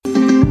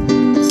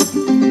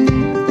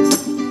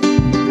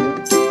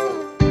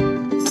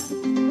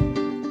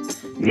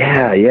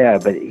Yeah,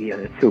 but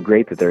it's so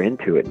great that they're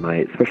into it.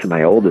 Especially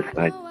my oldest,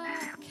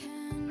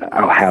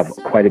 I'll have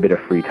quite a bit of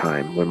free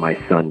time when my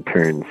son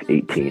turns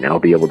 18. I'll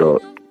be able to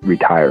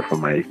retire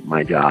from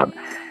my job.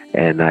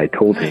 And I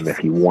told him if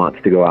he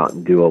wants to go out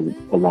and do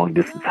a long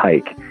distance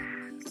hike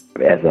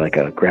as like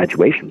a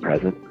graduation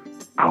present,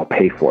 I'll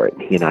pay for it.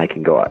 He and I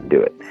can go out and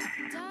do it.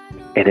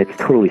 And it's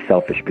totally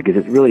selfish because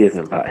it really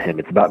isn't about him.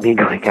 It's about me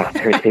going out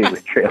there and hitting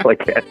the trail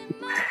again.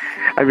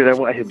 I mean, I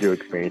want him to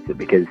experience it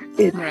because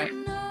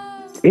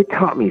it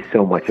taught me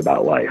so much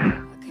about life.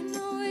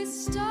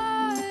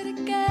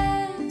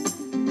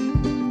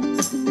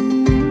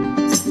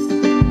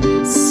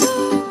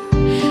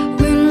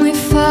 When we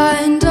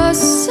find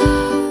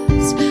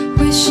ourselves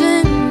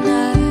wishing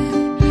that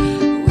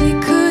we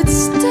could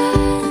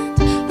stand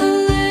a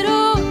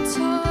little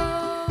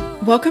tall.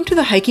 Welcome to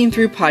the Hiking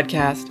Through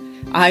podcast.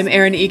 I'm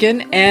Erin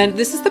Egan, and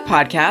this is the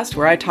podcast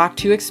where I talk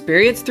to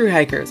experienced thru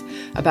hikers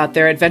about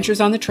their adventures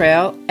on the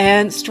trail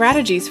and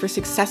strategies for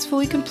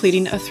successfully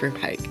completing a thru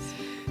hike.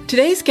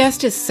 Today's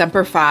guest is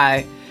Semper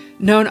Fi,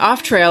 known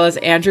off-trail as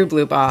Andrew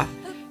Blubaugh.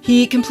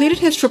 He completed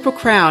his Triple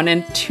Crown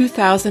in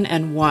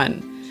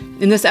 2001.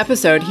 In this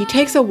episode, he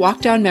takes a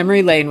walk down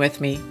memory lane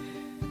with me.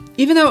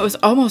 Even though it was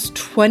almost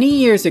 20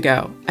 years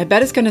ago, I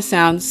bet it's going to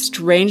sound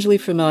strangely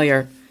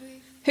familiar,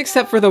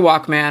 except for the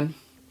Walkman.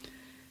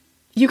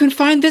 You can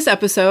find this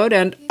episode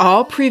and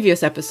all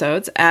previous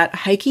episodes at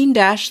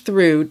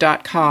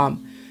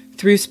hiking-through.com,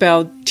 through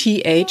spelled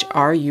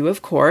T-H-R-U,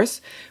 of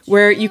course,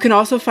 where you can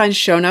also find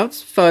show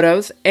notes,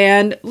 photos,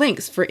 and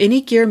links for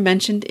any gear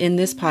mentioned in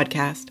this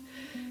podcast.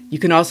 You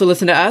can also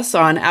listen to us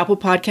on Apple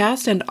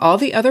Podcasts and all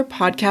the other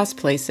podcast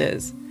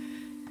places.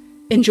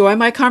 Enjoy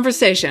my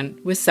conversation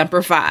with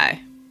Semper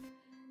Fi.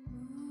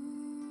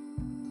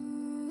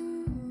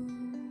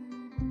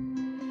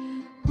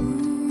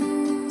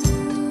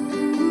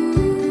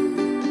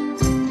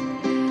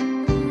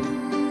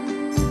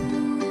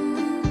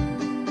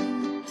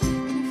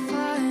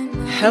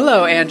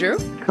 Hello, Andrew.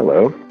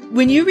 Hello.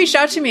 When you reached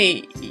out to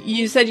me,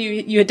 you said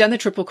you had done the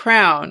Triple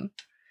Crown.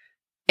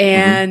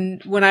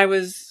 And when I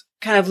was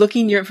kind of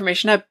looking your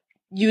information up,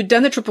 you had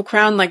done the Triple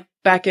Crown like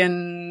back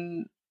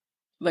in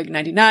like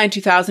 99,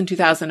 2000,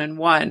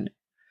 2001.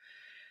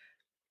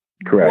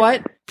 Correct.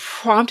 What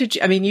prompted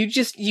you? I mean,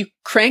 you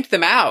cranked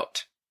them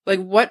out.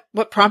 Like what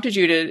prompted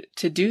you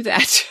to do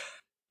that?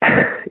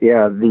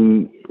 Yeah,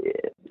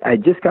 I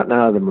just gotten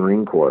out of the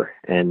Marine Corps,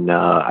 and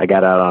I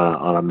got out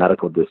on a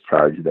medical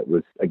discharge that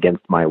was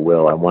against my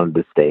will. I wanted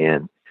to stay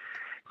in.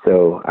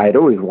 So I'd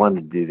always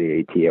wanted to do the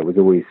AT.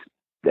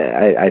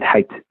 I'd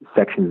hiked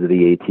sections of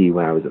the AT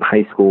when I was in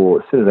high school.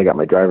 As soon as I got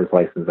my driver's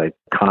license, I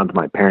conned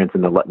my parents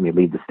into letting me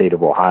leave the state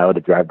of Ohio to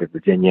drive to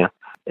Virginia.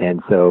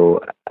 And so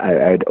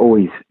I'd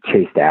always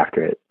chased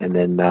after it. And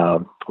then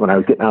when I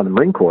was getting out of the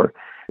Marine Corps,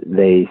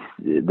 the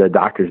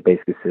doctors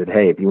basically said,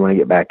 hey, if you want to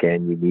get back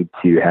in, you need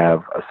to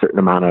have a certain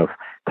amount of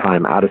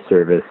time out of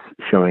service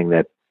showing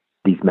that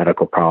these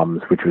medical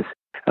problems, which was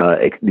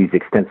these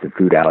extensive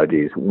food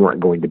allergies,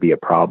 weren't going to be a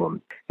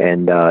problem.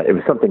 And it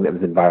was something that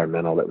was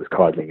environmental that was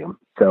causing them.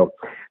 So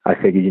I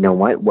figured, you know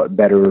what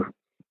better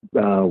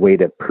way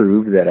to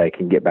prove that I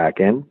can get back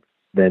in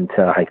than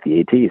to hike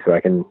the AT, so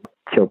I can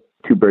kill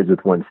two birds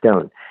with one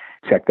stone.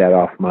 Check that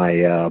off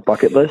my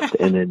bucket list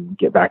and then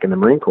get back in the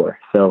Marine Corps.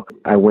 So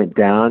I went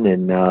down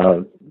in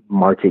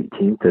March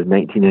 18th of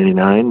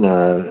 1999,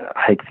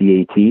 hiked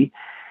the AT,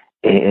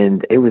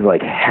 and it was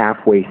like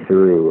halfway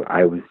through,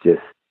 that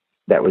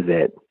was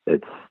it.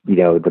 It's,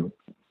 the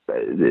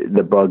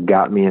bug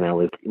got me, and I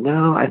was,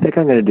 no, I think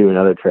I'm going to do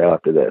another trail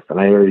after this. And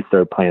I already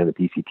started planning the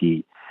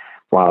PCT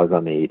while I was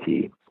on the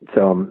AT.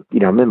 So, I'm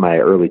in my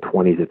early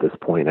 20s at this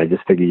point. I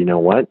just figured,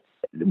 what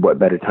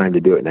better time to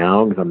do it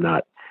now? Because I'm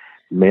not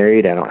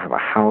married. I don't have a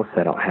house.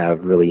 I don't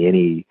have really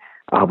any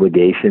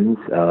obligations.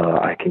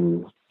 I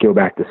can go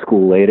back to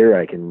school later.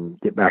 I can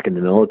get back in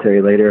the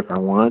military later if I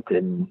want,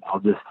 and I'll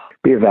just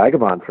be a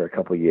vagabond for a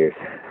couple of years.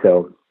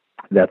 So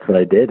that's what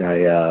I did.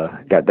 I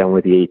got done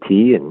with the AT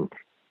and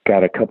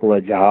got a couple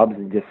of jobs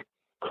and just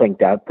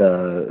cranked out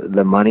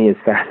the money as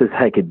fast as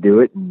I could do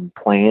it, and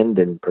planned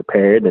and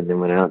prepared, and then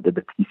went out and did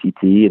the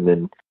PCT, and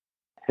then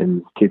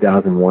in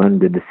 2001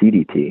 did the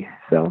CDT.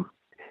 So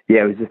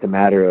yeah, it was just a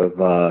matter of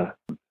the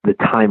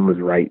time was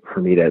right for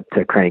me to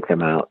crank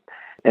them out.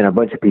 And a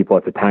bunch of people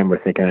at the time were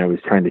thinking I was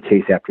trying to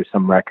chase after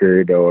some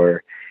record,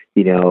 or,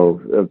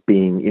 of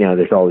being,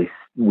 there's all these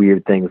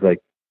weird things like,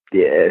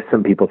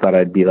 some people thought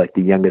I'd be like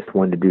the youngest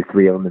one to do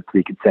 3 of them in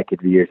 3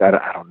 consecutive years. I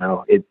don't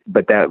know it,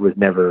 but that was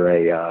never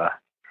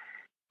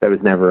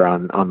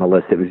on the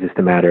list. It was just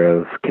a matter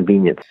of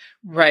convenience.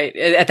 Right.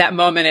 At that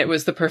moment, it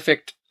was the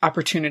perfect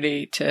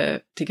opportunity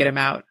to get him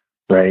out.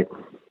 Right.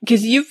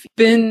 Because I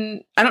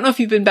don't know if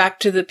you've been back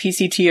to the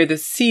PCT or the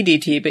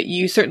CDT, but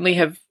you certainly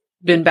have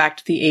been back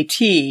to the AT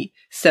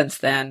since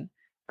then.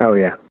 Oh,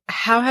 yeah.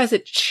 How has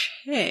it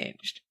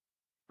changed?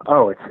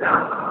 Oh, it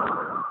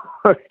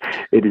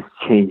has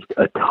changed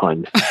a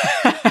ton.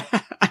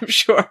 I'm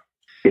sure.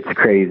 It's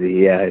crazy.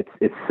 Yeah,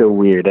 it's so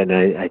weird. And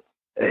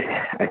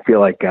I feel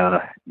like, I'm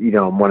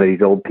one of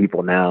these old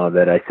people now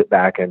that I sit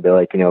back and be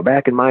like,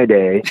 back in my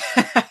day.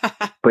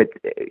 But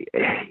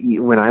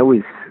when I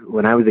was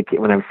a kid,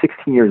 when I was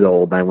 16 years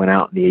old, and I went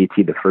out in the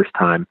AT the first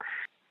time,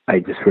 I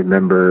just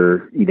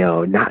remember,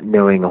 not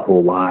knowing a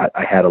whole lot.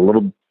 I had a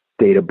little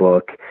data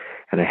book,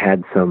 and I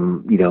had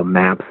some,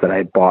 maps that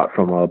I bought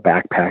from a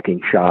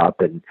backpacking shop,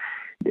 and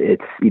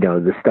it's,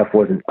 the stuff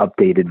wasn't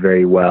updated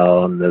very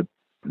well, and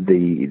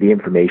the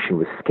information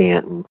was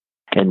scant,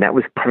 and that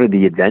was part of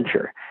the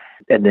adventure.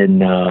 And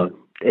then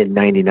in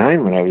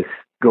 '99, when I was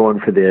going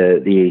for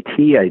the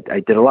AT, I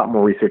did a lot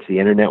more research. The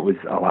internet was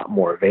a lot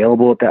more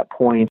available at that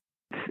point,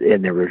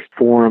 and there were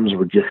forums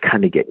were just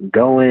kind of getting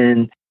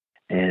going.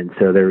 And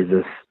so there was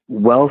this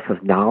wealth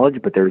of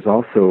knowledge, but there was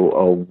also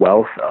a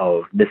wealth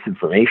of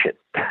misinformation.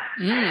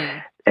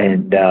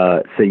 And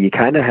so you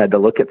kind of had to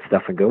look at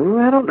stuff and go,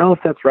 I don't know if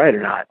that's right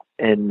or not.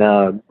 And,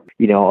 a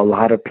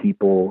lot of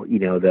people,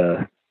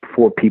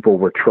 before people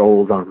were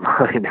trolls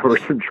online, there were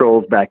some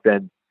trolls back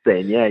then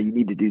saying, yeah, you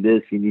need to do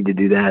this, you need to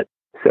do that.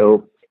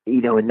 So,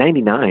 in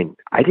 '99,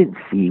 I didn't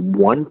see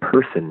one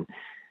person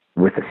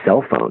with a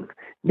cell phone.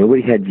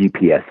 Nobody had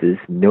GPSs.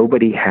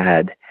 Nobody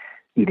had,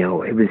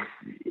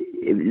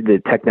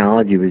 the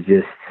technology was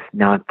just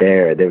not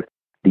there. The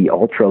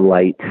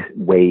ultralight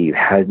wave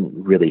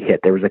hadn't really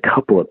hit. There was a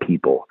couple of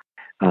people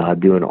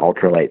doing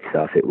ultralight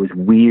stuff. It was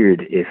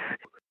weird if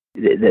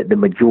the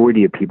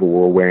majority of people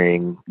were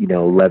wearing,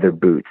 leather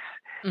boots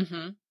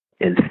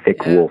and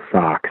thick wool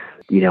socks.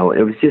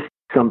 It was just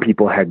some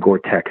people had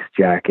Gore-Tex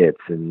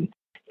jackets, and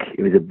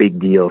it was a big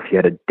deal if you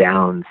had a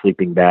down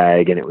sleeping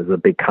bag, and it was a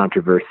big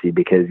controversy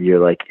because you're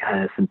like,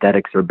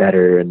 synthetics are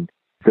better. And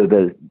so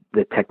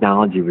the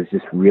technology was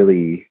just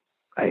really,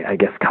 I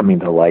guess, coming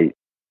to light,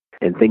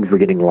 and things were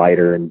getting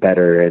lighter and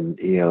better. And,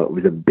 it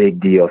was a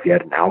big deal if you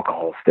had an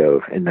alcohol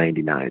stove in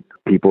 '99.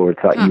 People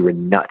thought you were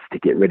nuts to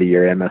get rid of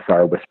your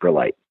MSR Whisper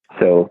Light.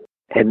 So,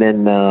 and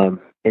then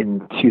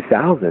in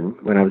 2000,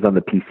 when I was on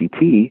the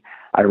PCT,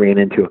 I ran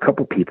into a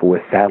couple people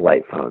with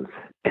satellite phones,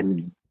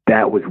 and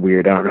that was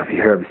weird. I don't know if you've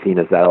ever seen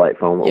a satellite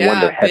phone.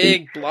 Yeah,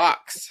 big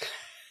blocks.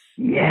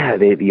 Yeah,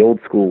 the old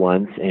school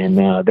ones. And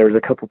there was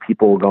a couple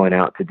people going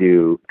out to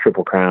do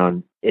Triple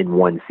Crown in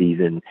one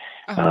season,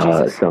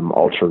 some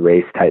ultra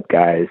race type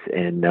guys.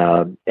 And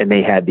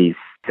they had these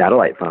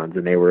satellite phones,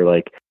 and they were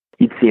like,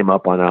 you'd see them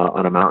up on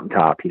a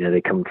mountaintop.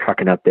 They come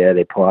trucking up there,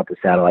 they pull out the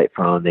satellite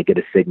phone, they get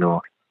a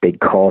signal, they'd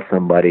call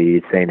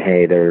somebody saying,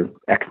 hey, they're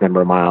X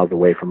number of miles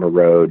away from a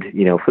road,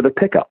 for the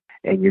pickup.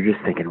 And you're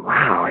just thinking,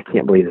 wow, I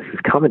can't believe this is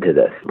coming to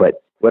this.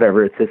 But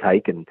whatever, it's this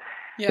hike, and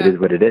it is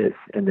what it is.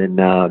 And then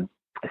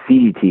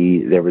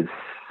CDT, there was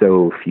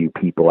so few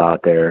people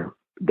out there.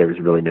 There was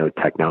really no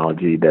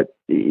technology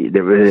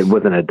it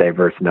wasn't a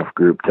diverse enough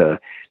group to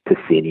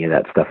see any of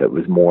that stuff. It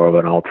was more of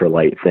an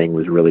ultralight thing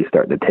was really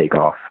starting to take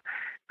off.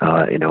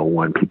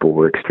 When people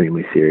were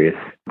extremely serious,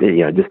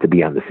 just to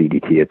be on the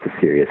CDT, it's a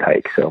serious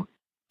hike. So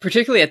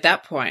particularly at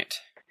that point.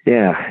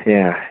 Yeah.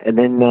 And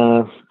then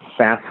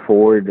fast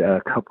forward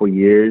a couple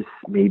years,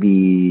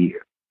 maybe,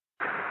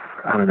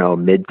 I don't know,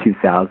 mid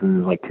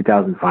 2000s, like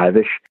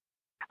 2005-ish.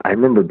 I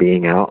remember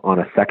being out on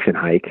a section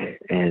hike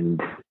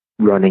and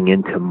running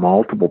into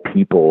multiple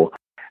people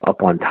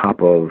up on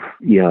top of,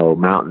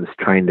 mountains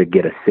trying to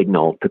get a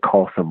signal to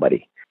call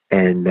somebody.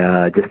 And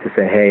just to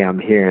say, hey, I'm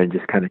here, and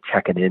just kind of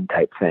checking in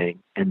type thing.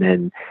 And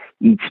then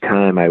each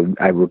time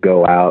I would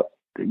go out,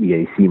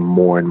 you see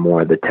more and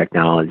more of the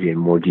technology and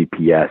more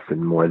GPS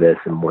and more this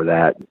and more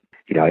that.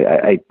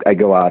 I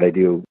go out, I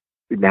do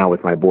now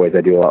with my boys,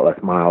 I do a lot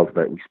less miles,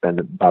 but we spend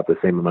about the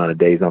same amount of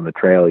days on the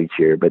trail each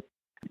year. But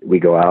we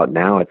go out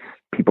now, it's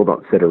people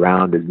don't sit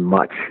around as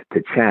much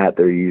to chat.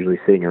 They're usually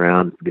sitting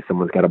around because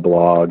someone's got a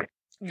blog.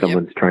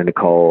 Someone's trying to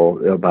call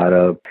about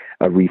a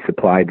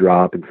resupply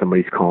drop, and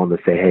somebody's calling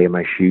to say, hey,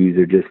 my shoes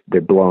they're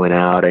blowing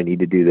out. I need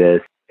to do this.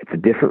 It's a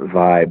different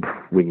vibe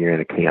when you're in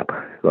a camp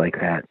like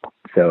that.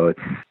 So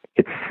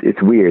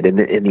it's weird. And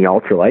the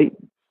ultralight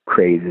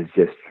craze is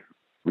just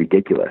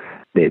ridiculous.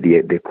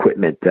 The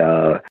equipment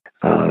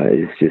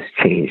is just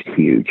changed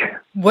huge.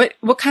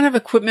 What kind of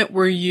equipment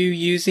were you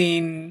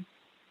using?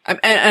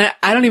 And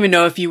I don't even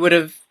know if you would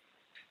have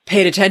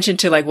paid attention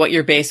to like what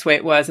your base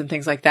weight was and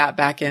things like that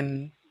back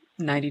in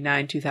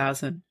 99,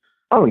 2000.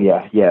 Oh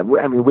yeah.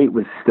 I mean, weight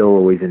was still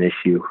always an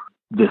issue,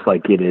 just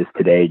like it is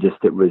today.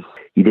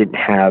 You didn't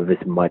have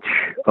as much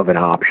of an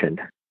option.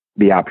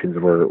 The options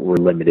were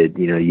limited.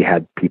 You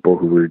had people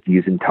who were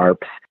using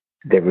tarps.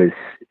 There was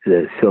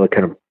the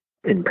silicone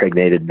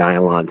impregnated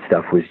nylon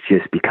stuff was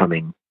just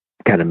becoming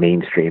kind of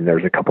mainstream. There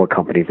was a couple of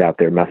companies out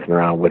there messing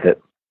around with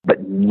it,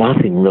 but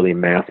nothing really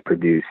mass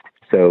produced.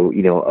 So,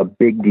 a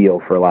big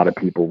deal for a lot of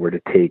people were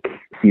to take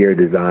Sierra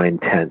Design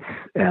tents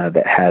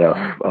that had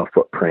a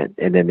footprint,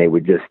 and then they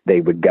would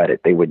gut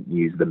it. They wouldn't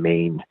use the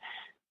main,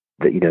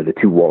 the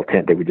 2-wall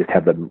tent. They would just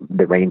have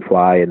the rain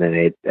fly, and then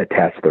they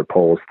attach their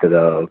poles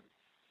to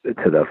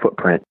the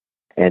footprint.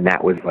 And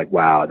that was like,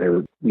 wow,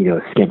 they're,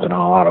 skimping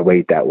a lot of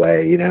weight that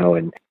way,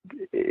 and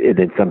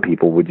then some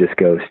people would just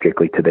go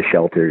strictly to the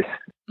shelters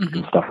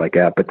and stuff like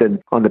that. But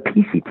then on the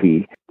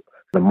PCT,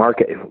 the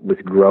market was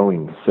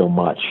growing so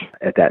much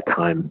at that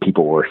time.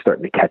 People were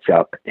starting to catch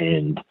up,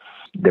 and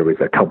there was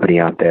a company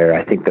out there.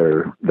 I think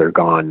they're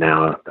gone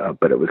now,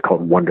 but it was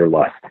called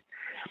Wonderlust,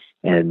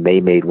 and they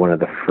made one of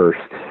the first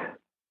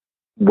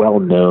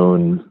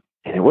well-known,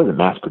 and it wasn't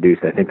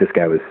mass-produced. I think this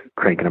guy was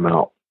cranking them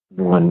out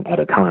one at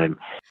a time,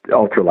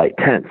 ultralight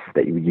tents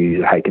that you would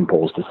use hiking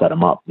poles to set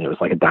them up. And it was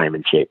like a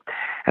diamond shape.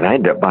 And I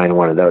ended up buying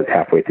one of those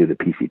halfway through the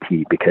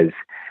PCT because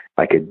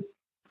I could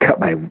cut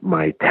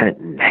my tent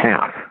in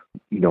half.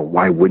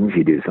 Why wouldn't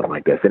you do something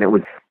like this? And it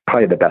was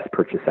probably the best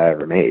purchase I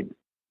ever made.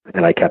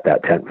 And I kept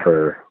that tent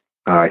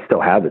I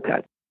still have the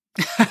tent,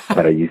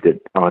 but I used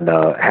it on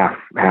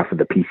half of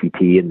the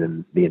PCT and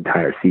then the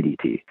entire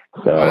CDT.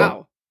 So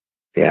Wow.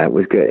 Yeah, it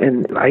was good.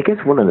 And I guess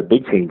one of the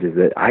big changes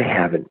that I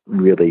haven't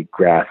really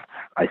grasped,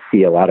 I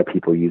see a lot of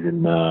people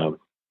using,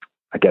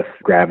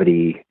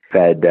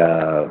 gravity-fed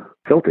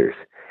filters,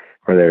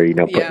 where they're,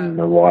 putting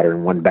the water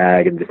in one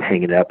bag and just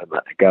hanging it up and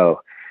letting it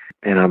go.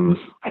 And I'm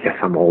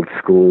old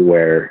school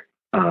where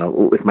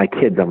with my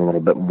kids, I'm a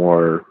little bit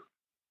more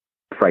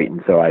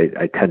frightened. So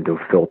I tend to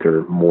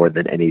filter more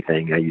than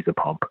anything. I use a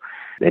pump,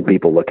 and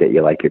people look at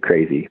you like you're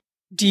crazy.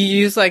 Do you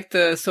use like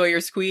the Sawyer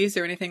squeeze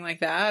or anything like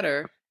that,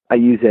 or? I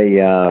use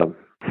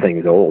thing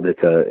is old.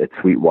 It's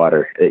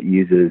Sweetwater. It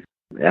uses,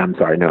 it's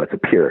a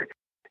Pure.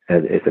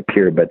 It's a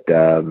Pure, but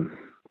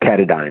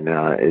Katadyn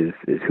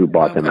is who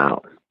bought them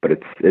out. But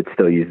it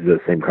still uses the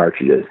same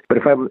cartridges. But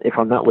if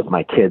I'm not with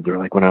my kids, or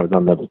like when I was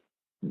on the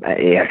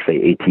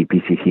actually AT,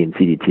 PCT, and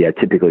CDT, I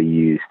typically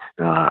used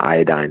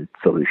iodine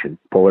solution,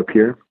 Polar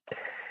Pure.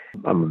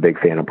 I'm a big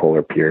fan of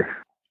Polar Pure.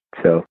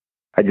 So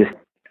I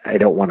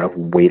don't want to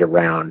wait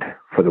around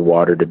for the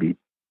water to be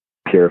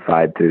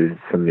purified through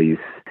some of these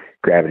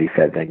gravity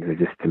fed things.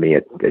 To me,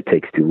 it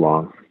takes too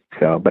long.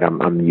 So, but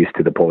I'm used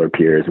to the Polar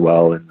Pure as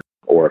well,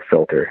 or a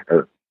filter,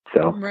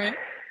 Right.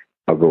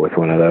 I'll go with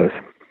one of those.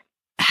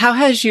 How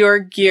has your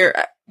gear,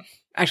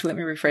 actually, let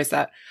me rephrase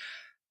that.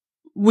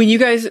 When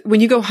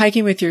you go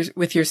hiking with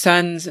your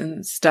sons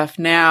and stuff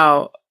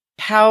now,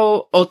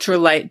 how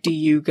ultralight do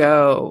you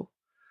go?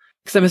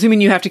 Because I'm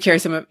assuming you have to carry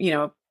some,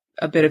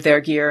 a bit of their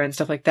gear and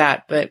stuff like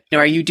that. But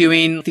are you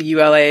doing the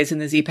ULAs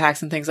and the Z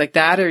packs and things like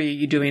that, or are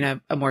you doing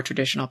a more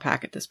traditional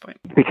pack at this point?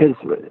 Because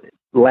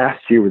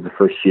last year was the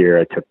first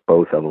year I took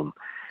both of them.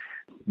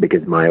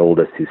 Because my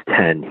oldest, who's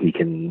 10,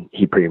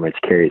 he pretty much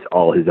carries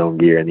all his own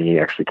gear, and he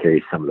actually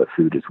carries some of the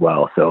food as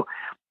well. So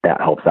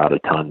that helps out a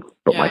ton.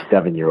 But my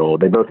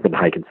 7-year-old, they've both been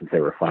hiking since they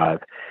were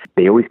 5.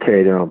 They always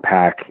carry their own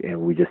pack,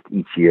 and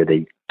each year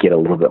they get a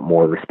little bit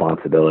more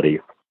responsibility.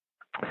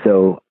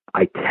 So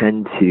I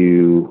tend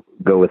to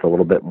go with a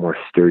little bit more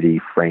sturdy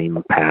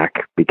frame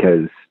pack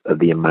because of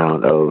the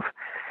amount of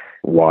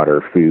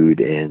water,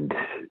 food, and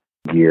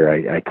gear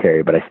I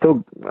carry. But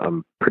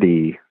I'm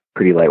pretty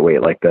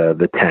lightweight. Like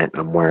the tent,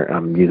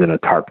 I'm using a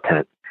tarp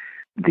tent,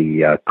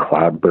 the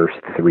Cloudburst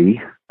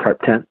 3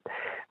 tarp tent,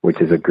 which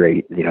is a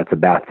great, it's a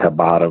bathtub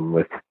bottom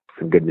with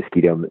some good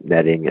mosquito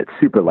netting. It's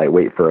super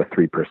lightweight for a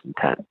 3-person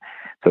tent.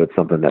 So it's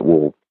something that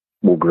we'll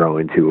grow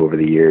into over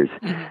the years,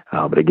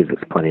 but it gives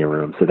us plenty of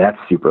room. So that's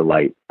super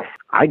light.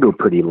 I go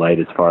pretty light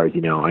as far as,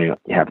 I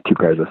have 2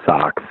 pairs of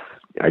socks.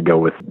 I go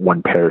with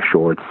 1 pair of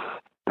shorts.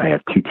 I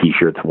have 2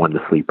 t-shirts, 1 to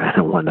sleep in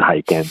and 1 to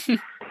hike in.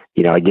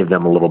 I give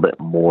them a little bit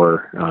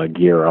more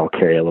gear. I'll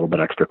carry a little bit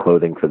extra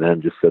clothing for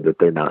them just so that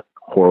they're not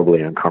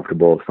horribly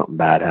uncomfortable if something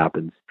bad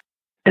happens.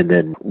 And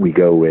then we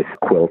go with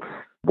quilts.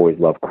 Boys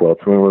love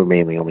quilts. We're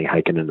mainly only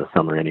hiking in the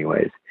summer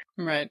anyways.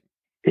 Right.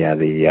 Yeah,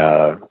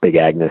 the Big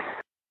Agnes.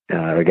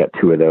 I got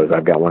 2 of those.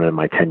 I've got one, and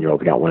my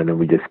 10-year-old's got one, and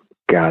we just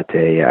got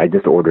I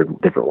just ordered a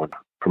different one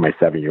for my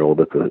 7-year-old.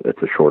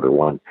 It's a shorter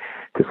one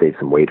to save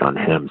some weight on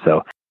him.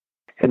 So,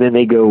 and then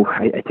they go,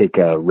 I take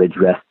ridge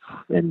rests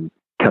and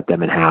cut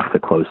them in half, the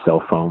closed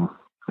cell foam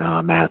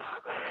mats.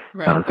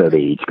 Right. So they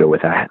each go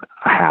with a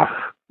half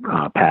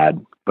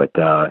pad. But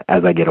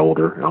as I get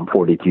older, I'm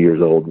 42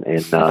 years old, and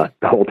the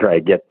older I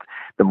get,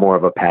 the more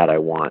of a pad I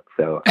want.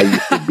 So I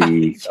used to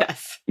be,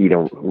 yes.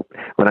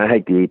 When I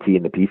hiked the AT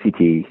and the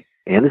PCT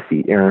and the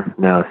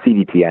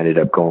CDT, I ended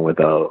up going with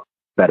a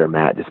better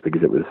mat just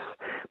because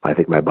I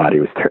think my body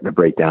was starting to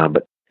break down.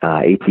 But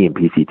AT and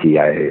PCT,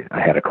 I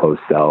had a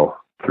closed cell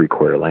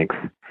 3/4 length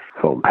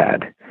foam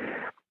pad.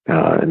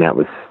 And that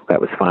was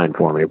fine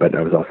for me, but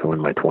I was also in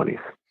my 20s.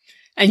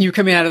 And you're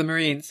coming out of the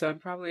Marines, so I'm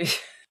probably...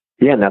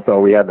 Yeah, and that's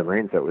all we had in the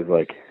Marines, so it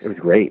was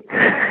great.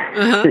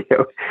 Uh-huh.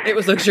 It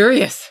was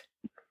luxurious.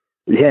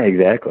 Yeah,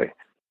 exactly.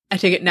 I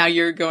take it now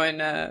you're going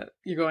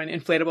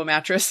inflatable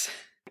mattress.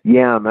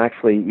 Yeah, I'm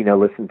actually,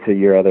 listening to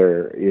the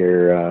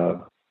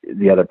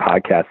other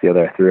podcast, the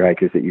other thru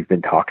hikers that you've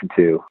been talking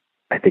to.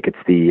 I think it's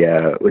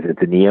was it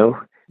the Neo?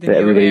 The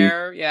Neo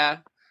Air, yeah.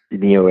 The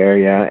Neo Air,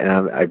 yeah.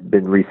 And I've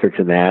been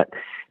researching that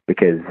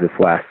because this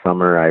last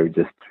summer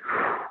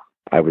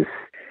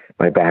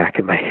my back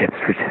and my hips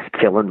were just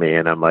killing me,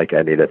 and I'm like,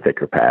 I need a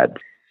thicker pad.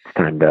 It's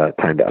time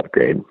to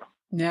upgrade.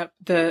 Yep,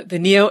 the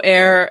Neo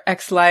Air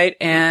X Lite,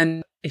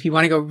 and if you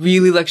want to go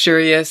really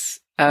luxurious,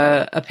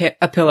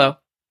 a pillow.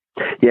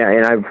 Yeah,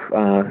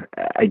 and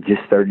I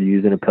just started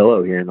using a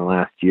pillow here in the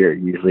last year.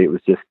 Usually it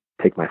was just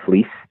take my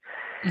fleece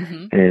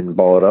and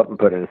ball it up and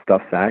put it in a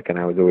stuffed sack, and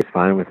I was always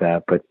fine with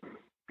that. But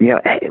yeah,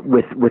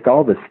 with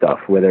all this stuff,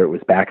 whether it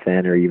was back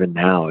then or even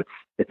now,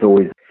 it's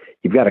always,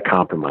 you've got to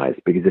compromise,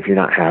 because if you're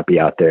not happy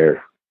out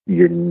there,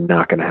 you're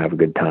not going to have a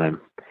good time.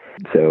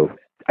 So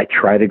I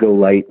try to go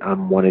light.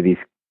 I'm one of these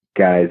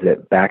guys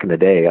that back in the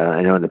day,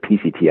 I know in the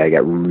PCT, I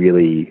got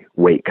really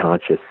weight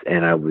conscious,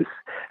 and I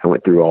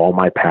went through all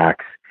my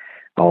packs,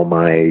 all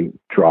my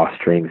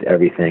drawstrings,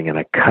 everything, and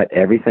I cut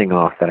everything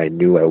off that I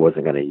knew I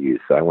wasn't going to use.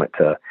 So I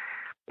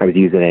was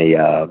using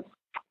a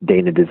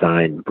Dana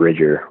Design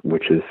Bridger,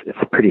 it's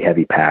a pretty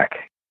heavy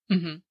pack.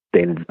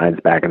 Dana Designs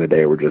back in the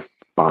day were just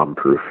bomb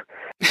proof.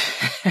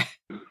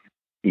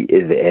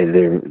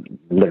 They're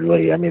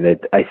literally,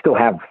 I still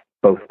have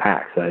both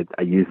packs.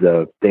 I use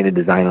the Dana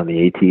Design on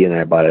the AT, and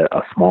I bought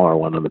a smaller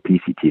one on the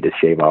PCT to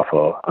shave off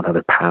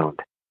another pound.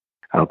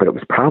 But it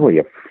was probably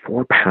a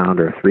 4-pound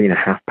or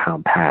 3.5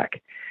 pound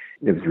pack.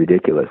 It was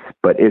ridiculous,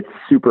 but it's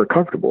super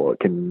comfortable.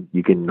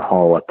 You can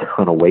haul a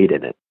ton of weight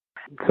in it.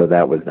 So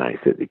that was nice.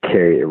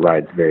 It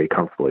rides very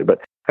comfortably. But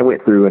I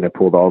went through and I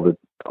pulled all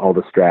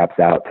the straps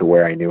out to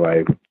where I knew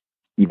I,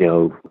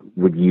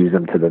 would use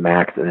them to the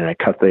max, and then I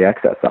cut the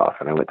excess off,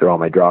 and I went through all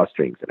my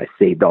drawstrings, and I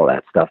saved all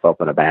that stuff up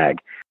in a bag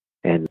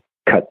and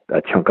cut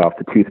a chunk off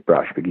the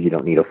toothbrush, because you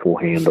don't need a full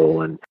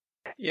handle. And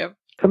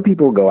some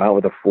people go out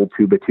with a full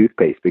tube of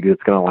toothpaste because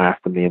it's going to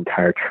last them the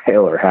entire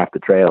trail or half the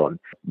trail, and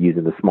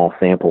using the small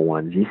sample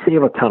ones, you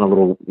save a ton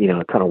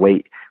of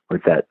weight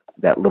with that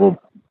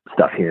little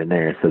stuff here and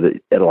there, so that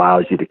it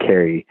allows you to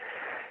carry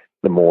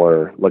the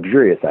more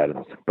luxurious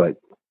items. But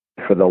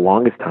for the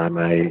longest time,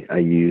 I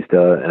used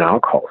an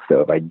alcohol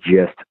stove. I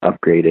just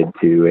upgraded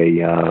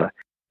to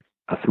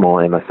a small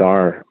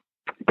MSR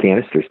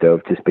canister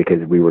stove, just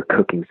because we were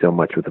cooking so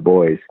much with the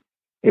boys.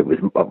 It was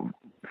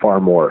far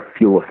more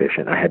fuel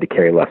efficient. I had to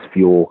carry less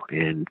fuel,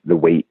 and the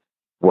weight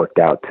worked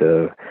out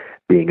to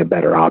being a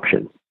better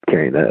option,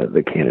 carrying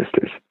the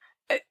canisters.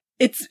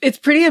 It's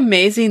pretty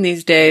amazing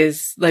these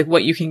days, like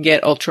what you can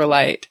get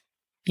ultralight,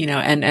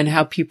 and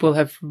how people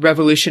have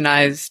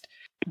revolutionized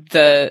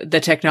the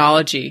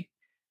technology.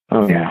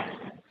 Oh yeah.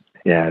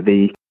 Yeah.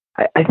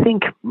 I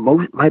think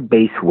my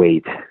base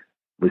weight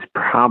was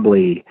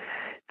probably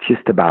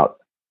just about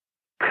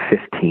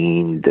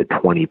 15 to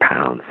 20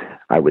 pounds,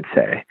 I would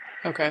say.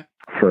 Okay.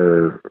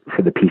 For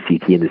the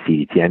PCT and the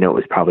CDT. I know it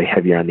was probably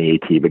heavier on the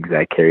AT because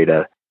I carried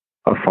a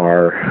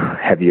far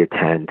heavier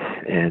tent,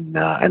 and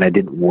I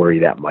didn't worry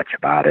that much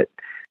about it.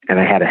 And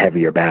I had a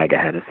heavier bag.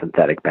 I had a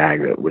synthetic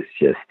bag that was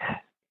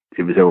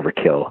it was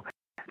overkill.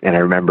 And I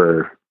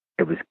remember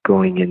it was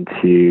going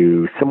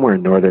into somewhere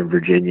in Northern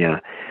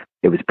Virginia.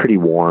 It was pretty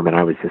warm, and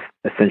I was just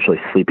essentially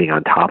sleeping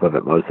on top of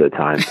it most of the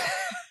time.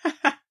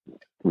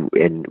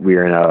 And we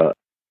were in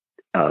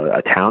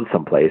a town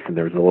someplace, and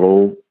there was a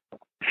little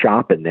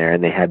shop in there,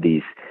 and they had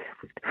these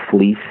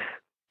fleece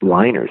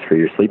liners for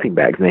your sleeping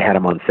bags, and they had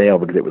them on sale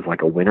because it was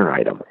like a winter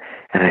item.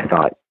 And I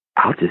thought,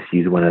 I'll just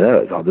use one of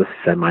those. I'll just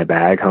send my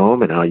bag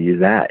home and I'll use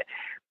that.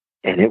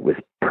 And it was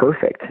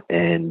perfect.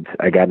 And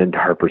I got into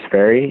Harper's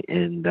Ferry,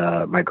 and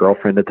my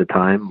girlfriend at the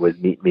time was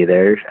meeting me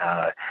there,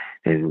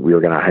 and we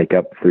were going to hike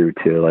up through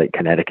to like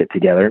Connecticut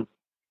together.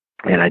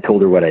 And I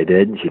told her what I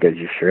did, and she goes,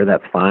 "You sure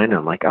that's fine?"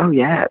 I'm like, "Oh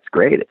yeah, it's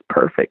great. It's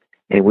perfect."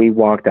 And we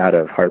walked out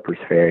of Harper's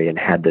Ferry and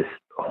had this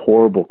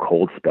horrible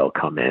cold spell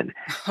come in,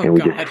 and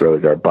we just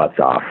froze our butts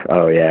off.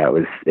 Oh yeah,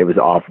 it was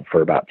awful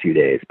for about 2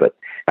 days, but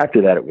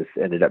after that it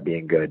ended up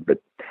being good. But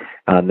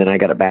then I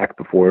got it back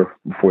before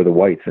the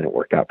whites, and it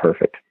worked out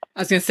perfect.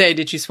 I was going to say,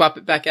 did you swap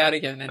it back out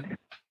again? And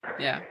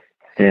yeah.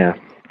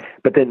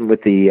 But then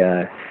with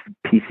the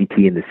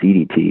PCT and the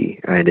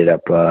CDT, I ended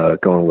up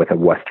going with a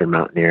Western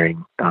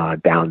Mountaineering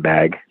down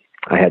bag.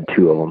 I had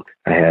two of them.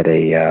 I had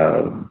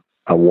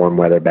a warm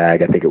weather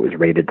bag. I think it was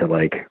rated to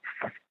like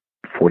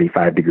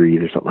 45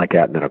 degrees or something like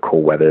that, and then a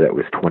cold weather that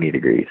was 20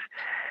 degrees.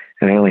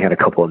 And I only had a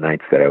couple of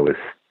nights that I was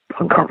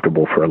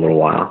uncomfortable for a little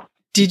while.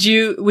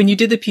 When you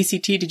did the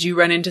PCT, did you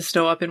run into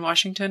snow up in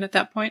Washington at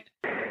that point?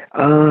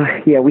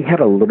 Yeah, we had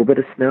a little bit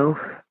of snow.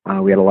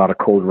 We had a lot of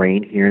cold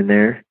rain here and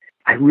there.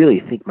 I really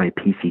think my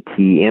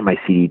PCT and my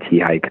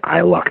CDT hike,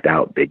 I lucked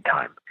out big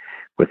time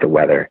with the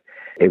weather.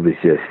 It was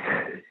just,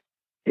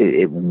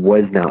 it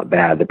was not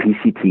bad. The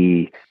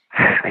PCT,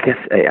 I guess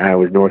I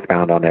was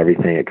northbound on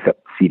everything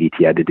except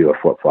CDT. I had to do a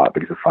flip-flop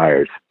because of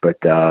fires. But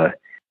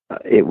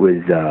it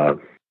was,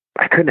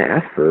 I couldn't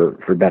ask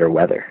for better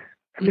weather.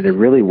 I mean, there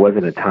really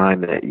wasn't a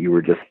time that you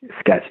were just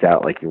sketched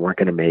out like you weren't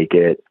going to make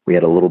it. We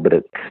had a little bit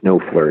of snow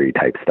flurry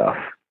type stuff.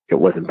 It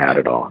wasn't bad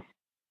at all.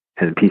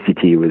 And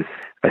PCT was,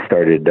 I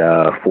started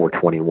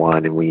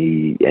 4/21 and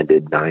we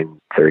ended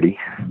 9/30.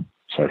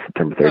 So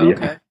September 30th.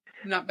 Oh, okay.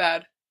 Not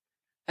bad.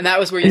 And that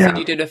was where you said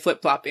you did a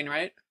flip-flopping,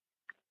 right?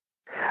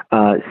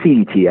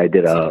 CDT, I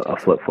did a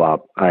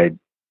flip-flop. I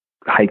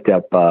hiked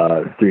up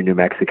through New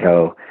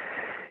Mexico,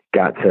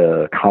 got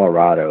to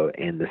Colorado,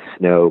 and the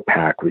snow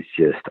pack was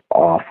just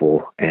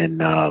awful.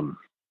 And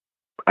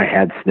I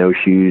had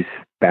snowshoes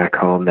back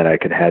home that I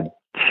could had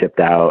shipped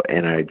out,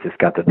 and I just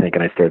got to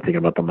thinking. I started thinking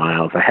about the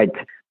miles. I hiked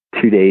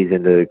 2 days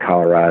into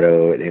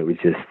Colorado, and it was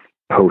just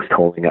post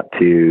holding up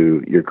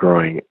to you're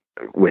growing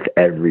with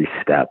every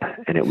step,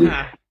 and it was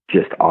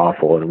just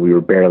awful. And we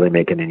were barely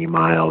making any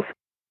miles.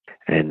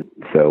 And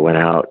so went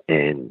out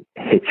and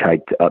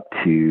hitchhiked up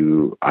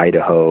to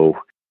Idaho,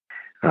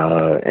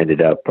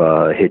 ended up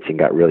hitching,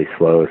 got really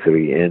slow. So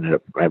we ended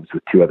up, I was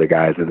with 2 other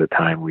guys at the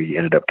time. We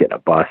ended up getting a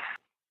bus,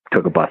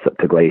 took a bus up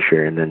to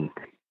Glacier, and then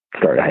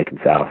started hiking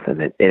south.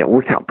 And it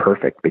worked out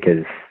perfect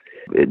because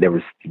there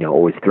was,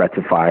 always threats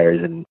of fires,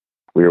 and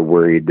we were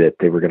worried that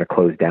they were going to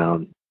close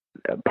down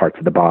parts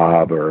of the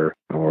Bob or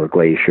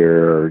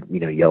Glacier or,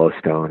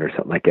 Yellowstone or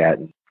something like that.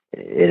 And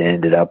it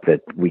ended up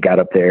that we got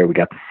up there, we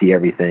got to see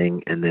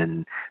everything, and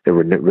then there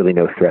were really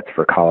no threats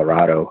for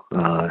Colorado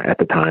at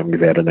the time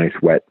because they had a nice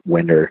wet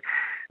winter.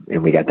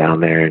 And we got down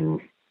there, and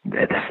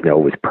the snow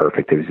was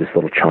perfect. There was just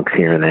little chunks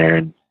here and there,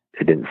 and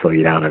it didn't slow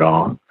you down at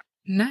all.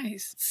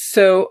 Nice.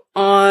 So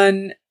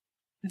on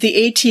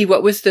the AT,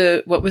 what was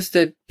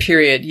the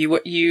period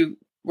you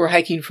were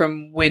hiking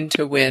from when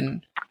to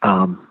when?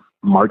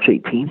 March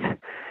 18th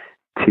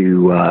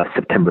to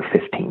September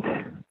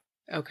 15th.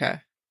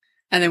 Okay.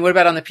 And then what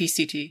about on the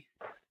PCT?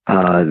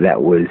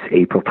 That was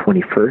April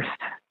 21st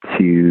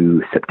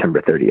to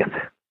September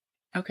 30th.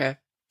 Okay.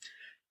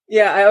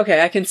 Yeah.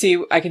 Okay. I can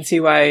see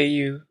why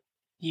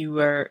you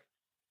were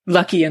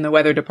lucky in the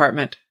weather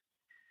department.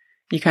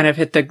 You kind of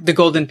hit the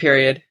golden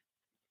period.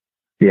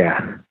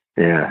 Yeah.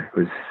 It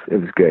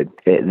was good.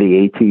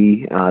 The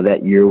AT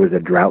that year was a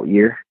drought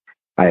year.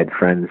 I had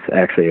friends,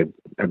 actually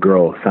a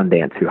girl,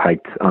 Sundance, who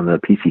hiked on the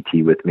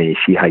PCT with me.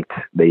 She hiked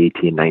the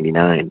AT in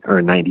 99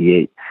 or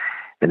 98.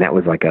 And that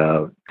was like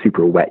a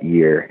super wet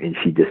year. And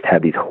she just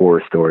had these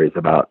horror stories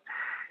about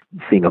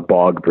seeing a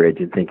bog bridge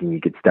and thinking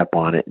you could step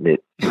on it and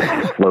it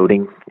was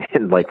floating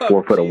in like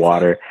 4 foot of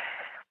water.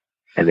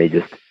 And they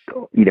just,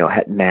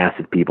 had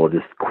massive people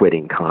just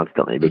quitting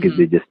constantly because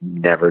they just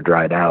never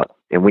dried out.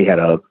 And we had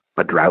a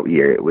drought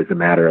year. It was a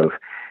matter of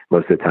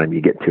most of the time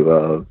you get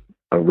to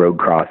a road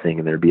crossing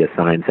and there'd be a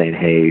sign saying,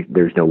 hey,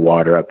 there's no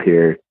water up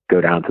here.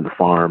 Go down to the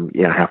farm,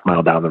 half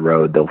mile down the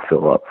road, they'll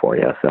fill up for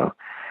you. So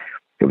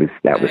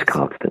that was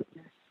constant.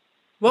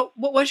 What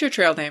was your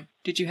trail name?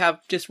 Did you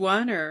have just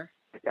one or?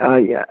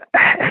 Yeah,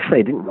 actually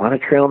I didn't want a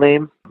trail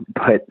name,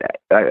 but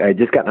I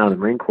just gotten out of the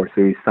Marine Corps.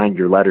 So you signed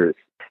your letters,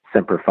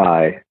 Semper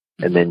Fi,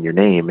 and then your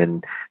name.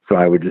 And so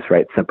I would just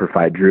write Semper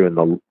Fi Drew in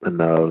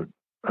the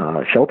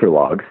shelter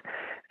logs.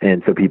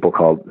 And so people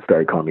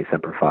started calling me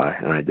Semper Fi,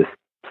 and I just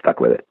stuck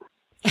with it.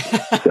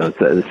 So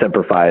the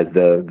Semper Fi is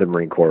the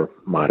Marine Corps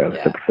motto,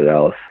 Semper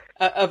Fidelis.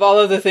 Of all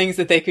of the things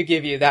that they could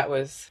give you, that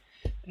was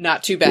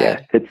not too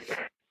bad.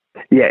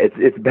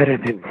 It's better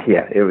than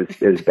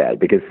it was bad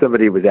because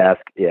somebody was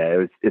asked.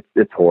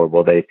 It's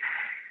horrible. They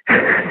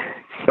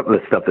some of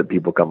the stuff that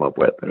people come up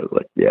with. And it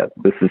was like,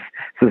 this is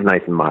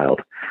nice and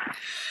mild.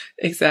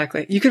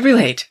 Exactly. You could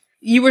relate.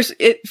 You were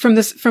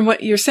from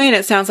what you're saying.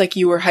 It sounds like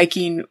you were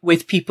hiking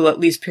with people at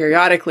least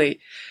periodically.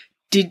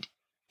 Did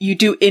you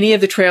do any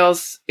of the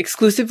trails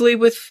exclusively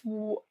with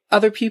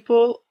other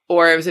people,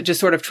 or was it just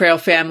sort of trail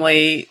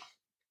family,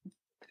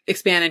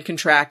 expand and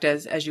contract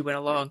as you went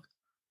along?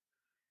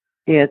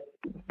 Yeah,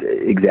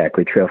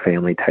 exactly. Trail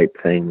family type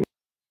thing.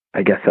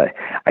 I guess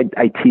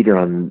I teeter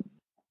on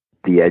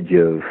the edge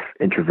of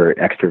introvert,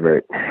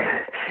 extrovert.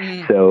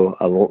 So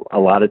a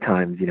lot of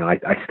times,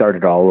 I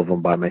started all of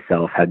them by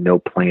myself, had no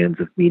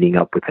plans of meeting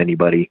up with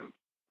anybody.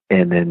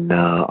 And then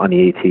on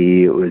the AT,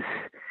 it was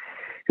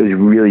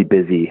really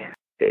busy.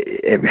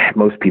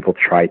 Most people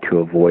try to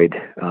avoid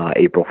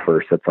April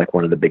 1st. That's like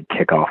one of the big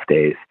kickoff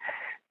days.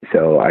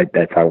 So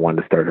that's why I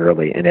wanted to start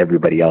early, and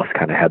everybody else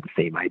kind of had the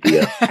same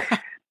idea.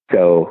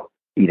 So,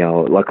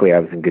 luckily I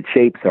was in good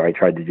shape. So I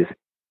tried to just,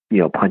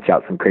 punch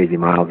out some crazy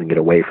miles and get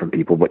away from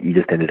people, but you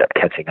just ended up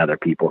catching other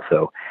people.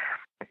 So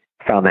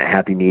found that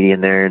happy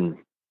medium there and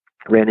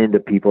ran into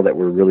people that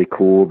were really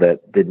cool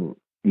that didn't,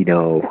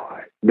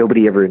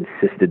 nobody ever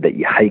insisted that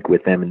you hike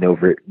with them, and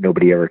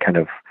nobody ever kind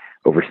of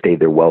overstayed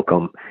their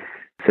welcome.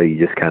 So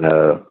you just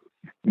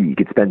you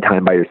could spend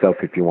time by yourself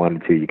if you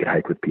wanted to. You could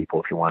hike with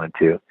people if you wanted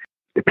to.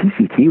 The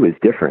PCT was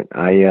different.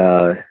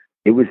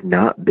 It was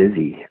not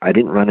busy. I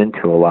didn't run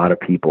into a lot of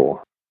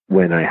people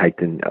when I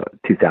hiked in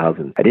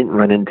 2000. I didn't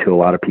run into a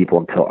lot of people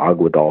until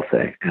Agua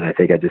Dulce, and I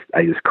think I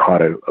just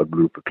caught a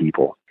group of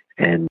people.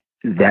 And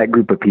that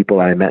group of people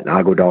I met in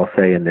Agua Dulce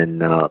and then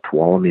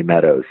Tuolumne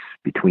Meadows,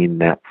 between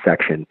that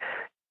section,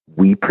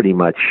 we pretty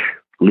much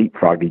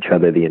leapfrogged each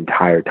other the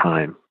entire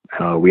time.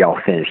 We all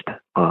finished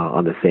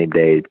on the same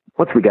day.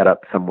 Once we got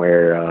up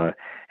somewhere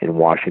in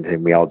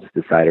Washington, we all just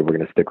decided we're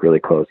going to stick really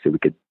close so we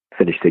could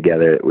finish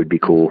together. It would be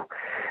cool.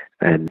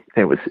 And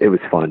it was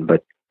fun,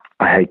 but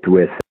I hiked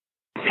with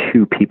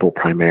 2 people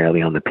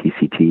primarily on the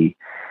PCT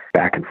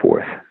back and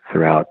forth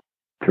throughout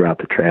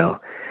the trail.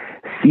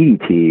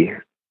 CDT,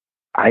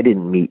 I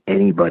didn't meet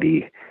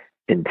anybody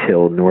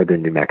until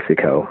northern New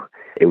Mexico.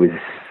 It was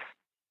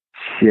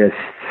just,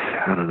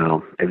 I don't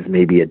know, it was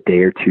maybe a day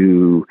or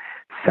two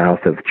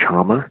south of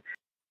Chama,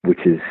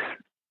 which is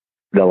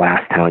the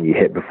last town you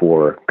hit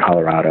before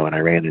Colorado. And I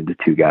ran into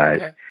two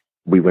guys. Okay.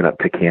 We went up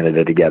to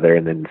Canada together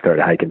and then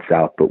started hiking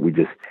south, but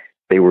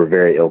they were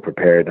very ill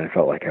prepared, and I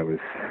felt like I was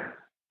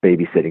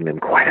babysitting them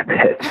quite a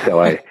bit.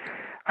 So I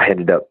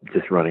ended up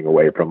just running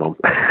away from them.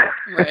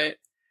 Right.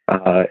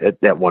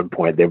 At one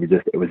point, it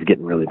was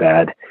getting really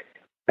bad.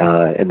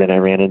 And then I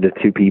ran into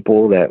two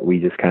people that we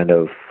just kind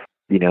of,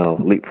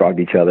 leapfrogged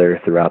each other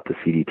throughout the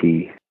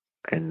CDT.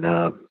 And,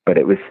 but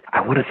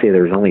I want to say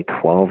there was only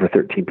 12 or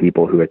 13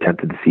 people who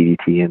attempted the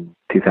CDT in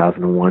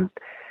 2001.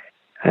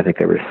 I think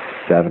there were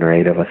 7 or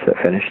 8 of us that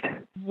finished.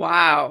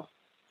 Wow.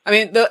 I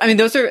mean,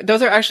 those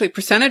are actually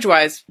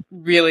percentage-wise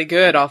really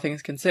good, all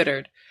things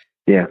considered.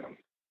 Yeah.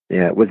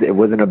 Yeah. It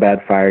wasn't a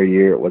bad fire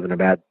year. It wasn't a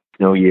bad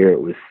snow year.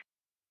 It was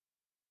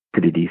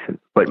pretty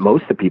decent. But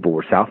most of the people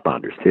were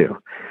southbounders too.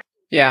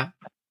 Yeah.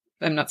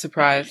 I'm not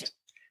surprised.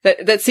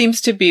 That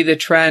seems to be the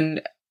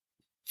trend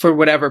for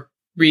whatever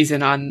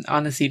reason on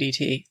the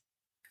CDT,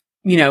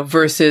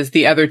 versus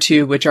the other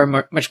two, which are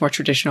much more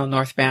traditional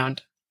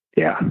northbound.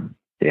 Yeah.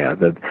 Yeah.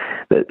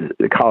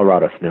 The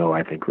Colorado snow,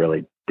 I think,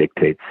 really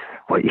dictates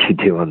what you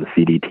do on the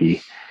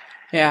CDT.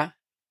 Yeah.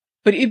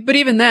 But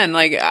even then,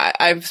 like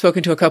I've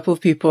spoken to a couple of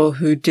people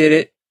who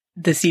did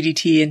the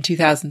CDT in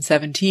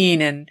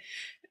 2017, and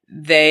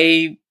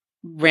they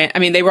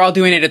were all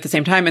doing it at the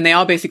same time, and they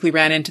all basically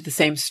ran into the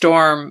same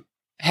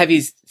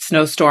heavy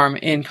snowstorm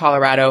in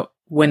Colorado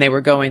when they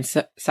were going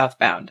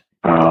southbound.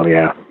 Oh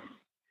yeah.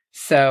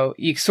 So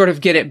you sort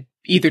of get it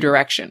either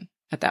direction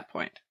at that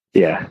point.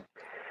 Yeah.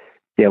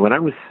 Yeah. When I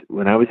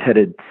was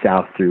headed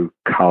south through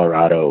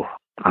Colorado,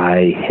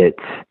 it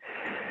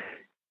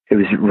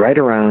was right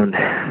around,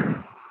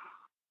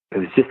 it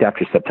was just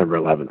after September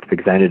 11th,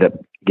 because I ended up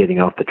getting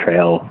off the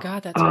trail.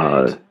 God, that's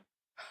right.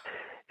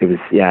 It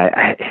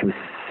was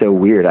so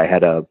weird. I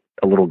had a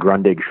little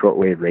Grundig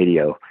shortwave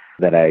radio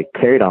that I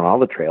carried on all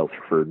the trails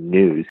for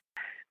news.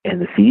 And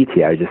the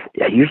CDT,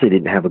 I usually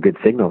didn't have a good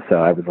signal. So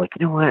I was like,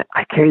 you know what?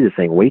 I carry this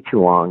thing way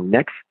too long.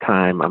 Next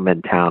time I'm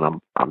in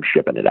town, I'm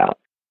shipping it out.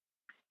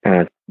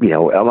 And,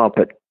 I'm up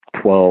at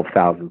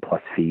 12,000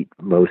 plus feet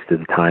most of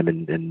the time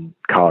in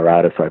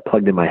Colorado. So I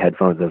plugged in my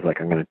headphones. I was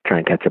like, I'm going to try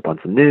and catch up on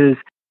some news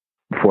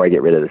before I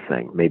get rid of this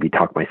thing, maybe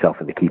talk myself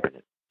into keeping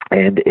it.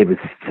 And it was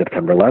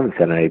September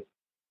 11th, and I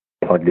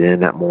plugged it in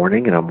that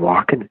morning, and I'm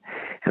walking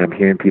and I'm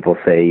hearing people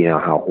say,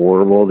 how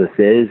horrible this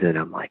is. And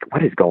I'm like,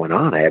 what is going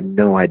on? I have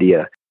no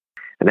idea.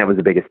 And that was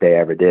the biggest day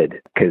I ever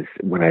did, because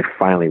when I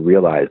finally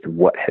realized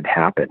what had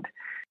happened,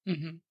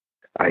 mm-hmm.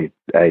 I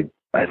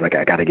was like,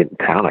 I got to get in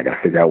town. I got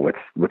to figure out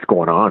what's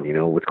going on,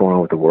 what's going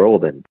on with the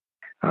world. And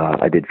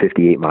I did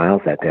 58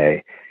 miles that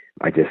day.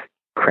 I just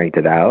cranked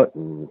it out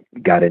and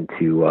got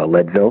into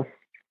Leadville,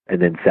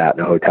 and then sat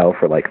in a hotel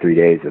for like 3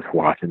 days just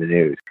watching the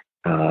news.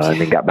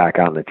 And then got back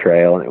out on the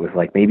trail. And it was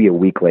like maybe a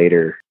week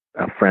later,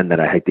 a friend that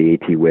I hiked the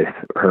AT with,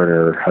 her and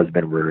her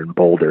husband were in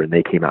Boulder, and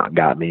they came out and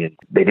got me, and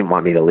they didn't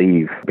want me to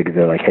leave because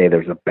they're like, hey,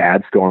 there's a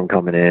bad storm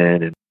coming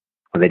in. And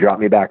when they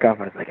dropped me back off,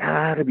 I was like,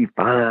 it'll be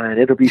fine.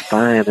 It'll be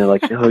fine. They're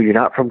like, no, you're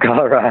not from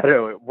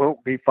Colorado. It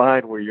won't be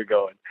fine where you're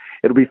going.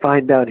 It'll be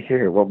fine down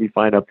here. It won't be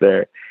fine up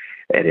there.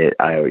 And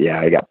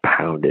I got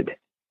pounded.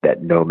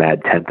 That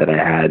Nomad tent that I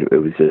had,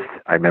 it was just,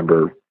 I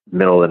remember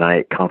middle of the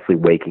night constantly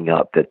waking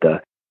up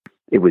that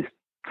it was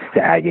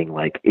sagging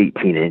like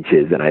 18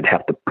 inches, and I'd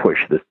have to push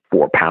this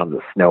 4 pounds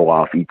of snow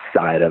off each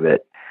side of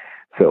it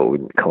so it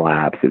wouldn't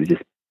collapse. It was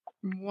just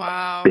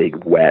wow,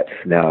 big wet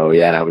snow.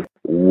 Yeah. And I was,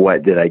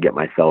 what did I get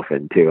myself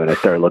into? And I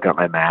started looking at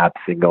my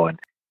maps and going,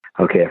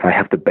 okay, if I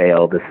have to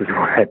bail, this is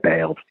where I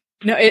bailed.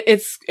 No,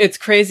 it's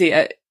crazy.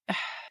 I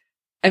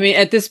mean,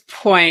 at this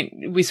point,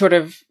 we sort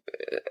of,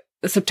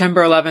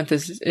 September 11th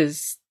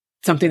is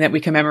something that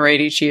we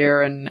commemorate each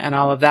year and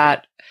all of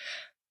that,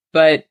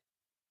 but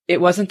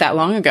it wasn't that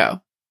long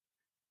ago.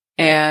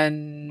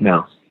 And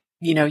no,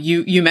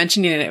 you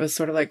mentioning it was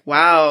sort of like,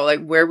 wow,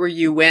 like where were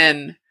you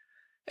when?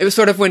 It was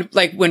sort of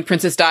when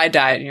Princess died,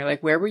 and you're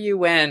like, where were you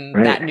when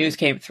that news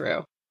came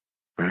through?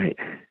 Right.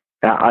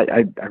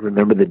 I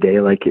remember the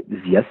day like it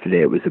was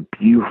yesterday. It was a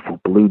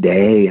beautiful blue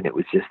day, and it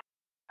was just,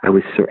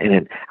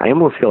 and I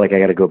almost feel like I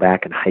got to go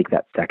back and hike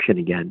that section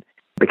again,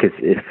 because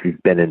if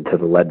you've been into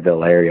the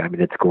Leadville area, I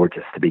mean, it's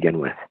gorgeous to begin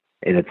with,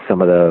 and it's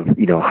some of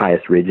the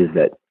highest ridges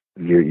that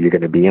you're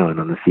going to be on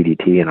the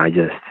CDT, and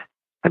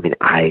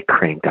I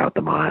cranked out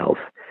the miles.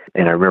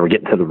 And I remember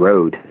getting to the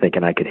road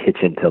thinking I could hitch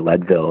into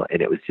Leadville,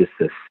 and it was just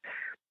this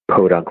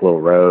podunk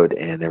little road,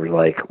 and there was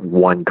like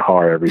one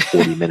car every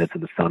 40 minutes,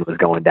 and the sun was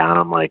going down.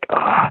 I'm like,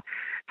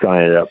 So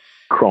I ended up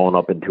crawling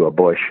up into a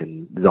bush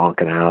and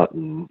zonking out,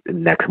 and the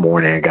next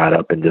morning I got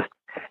up and just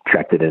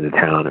trekked it into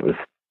town. It was,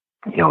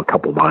 a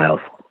couple miles.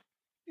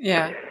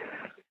 Yeah.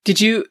 Did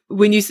you,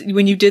 when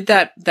you did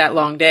that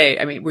long day,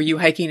 I mean, were you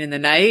hiking in the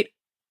night,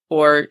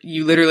 or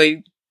you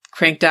literally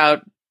cranked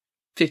out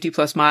 50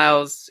 plus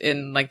miles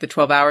in like the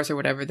 12 hours or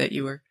whatever that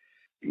you were?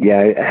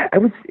 Yeah,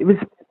 it was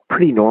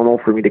pretty normal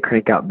for me to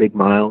crank out big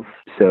miles.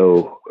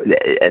 So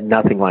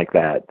nothing like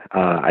that.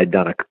 I'd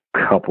done a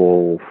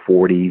couple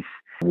 40s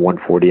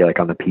 140 like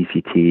on the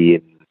PCT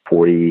and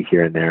 40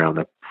 here and there on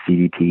the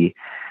CDT.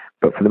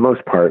 But for the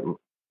most part,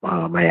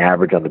 my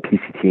average on the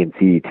PCT and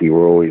CDT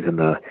were always in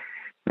the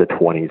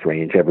 20s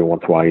range. Every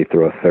once in a while you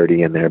throw a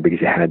 30 in there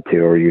because you had to,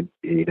 or you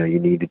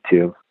needed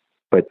to.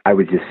 But I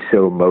was just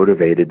so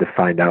motivated to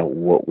find out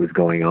what was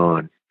going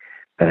on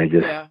that I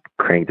just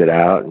cranked it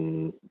out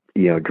and,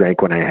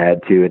 drank when I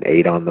had to and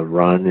ate on the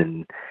run.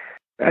 And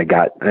I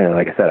got,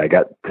 like I said, I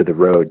got to the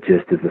road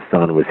just as the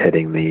sun was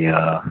hitting the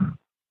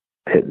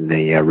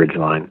ridge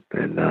line,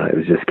 and it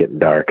was just getting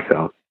dark.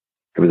 So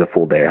it was a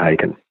full day of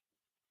hiking.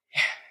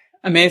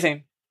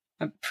 Amazing.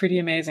 Pretty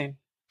amazing.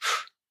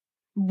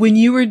 When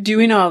you were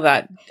doing all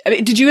that,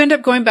 did you end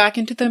up going back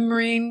into the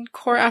Marine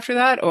Corps after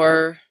that,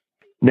 or?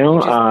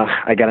 No,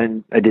 I got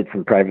in. I did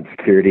some private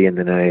security, and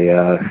then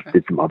I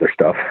did some other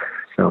stuff.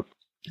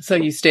 So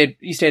you stayed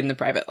in the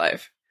private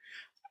life.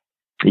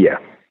 Yeah.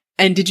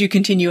 And did you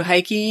continue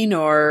hiking,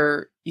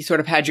 or you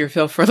sort of had your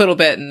fill for a little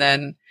bit and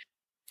then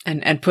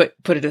and put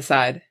it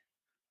aside?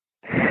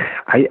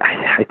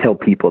 I tell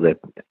people that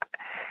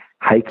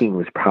hiking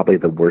was probably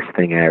the worst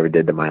thing I ever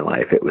did to my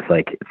life. It's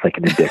like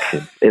an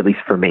addiction, at least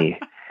for me,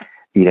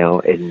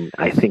 and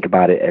I think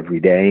about it every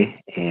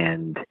day,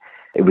 and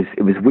it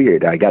was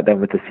weird. I got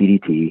done with the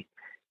CDT,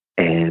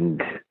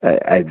 and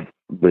I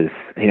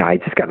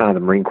just got out of the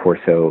Marine Corps,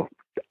 so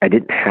I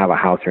didn't have a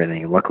house or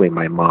anything. And luckily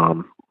my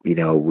mom,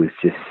 was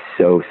just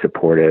so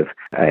supportive.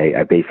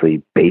 I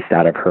basically based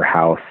out of her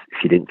house.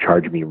 She didn't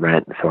charge me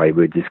rent. So I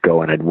would just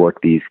go and I'd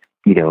work these,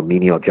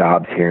 menial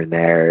jobs here and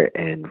there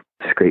and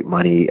scrape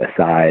money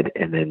aside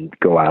and then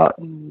go out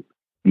and,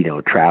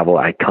 travel.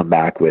 I'd come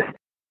back with,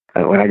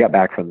 when I got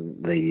back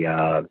from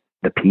the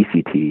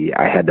PCT,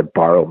 I had to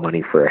borrow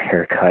money for a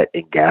haircut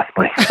and gas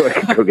money so I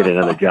could go get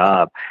another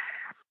job.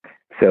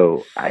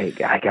 So I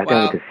got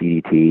done with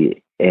the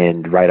CDT,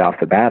 and right off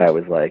the bat, I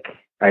was like,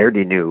 I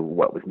already knew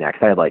what was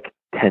next. I had like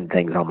 10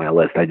 things on my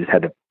list. I just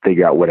had to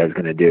figure out what I was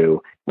going to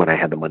do when I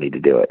had the money to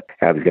do it.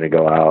 I was going to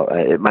go out.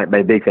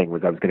 My big thing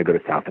was I was going to go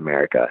to South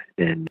America,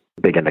 and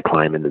big into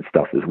climbing and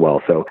stuff as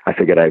well. So I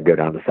figured I'd go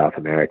down to South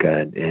America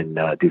and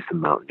do some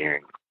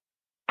mountaineering.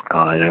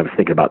 And I was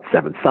thinking about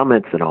 7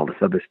 summits and all this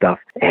other stuff.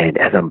 And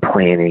as I'm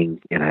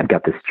planning and I've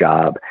got this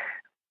job,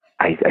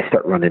 I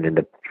start running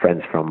into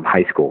friends from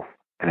high school,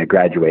 and I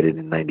graduated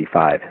in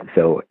 95.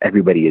 So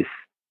everybody is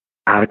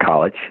out of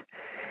college.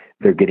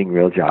 They're getting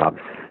real jobs.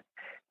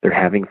 They're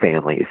having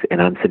families.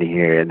 And I'm sitting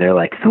here and they're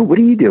like, so what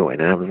are you doing?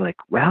 And I was like,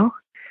 well,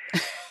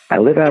 I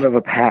live out of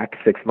a pack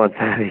 6 months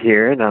out of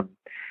here. And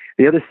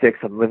the other 6,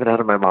 I'm living out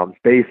of my mom's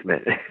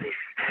basement.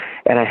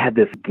 And I had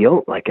this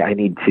guilt, like I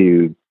need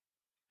to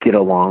get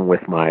along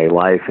with my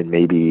life and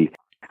maybe,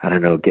 I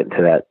don't know, get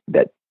into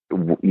that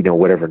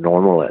whatever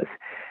normal is.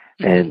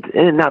 And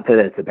not that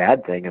it's a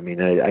bad thing. I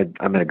mean,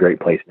 I'm in a great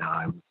place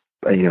now.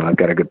 I've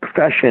got a good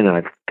profession,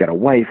 I've got a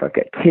wife, I've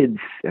got kids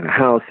and a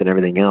house and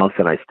everything else.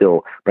 And I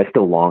still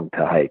long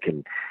to hike,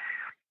 and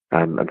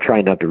I'm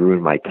trying not to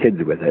ruin my kids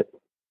with it.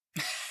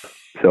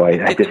 So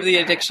I just, the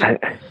addiction.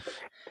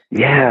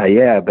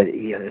 Yeah. But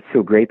it's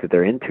so great that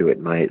they're into it.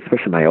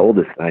 Especially my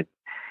oldest,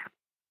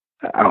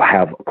 I'll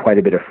have quite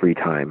a bit of free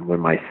time when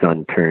my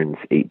son turns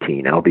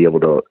 18. I'll be able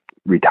to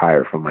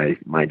retire from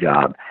my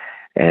job.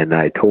 And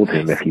I told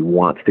him if he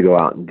wants to go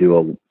out and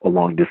do a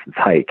long distance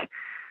hike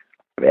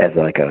as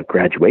like a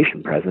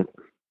graduation present,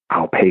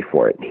 I'll pay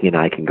for it. He and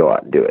I can go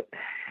out and do it.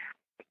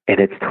 And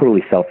it's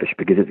totally selfish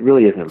because it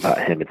really isn't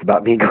about him. It's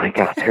about me going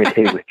out there and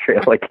hitting the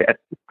trail again.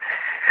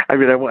 I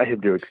mean, I want him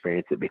to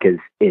experience it because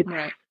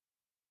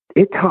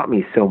it taught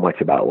me so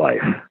much about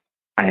life.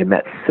 I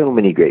met so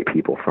many great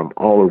people from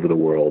all over the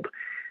world,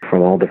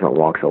 from all different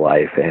walks of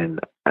life. And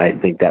I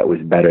think that was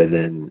better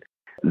than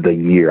the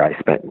year I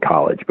spent in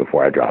college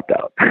before I dropped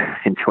out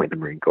and joined the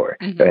Marine Corps.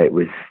 Mm-hmm. It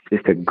was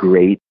just a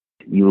great,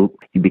 you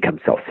become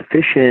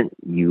self-sufficient.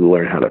 You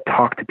learn how to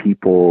talk to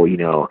people,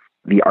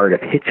 the art of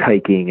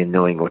hitchhiking and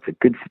knowing what's a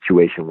good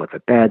situation, what's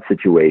a bad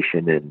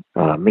situation, and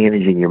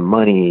managing your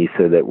money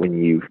so that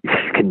when you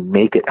can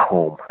make it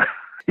home,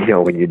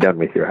 when you're done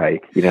with your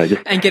hike,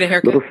 just and get a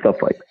haircut, little stuff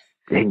like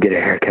and get a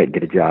haircut,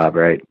 get a job,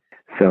 right?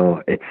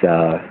 So it's,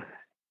 I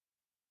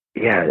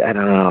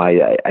don't know.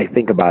 I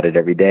think about it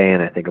every day,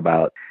 and I think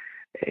about,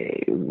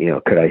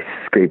 could I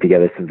scrape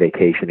together some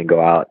vacation and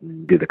go out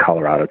and do the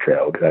Colorado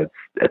Trail? Because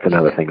that's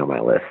another thing on my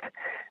list.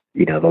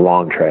 The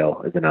Long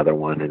Trail is another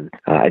one. And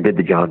I did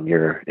the John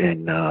Muir,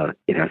 and, I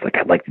was like,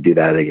 I'd like to do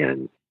that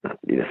again.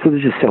 So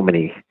there's just so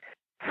many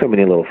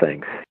little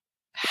things.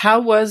 How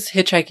was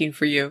hitchhiking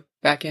for you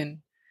back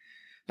in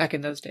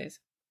those days?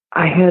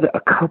 I had a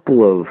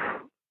couple of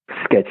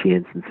sketchy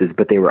instances,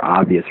 but they were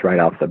obvious right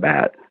off the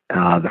bat.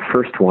 The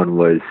first one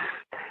was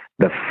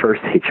the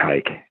first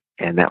hitchhike,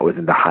 and that was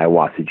into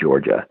Hiawassee,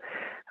 Georgia,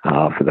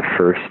 for the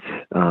first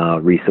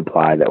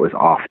resupply that was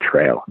off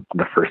trail.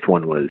 The first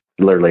one was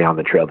literally on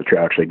the trail. The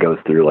trail actually goes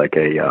through like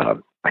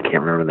I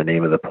can't remember the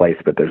name of the place,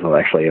 but there's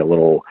actually a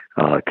little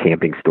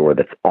camping store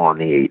that's on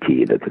the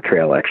AT that the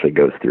trail actually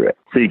goes through it.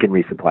 So you can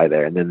resupply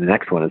there. And then the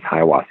next one is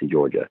Hiawassee,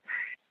 Georgia.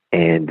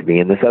 And me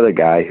and this other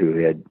guy who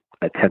had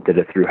attempted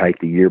a through hike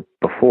the year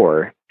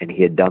before, and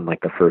he had done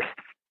like the first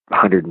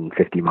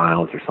 150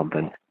 miles or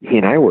something. He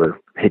and I were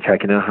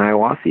hitchhiking in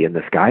Hiawassee, and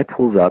this guy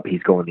pulls up.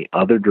 He's going the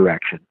other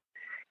direction.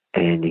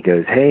 And he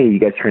goes, "Hey, you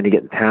guys trying to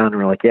get in town?" And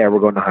we're like, "Yeah, we're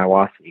going to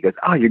Hiawassee." He goes,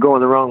 "Oh, you're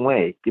going the wrong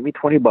way. Give me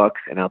 $20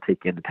 and I'll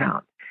take you into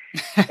town."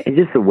 And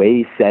just the way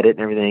he said it and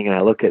everything. And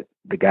I look at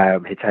the guy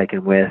I'm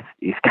hitchhiking with.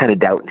 He's kind of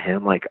doubting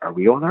him, like, "Are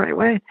we going the right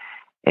way?"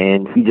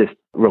 And he just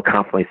real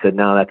confidently said,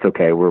 "No, that's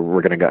okay.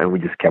 We're going to go." And we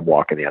just kept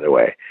walking the other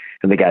way.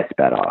 And the guy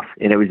sped off.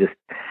 And it was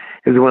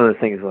one of those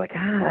things like,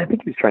 I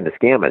think he was trying to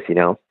scam us,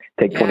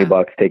 take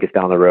 $20, take us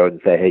down the road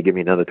and say, "Hey, give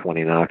me another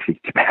 20 and I'll actually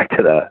get you back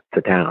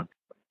to town."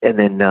 And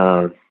then,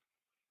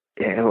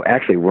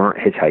 actually we weren't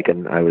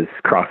hitchhiking. I was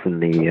crossing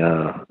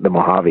the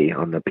Mojave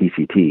on the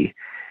PCT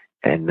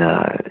and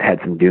had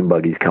some dune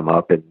buggies come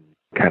up and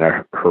kind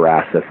of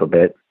harass us a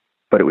bit,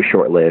 but it was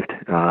short-lived.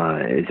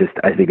 It's just,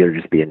 I think they're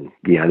just being,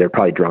 they're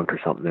probably drunk or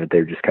something.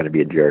 They're just kind of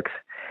being jerks.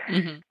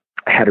 Mm-hmm.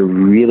 I had a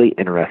really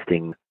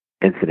interesting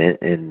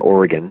incident in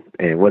Oregon,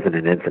 and it wasn't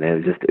an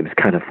incident. It was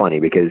kind of funny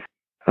because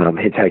I'm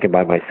hitchhiking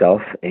by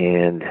myself,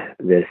 and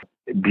this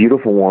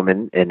beautiful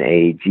woman in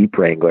a Jeep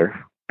Wrangler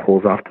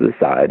pulls off to the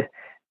side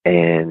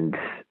and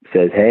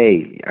says,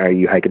 "Hey, are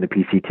you hiking the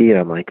PCT?" And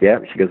I'm like, "Yeah."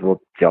 She goes,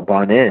 "Well, jump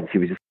on in." She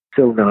was just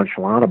so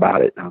nonchalant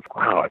about it. And I was like,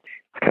 wow,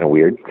 it's kind of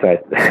weird. So,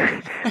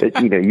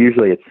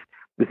 usually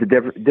it's a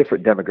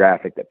different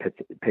demographic that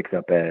picks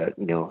up a,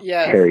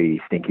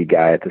 hairy, stinky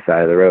guy at the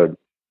side of the road.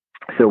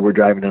 So we're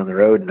driving down the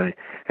road, and I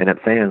end up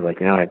saying, I was like,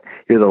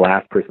 you're the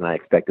last person I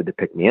expected to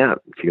pick me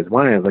up. She goes,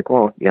 "Why?" I was like,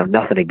 "Well,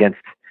 nothing against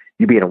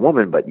you being a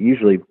woman, but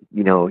usually,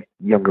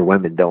 younger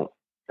women don't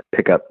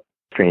pick up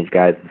strange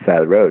guys at the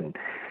side of the road."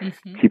 And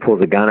she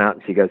pulls a gun out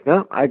and she goes,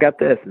 "No, I got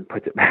this," and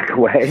puts it back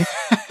away.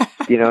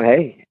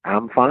 Hey,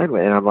 I'm fine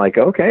with it. And I'm like,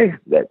 okay,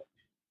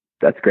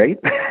 that's great.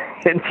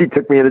 And she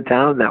took me into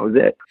town, and that was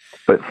it.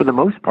 But for the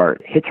most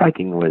part,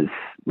 hitchhiking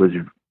was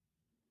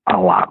a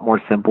lot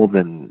more simple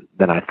than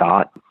I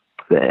thought.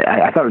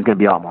 I thought it was going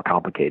to be a lot more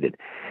complicated.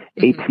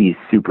 AT is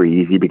super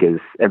easy because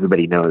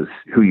everybody knows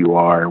who you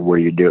are, where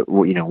you're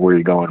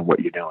going, what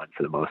you're doing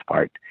for the most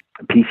part.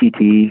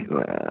 PCT,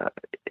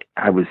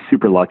 I was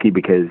super lucky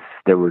because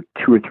there were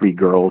 2 or 3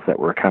 girls that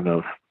were kind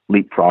of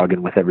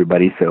leapfrogging with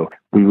everybody. So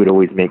we would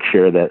always make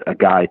sure that a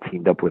guy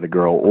teamed up with a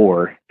girl,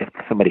 or if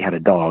somebody had a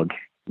dog,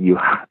 you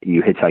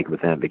hitchhike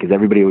with them, because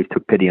everybody always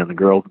took pity on the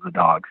girls and the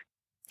dogs,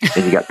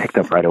 and you got picked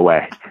up right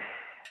away.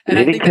 And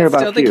they I didn't think care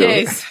that's about still the you.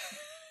 case.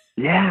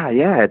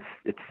 Yeah,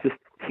 it's just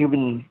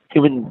human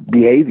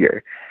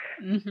behavior.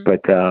 Mm-hmm.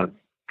 But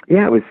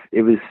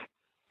it was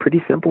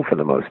pretty simple for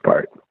the most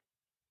part.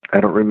 I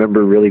don't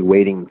remember really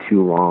waiting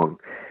too long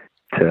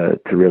to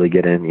really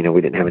get in.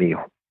 We didn't have any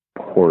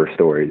horror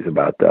stories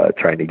about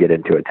trying to get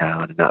into a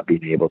town and not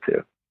being able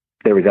to.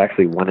 There was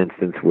actually one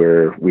instance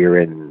where we were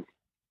in,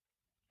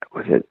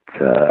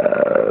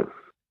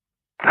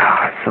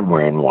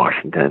 somewhere in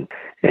Washington,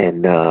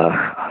 and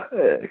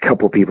a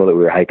couple of people that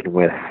we were hiking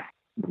with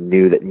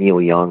knew that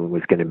Neil Young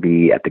was going to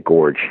be at the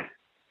Gorge.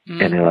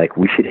 And they're like,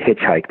 "We should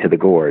hitchhike to the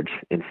Gorge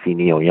and see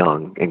Neil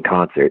Young in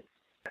concert."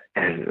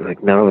 And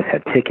like, none of us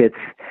had tickets.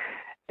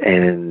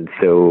 And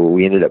so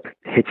we ended up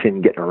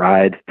getting a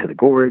ride to the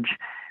Gorge.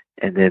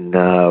 And then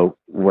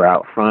we're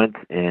out front,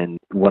 and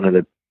one of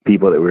the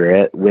people that we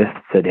were with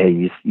said,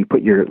 "Hey, you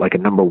put your, like, a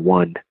number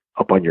 1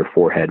 up on your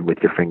forehead with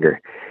your finger.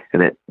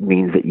 And that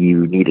means that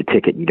you need a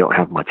ticket and you don't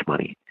have much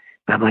money."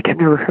 And I'm like, "I've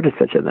never heard of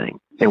such a thing."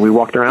 And we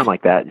walked around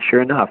like that. And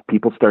sure enough,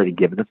 people started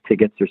giving us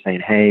tickets or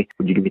saying, "Hey,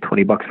 would you give me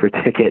 $20 for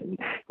a ticket?" And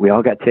we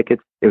all got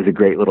tickets. It was a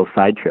great little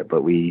side trip,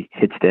 but we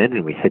hitched in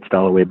and we hitched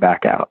all the way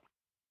back out.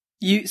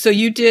 So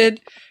you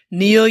did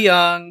Neil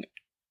Young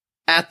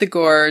at the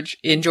Gorge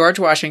in George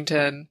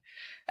Washington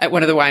at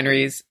one of the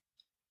wineries.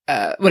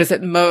 What is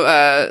it?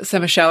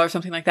 Saint Michel or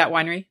something like that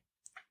winery?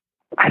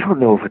 I don't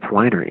know if it's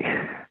winery.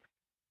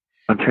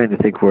 I'm trying to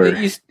think where.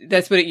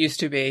 That's what it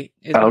used to be.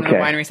 One of the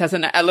wineries has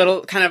a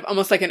little kind of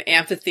almost like an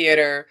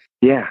amphitheater.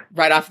 Yeah.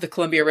 Right off the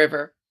Columbia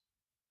River.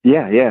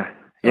 Yeah.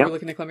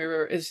 Overlooking the Columbia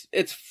River. It's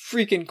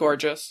freaking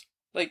gorgeous.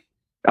 Like,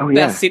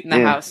 best seat in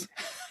the house.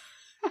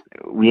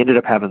 We ended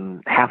up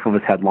having, half of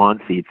us had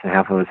lawn seats and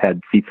half of us had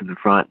seats in the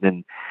front. And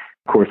then,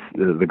 of course,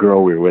 the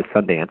girl we were with,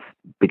 Sundance,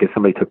 because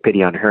somebody took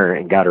pity on her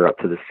and got her up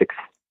to the 6th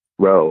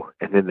row.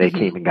 And then they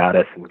came and got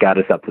us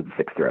up to the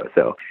 6th row.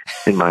 So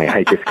in my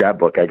hiker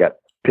scrapbook, I got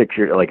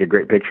a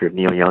great picture of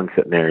Neil Young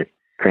sitting there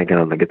cranking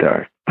on the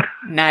guitar.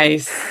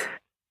 Nice.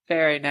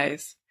 Very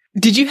nice.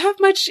 Did you have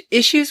much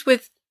issues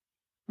with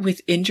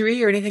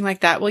injury or anything like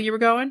that while you were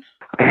going?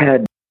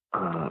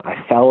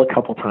 I fell a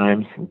couple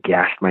times and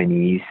gashed my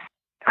knees.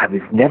 I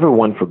was never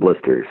one for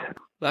blisters.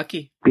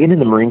 Lucky. Being in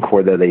the Marine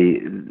Corps, though,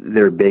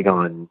 they're big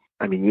on,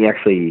 you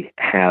actually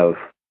have,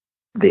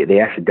 they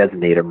actually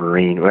designate a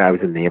Marine. Well, I was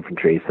in the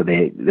infantry, so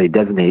they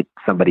designate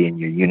somebody in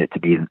your unit to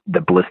be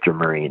the blister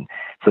Marine.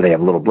 So they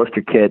have a little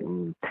blister kit,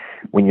 and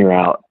when you're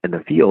out in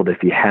the field,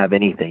 if you have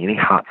anything, any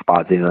hot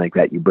spots, anything like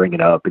that, you bring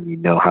it up and you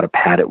know how to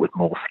pad it with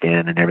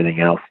moleskin and everything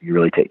else. You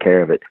really take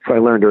care of it. So I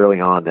learned early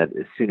on that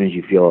as soon as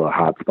you feel a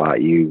hot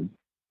spot, you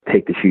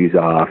take the shoes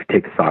off,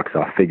 take the socks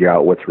off, figure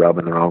out what's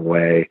rubbing the wrong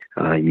way,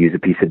 use a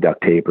piece of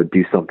duct tape or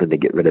do something to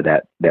get rid of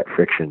that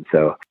friction.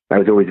 So I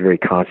was always very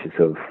conscious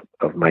of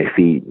my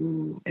feet,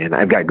 and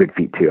I've got good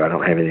feet too. I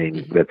don't have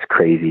anything that's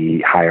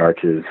crazy, high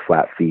arches,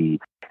 flat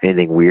feet,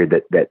 anything weird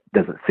that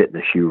doesn't fit in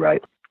the shoe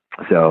right.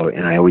 So,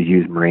 and I always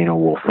use merino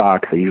wool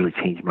socks. I usually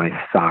change my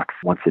socks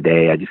once a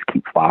day. I just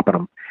keep flopping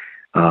them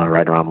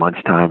right around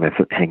lunchtime. I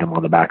hang them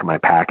on the back of my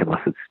pack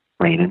unless it's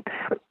raining.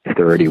 If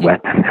they're already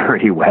wet, then they're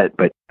already wet.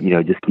 But,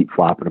 just keep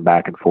flopping them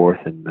back and forth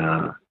and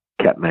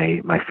kept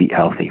my feet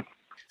healthy.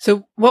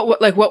 So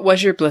what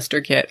was your blister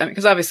kit? I mean,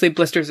 because obviously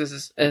blisters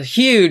is a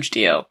huge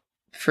deal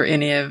for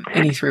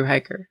any through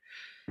hiker.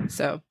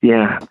 So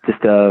yeah,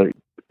 just a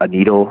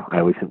needle. I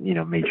always,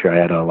 made sure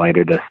I had a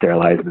lighter to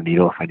sterilize the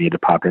needle if I needed to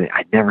pop it.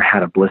 I never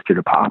had a blister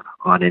to pop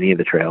on any of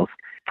the trails.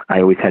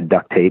 I always had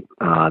duct tape.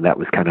 That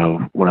was kind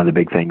of one of the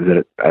big things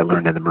that I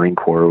learned in the Marine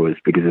Corps, was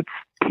because it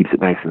keeps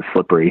it nice and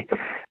slippery,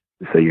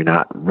 so you're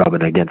not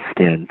rubbing against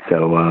skin.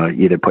 So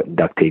either putting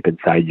duct tape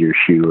inside your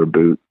shoe or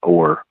boot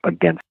or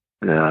against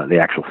the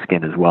actual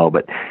skin as well.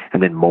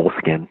 And then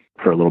moleskin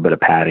for a little bit of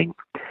padding.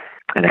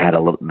 And I had the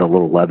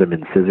little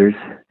Leatherman scissors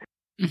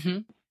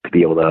to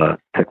be able to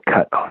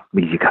cut.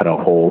 You cut a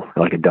hole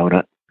like a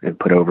donut and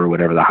put over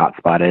whatever the hot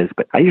spot is.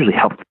 But I usually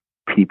helped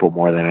people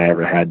more than I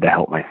ever had to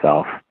help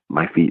myself.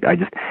 My feet, I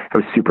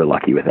was super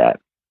lucky with that.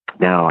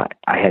 Now,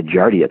 I had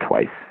Giardia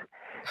twice.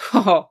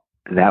 Oh.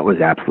 That was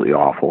absolutely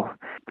awful.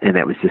 And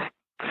that was just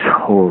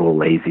total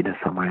laziness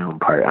on my own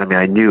part. I mean,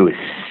 I knew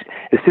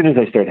as soon as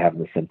I started having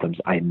the symptoms,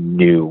 I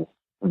knew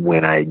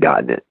when I had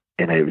gotten it.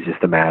 And it was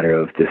just a matter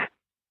of just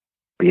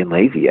being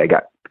lazy. I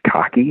got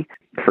cocky.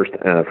 First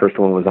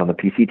one was on the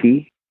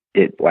PCT.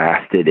 It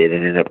lasted. It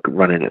ended up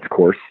running its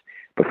course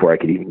before I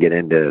could even get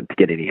in to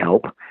get any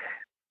help.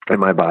 And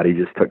my body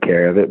just took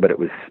care of it, but it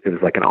was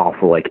like an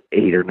awful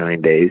 8 or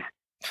 9 days.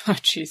 Oh,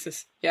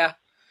 Jesus. Yeah.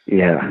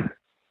 Yeah.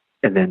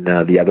 And then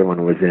the other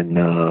one was in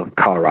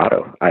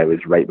Colorado. I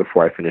was right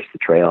before I finished the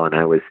trail, and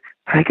I was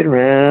hiking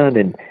around,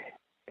 and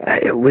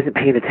I wasn't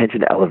paying attention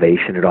to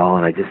elevation at all.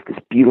 And this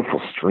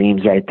beautiful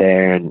streams right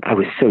there. And I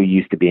was so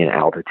used to being at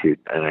altitude,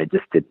 and I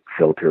just didn't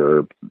filter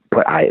or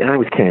and I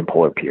was carrying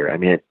Polar Pure. I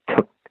mean, it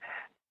took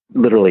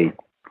literally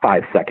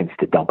 5 seconds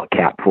to dump a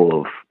cap full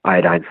of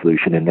iodine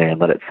solution in there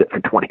and let it sit for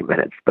 20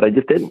 minutes. But I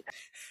just didn't.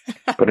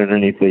 Put it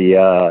underneath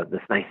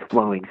this nice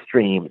flowing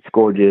stream. It's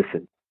gorgeous,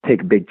 and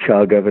take a big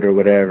chug of it or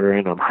whatever.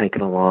 And I'm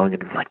hiking along,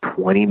 and it's like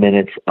 20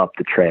 minutes up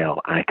the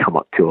trail. And I come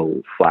up to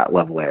a flat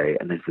level area,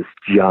 and there's this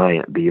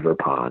giant beaver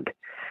pond.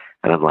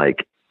 And I'm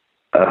like,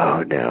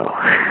 oh no.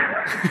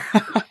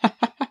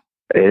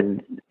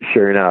 And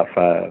sure enough,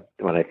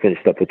 when I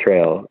finished up the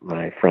trail,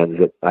 my friends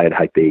that I had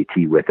hiked the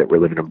AT with that were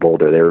living in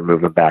Boulder, they were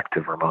moving back to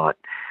Vermont.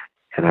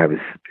 And we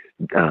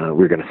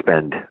were going to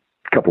spend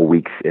a couple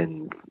weeks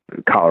in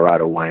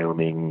Colorado,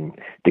 Wyoming,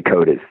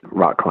 Dakotas,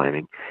 rock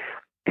climbing.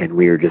 And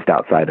we were just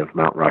outside of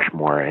Mount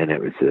Rushmore, and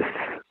that was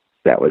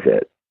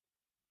it.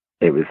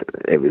 It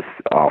was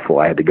awful.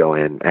 I had to go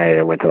in.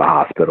 I went to the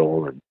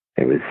hospital, and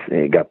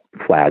it got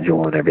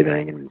flagell and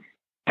everything, and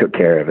took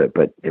care of it.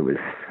 But it was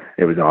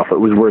awful. It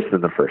was worse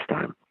than the first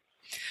time.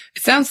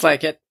 It sounds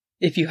like it.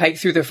 If you hike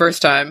through the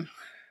first time.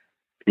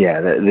 Yeah.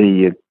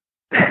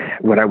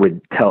 What I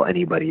would tell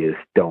anybody is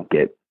don't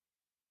get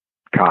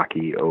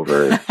cocky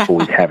over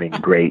always having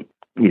great,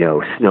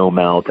 snow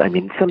melt. I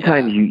mean,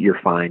 sometimes you're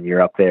fine.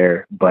 You're up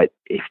there, but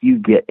if you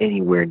get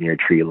anywhere near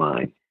tree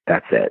line,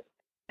 that's it.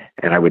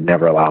 And I would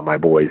never allow my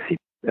boys,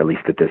 at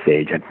least at this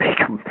age, I'd make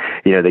them,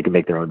 they can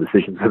make their own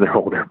decisions when they're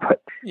older,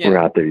 but we're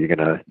out there. You're going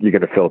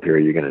to filter, or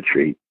you're going to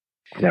treat.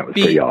 That was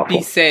pretty awful.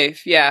 Be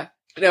safe. Yeah.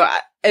 No,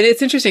 and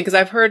it's interesting because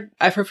I've heard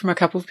from a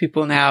couple of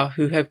people now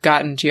who have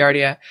gotten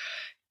Giardia,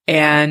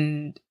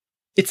 and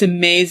it's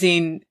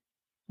amazing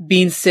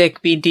being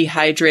sick, being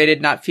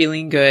dehydrated, not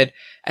feeling good,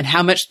 and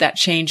how much that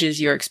changes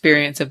your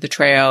experience of the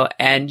trail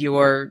and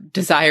your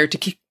desire to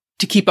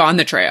keep on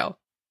the trail.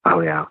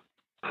 Oh yeah.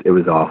 It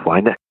was awful.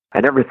 I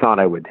never thought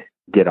I would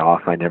get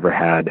off. I never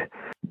had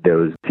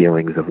those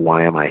feelings of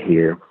why am I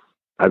here?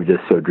 I was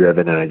just so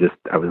driven, and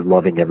I was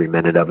loving every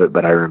minute of it.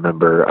 But I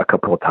remember a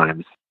couple of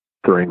times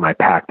throwing my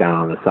pack down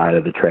on the side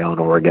of the trail in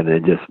Oregon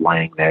and just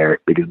laying there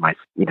because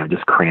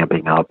just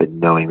cramping up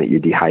and knowing that you're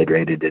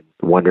dehydrated and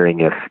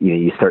wondering if,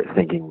 you start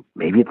thinking,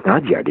 maybe it's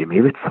not Giardia,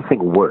 maybe it's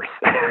something worse.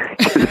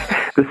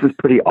 This is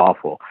pretty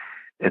awful.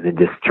 And then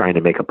just trying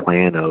to make a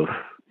plan of,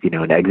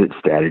 an exit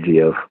strategy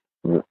of,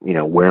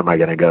 where am I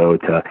going to go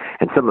to?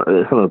 And some of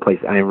the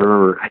places I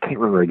can't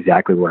remember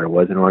exactly where I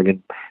was in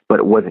Oregon, but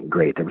it wasn't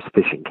great. There was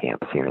fishing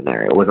camps here and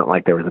there. It wasn't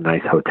like there was a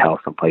nice hotel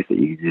someplace that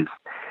you could just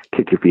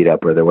kick your feet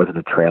up, or there wasn't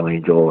a trail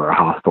angel or a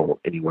hostel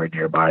anywhere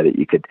nearby that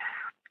you could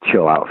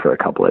chill out for a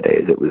couple of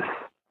days. It was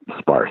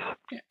sparse.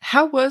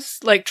 How was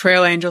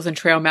trail angels and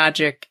trail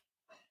magic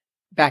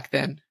back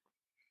then?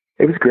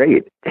 It was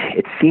great.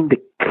 It seemed to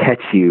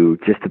catch you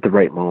just at the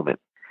right moment.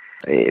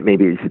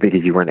 Maybe it's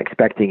because you weren't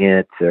expecting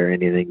it or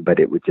anything, but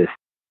it was just,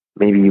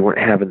 maybe you weren't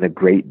having a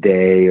great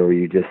day, or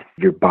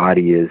your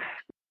body is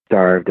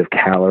starved of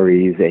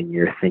calories and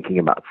you're thinking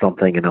about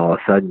something, and all of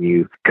a sudden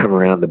you come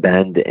around the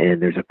bend and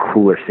there's a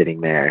cooler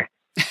sitting there.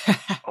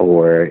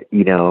 Or,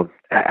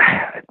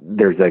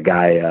 there's a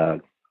guy,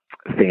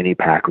 Fanny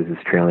Pack was his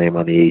trail name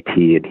on the AT,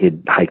 and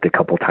he'd hiked a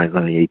couple times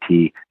on the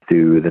AT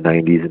through the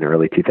 90s and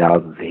early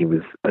 2000s. He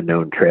was a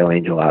known trail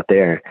angel out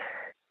there.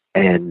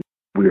 And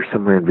we were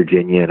somewhere in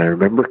Virginia, and I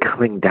remember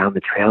coming down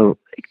the trail.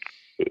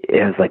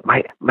 It was like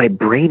my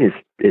brain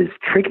is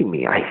tricking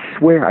me. I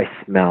swear I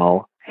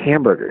smell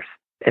hamburgers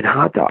and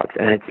hot dogs,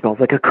 and it smells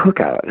like a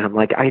cookout. And I'm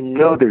like, I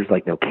know there's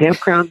like no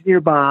campgrounds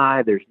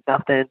nearby. There's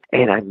nothing.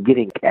 And I'm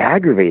getting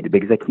aggravated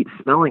because I keep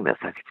smelling this.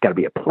 It's got to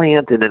be a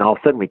plant. And then all of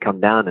a sudden we come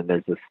down and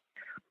there's this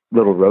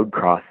little road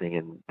crossing,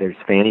 and there's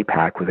Fanny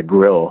Pack with a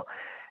grill.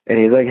 And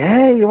he's like,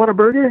 hey, you want a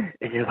burger?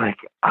 And you're like,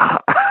 ah.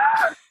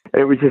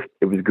 And it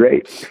was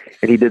great.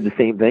 And he did the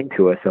same thing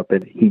to us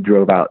he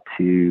drove out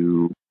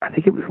to, I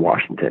think it was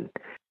Washington,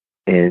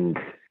 and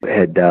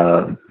had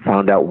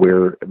found out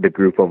where the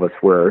group of us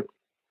were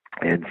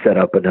and set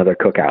up another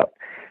cookout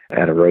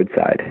at a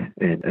roadside.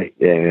 And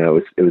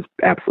it was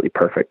absolutely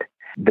perfect.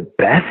 The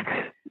best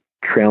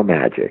trail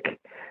magic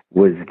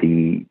was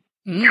the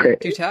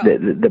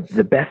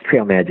best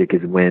trail magic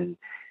is when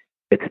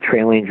it's a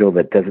trail angel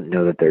that doesn't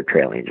know that they're a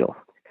trail angel.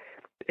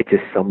 It's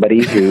just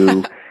somebody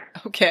who,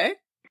 okay.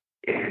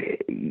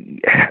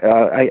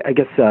 I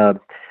guess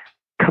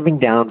coming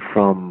down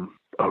from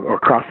or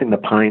crossing the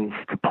Pines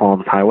to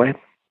Palms Highway,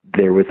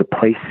 there was a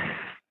place,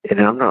 and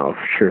I'm not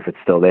sure if it's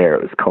still there.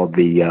 It was called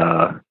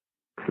the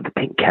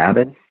Pink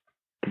Cabin.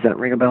 Does that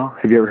ring a bell?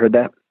 Have you ever heard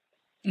that?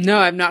 No,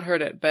 I've not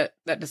heard it, but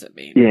that doesn't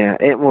mean. Yeah,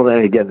 well, then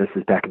again, this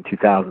is back in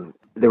 2000.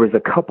 There was a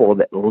couple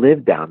that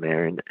lived down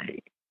there, and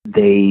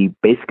they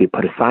basically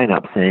put a sign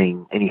up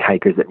saying any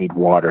hikers that need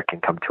water can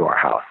come to our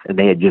house. And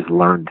they had just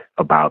learned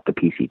about the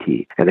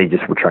PCT, and they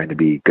just were trying to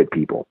be good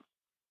people.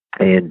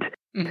 And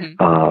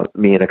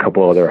me and a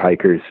couple other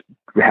hikers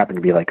happened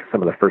to be like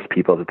some of the first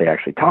people that they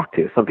actually talked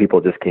to. Some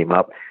people just came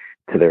up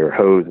to their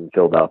hose and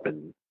filled up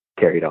and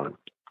carried on.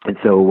 And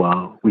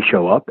so we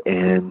show up,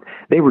 and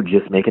they were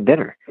just making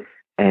dinner.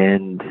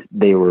 And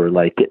they were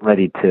like getting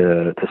ready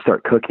to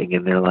start cooking,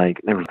 and they're like,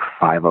 there was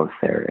 5 of us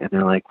there, and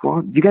they're like,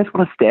 well, do you guys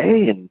want to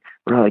stay? And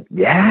we're like,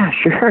 yeah,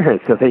 sure.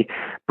 So they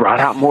brought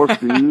out more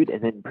food,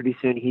 and then pretty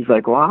soon he's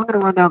like, well, I'm going to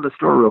run down to the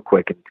store real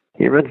quick. And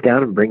he runs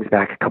down and brings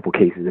back a couple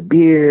cases of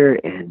beer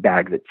and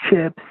bags of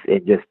chips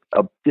and just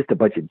a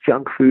bunch of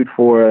junk food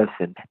for us.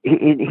 And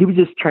he was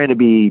just trying to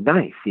be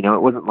nice.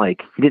 It wasn't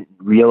like he didn't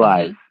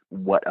realize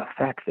what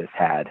effect this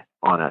had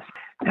on us.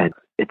 And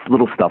it's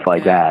little stuff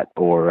like that,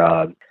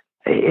 or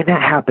and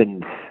that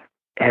happens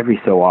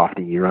every so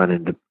often. You run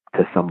into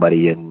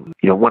somebody, and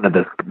one of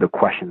the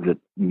questions that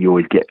you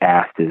always get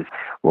asked is,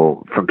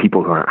 well, from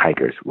people who aren't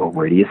hikers, well,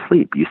 where do you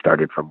sleep? You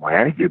started from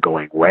where? You're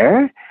going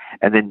where?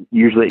 And then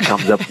usually it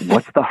comes up,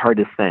 what's the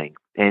hardest thing?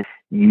 And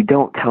you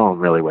don't tell them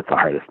really what's the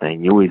hardest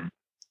thing. You always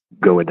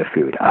go into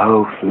food.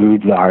 Oh,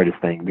 food's the hardest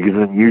thing, because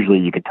then usually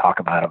you can talk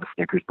them out of a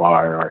Snickers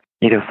bar, or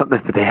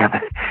something that they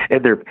have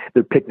in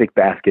their picnic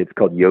baskets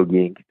called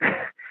yogiing.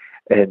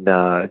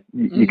 And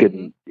you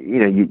can,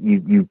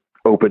 you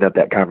open up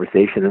that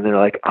conversation, and they're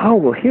like, oh,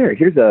 well,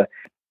 here's a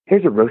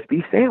roast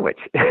beef sandwich.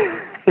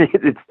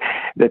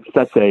 That's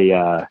such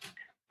a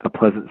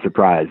pleasant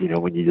surprise,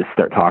 when you just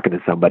start talking to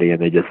somebody and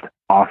they just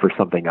offer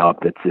something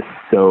up that's just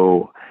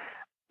so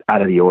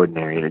out of the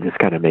ordinary, and it just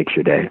kind of makes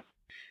your day.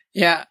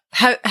 Yeah.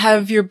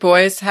 Have your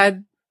boys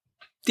had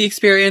the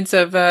experience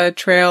of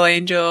trail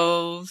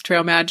angels,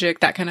 trail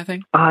magic, that kind of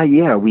thing?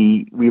 Yeah,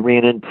 we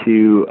ran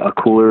into a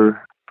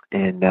cooler.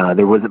 And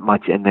there wasn't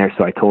much in there,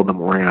 so I told them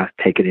we're not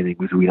taking anything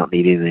because we don't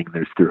need anything.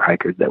 There's through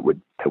hikers that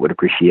would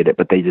appreciate it,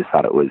 but they just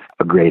thought it was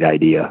a great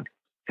idea.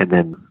 And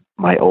then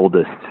my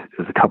oldest, it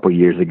was a couple of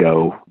years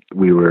ago,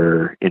 we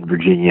were in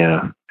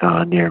Virginia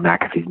near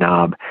McAfee's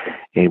Knob,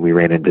 and we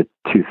ran into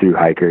 2 through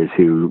hikers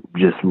who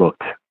just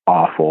looked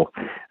awful.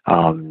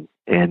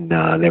 And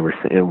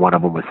one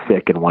of them was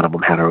sick, and one of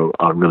them had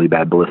a really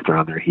bad blister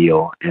on their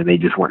heel, and they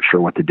just weren't sure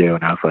what to do.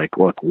 And I was like,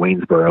 look,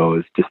 Waynesboro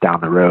is just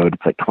down the road.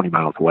 It's like 20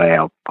 miles away.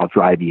 I'll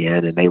drive you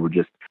in. And they were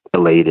just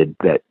elated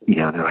that,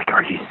 they're like,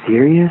 are you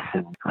serious?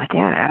 And I'm like,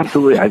 yeah,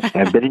 absolutely.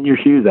 I've been in your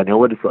shoes. I know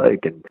what it's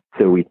like. And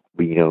so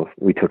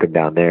we took them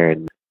down there,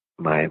 and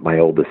my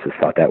oldest just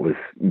thought that was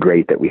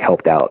great that we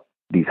helped out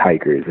these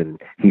hikers,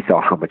 and he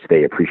saw how much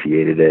they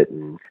appreciated it.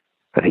 And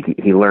I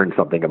think he learned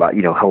something about,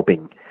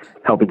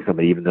 helping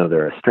somebody, even though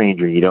they're a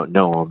stranger, you don't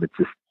know them. It's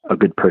just a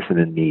good person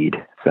in need.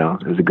 So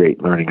it was a great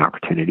learning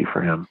opportunity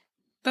for him.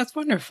 That's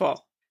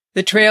wonderful.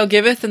 The trail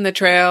giveth and the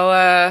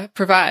trail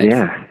provides.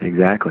 Yeah,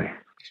 exactly.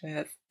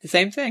 That's the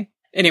same thing.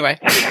 Anyway,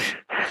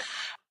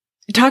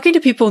 talking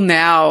to people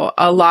now,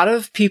 a lot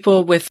of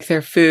people with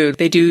their food,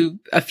 they do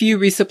a few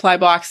resupply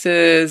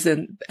boxes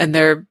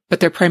but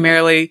they're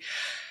primarily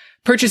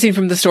purchasing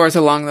from the stores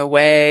along the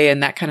way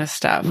and that kind of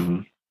stuff.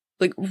 Mm-hmm.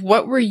 Like,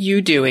 what were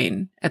you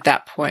doing at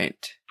that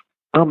point?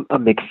 A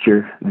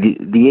mixture.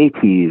 The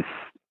AT is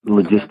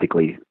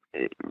logistically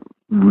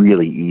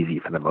really easy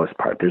for the most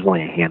part. There's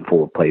only a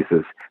handful of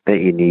places that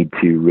you need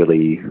to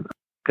really,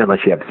 unless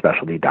you have a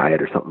specialty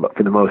diet or something, but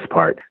for the most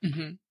part,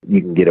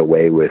 you can get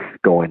away with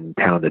going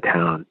town to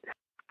town.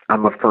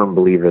 I'm a firm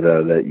believer,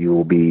 though, that you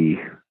will be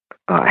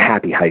a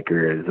happy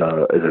hiker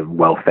as a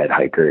well-fed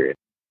hiker.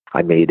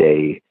 I made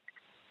a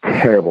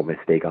terrible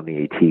mistake on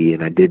the AT,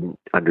 and I didn't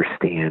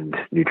understand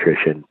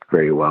nutrition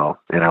very well,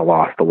 and I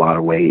lost a lot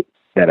of weight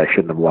that I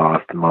shouldn't have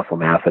lost, and muscle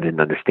mass. I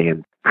didn't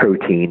understand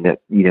protein that,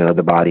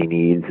 the body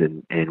needs.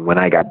 And when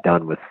I got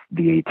done with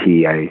the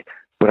AT,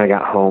 when I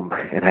got home,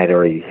 and I'd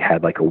already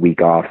had like a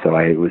week off, so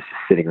I was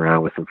just sitting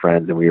around with some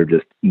friends and we were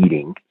just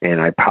eating, and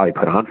I probably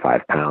put on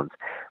 5 pounds.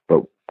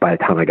 But by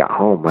the time I got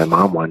home, my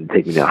mom wanted to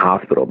take me to the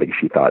hospital because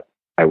she thought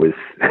I was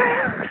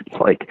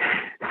like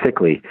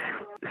sickly.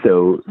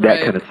 So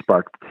that kind of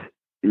sparked,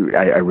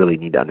 I really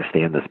need to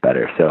understand this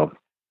better. So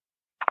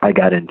I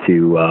got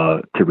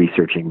into to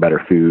researching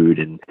better food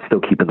and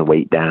still keeping the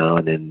weight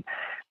down and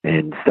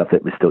stuff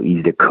that was still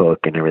easy to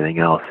cook and everything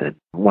else. And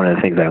one of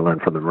the things I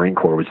learned from the Marine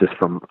Corps was just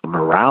from a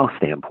morale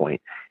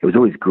standpoint, it was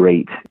always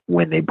great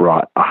when they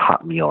brought a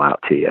hot meal out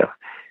to you.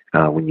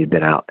 When you'd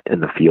been out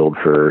in the field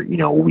for,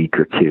 a week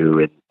or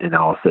two, and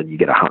all of a sudden you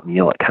get a hot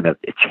meal,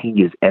 it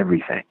changes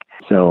everything.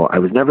 So I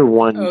was never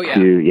one I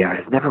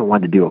was never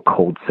one to do a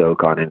cold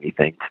soak on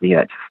anything. To me,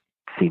 that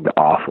just seemed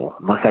awful.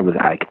 Unless I was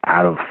like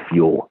out of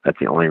fuel. That's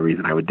the only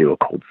reason I would do a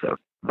cold soak.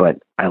 But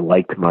I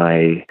liked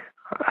my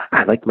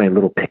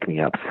little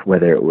pick-me-ups,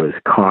 whether it was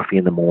coffee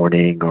in the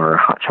morning or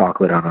hot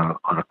chocolate on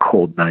a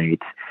cold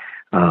night,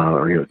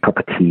 or a cup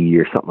of tea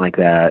or something like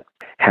that.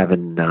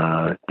 Having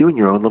doing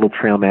your own little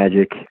trail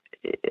magic.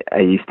 I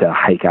used to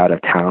hike out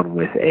of town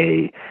with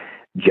a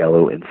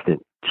Jell-O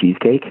instant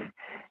cheesecake,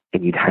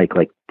 and you'd hike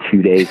like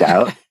 2 days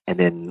out. And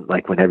then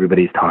like when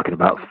everybody's talking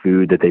about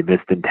food that they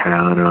missed in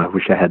town, and I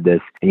wish I had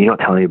this, and you don't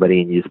tell anybody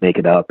and you just make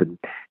it up. And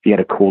if you had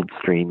a cold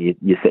stream,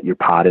 you set your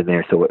pot in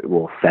there so it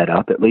will set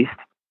up at least.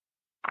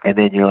 And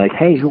then you're like,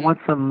 hey, who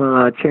wants some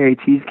cherry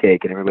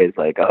cheesecake? And everybody's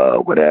like,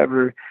 oh,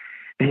 whatever.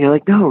 And you're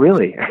like, no,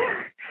 really.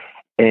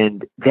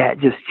 And that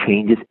just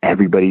changes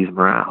everybody's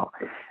morale,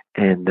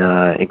 and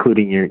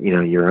including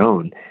your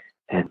own.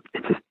 And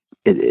it's just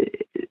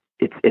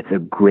it's a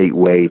great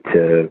way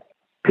to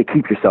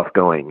keep yourself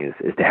going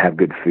is to have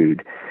good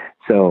food.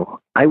 So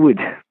I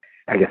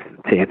guess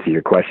to answer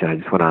your question, I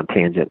just went on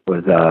tangent.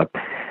 Was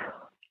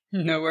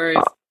no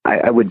worries.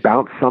 I would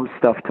bounce some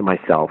stuff to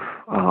myself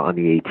on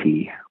the AT.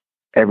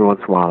 Every once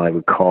in a while, I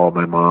would call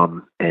my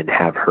mom and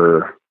have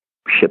her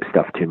ship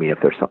stuff to me if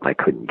there's something I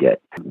couldn't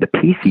get. The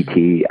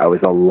PCT, I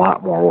was a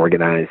lot more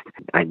organized.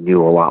 I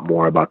knew a lot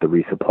more about the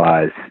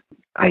resupplies.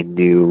 I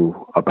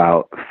knew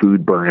about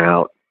food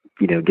burnout,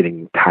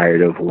 getting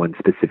tired of one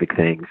specific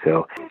thing.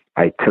 So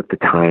I took the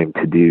time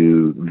to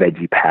do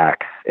veggie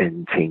packs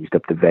and changed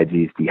up the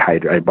veggies.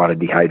 I bought a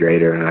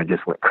dehydrator and I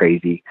just went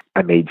crazy.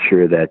 I made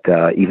sure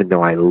that even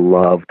though I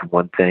loved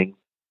one thing,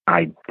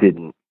 I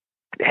didn't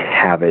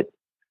have it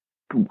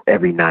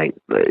every night.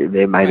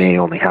 They may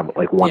only have it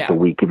like once a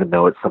week, even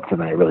though it's something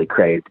that I really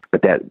craved.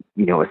 But that,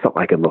 is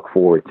something I could look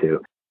forward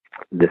to.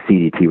 The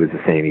CDT was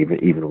the same,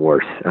 even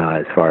worse,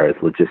 as far as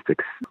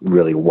logistics,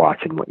 really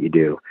watching what you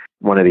do.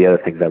 One of the other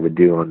things I would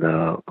do on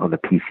the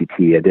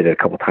PCT, I did it a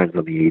couple times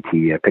on the AT.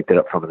 I picked it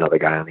up from another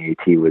guy on the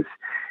AT, was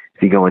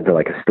if you go into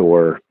like a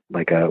store,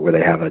 where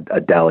they have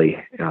a deli,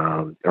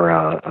 or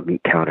a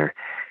meat counter,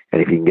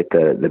 and if you can get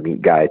the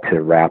meat guy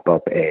to wrap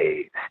up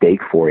a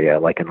steak for you,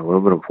 like in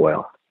aluminum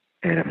foil.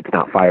 And if it's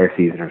not fire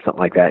season or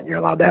something like that, and you're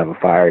allowed to have a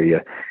fire,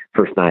 your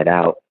first night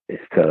out is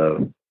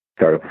to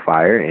start up a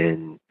fire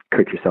and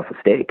cook yourself a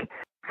steak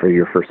for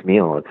your first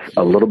meal. It's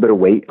a little bit of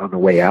weight on the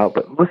way out,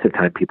 but most of the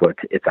time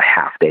it's a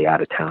half day out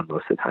of town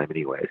most of the time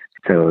anyways.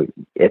 So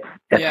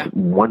that's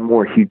one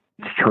more huge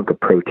chunk of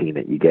protein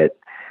that you get,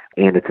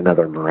 and it's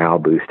another morale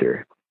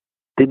booster.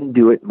 Didn't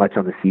do it much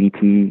on the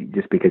CDT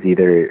just because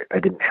either I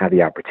didn't have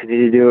the opportunity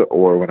to do it,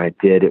 or when I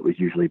did, it was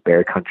usually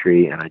bear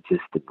country, and I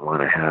just didn't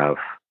want to have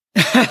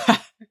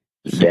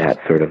that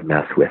sort of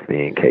mess with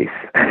me in case.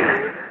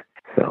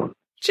 So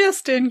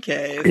just in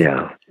case.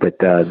 Yeah. But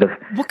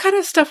what kind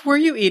of stuff were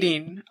you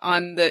eating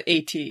on the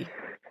AT?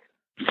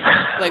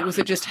 Like, was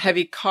it just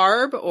heavy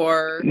carb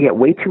or? Yeah,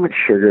 way too much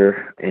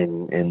sugar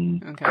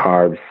and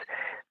carbs.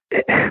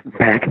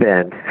 Back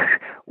then,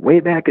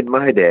 way back in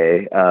my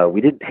day,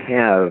 we didn't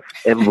have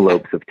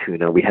envelopes of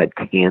tuna. We had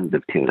cans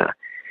of tuna.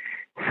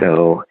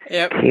 So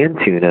canned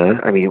tuna,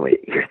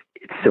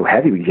 it's so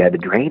heavy, you had to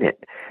drain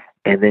it.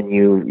 And then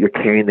you're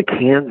carrying the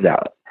cans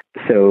out.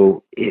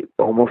 So it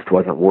almost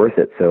wasn't worth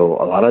it. So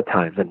a lot of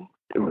times, and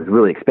it was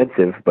really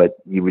expensive, but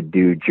you would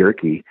do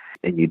jerky,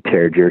 and you'd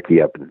tear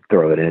jerky up and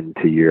throw it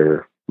into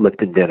your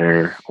Lipton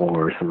dinner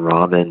or some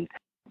ramen,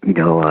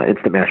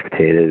 instant mashed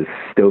potatoes,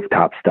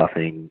 stovetop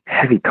stuffing,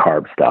 heavy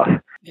carb stuff.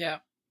 Yeah.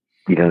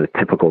 The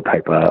typical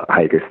type of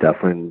hiker stuff.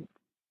 When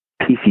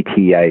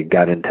PCT, I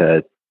got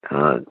into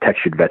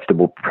textured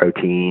vegetable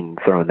protein,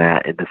 throwing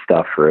that into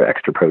stuff for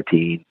extra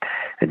protein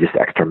and just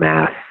extra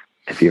mass.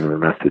 If you ever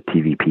messed with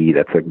TVP,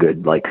 that's a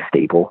good like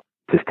staple.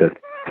 Just to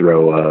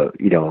throw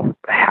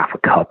half a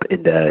cup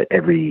into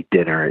every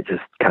dinner, it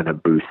just kind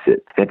of boosts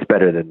it. It's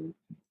better than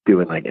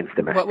doing like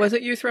Instamax. What was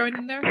it you throwing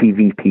in there?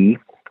 TVP,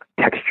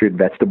 textured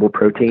vegetable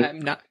protein. I'm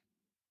not.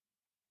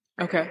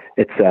 Okay.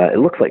 It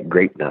looks like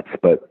grape nuts,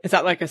 but Is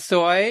that like a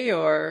soy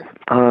or?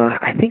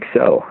 I think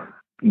so.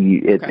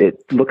 Okay.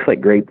 It looks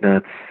like grape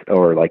nuts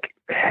or like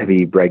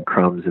heavy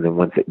breadcrumbs, and then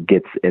once it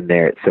gets in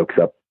there, it soaks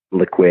up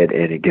liquid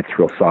and it gets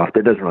real soft.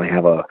 It doesn't really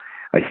have a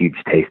huge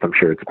taste. I'm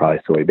sure it's probably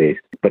soy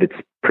based, but it's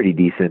pretty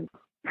decent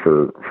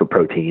for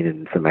protein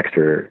and some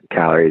extra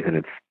calories, and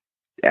it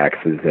acts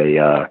as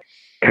a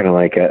kind of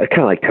like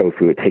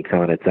tofu. It takes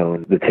on its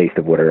own the taste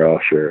of whatever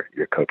else you're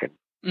cooking.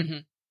 Mm-hmm.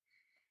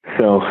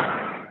 So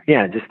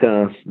yeah, just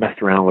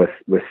messed around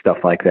with stuff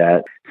like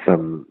that.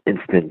 Some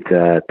instant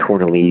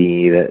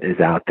tortellini that is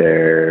out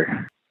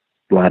there.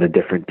 A lot of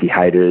different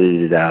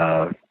dehydrated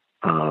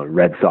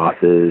red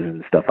sauces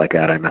and stuff like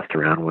that I messed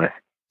around with.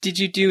 Did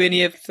you do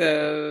any of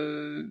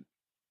the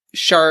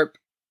sharp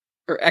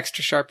or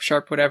extra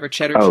sharp, whatever,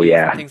 cheddar cheese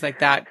and things like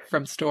that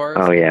from stores?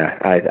 Oh yeah.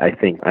 I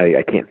think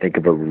I can't think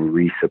of a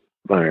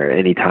or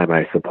any time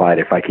I supplied,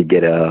 if I could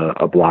get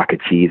a block of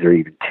cheese or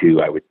even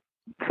two, I would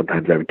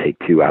take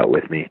two out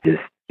with me.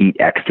 Just eat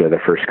extra the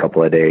first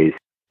couple of days,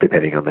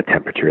 depending on the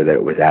temperature that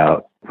it was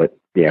out. But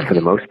yeah, for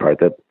the most part,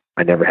 that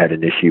I never had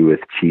an issue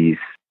with cheese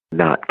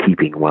not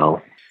keeping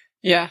well.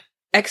 Yeah.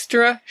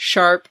 Extra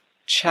sharp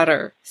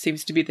cheddar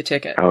seems to be the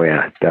ticket. Oh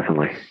yeah,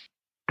 definitely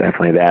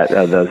that.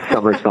 The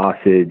summer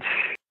sausage.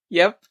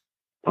 Yep.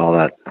 All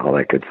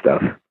that good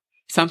stuff.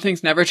 Some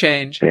things never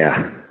change.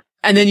 Yeah.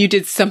 And then you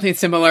did something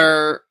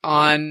similar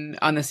on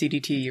the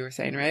CDT, you were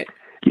saying, right?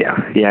 Yeah.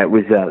 It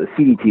was the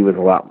CDT was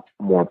a lot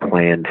more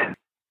planned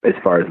as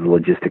far as the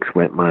logistics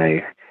went.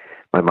 My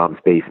mom's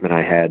basement,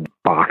 I had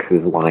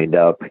boxes lined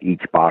up,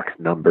 each box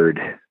numbered.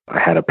 I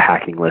had a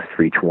packing list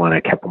for each one. I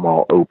kept them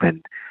all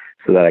open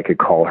so that I could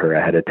call her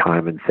ahead of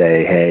time and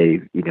say, hey,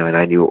 and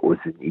I knew what was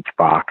in each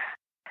box.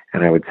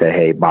 And I would say,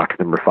 hey, box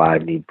number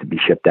 5 needs to be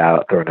shipped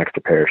out. Throw an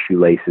extra pair of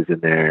shoelaces in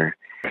there,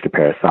 extra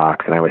pair of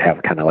socks. And I would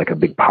have kind of like a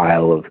big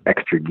pile of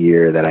extra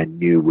gear that I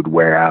knew would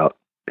wear out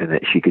and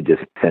that she could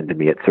just send to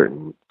me at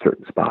certain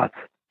spots.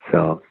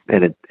 So,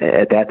 and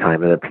at that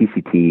time, the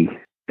PCT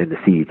and the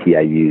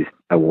CDT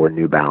I wore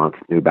New Balance.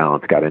 New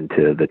Balance got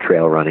into the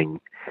trail running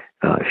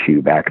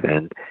shoe back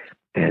then.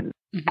 And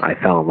I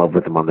fell in love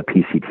with them on the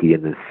PCT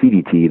and the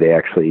CDT. They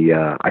actually,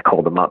 I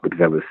called them up because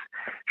I was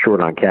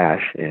short on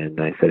cash. And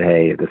I said,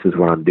 hey, this is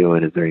what I'm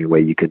doing. Is there any way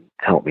you could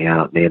help me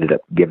out? And they ended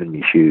up giving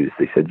me shoes.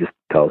 They said, just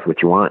tell us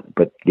what you want,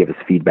 but give us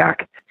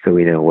feedback so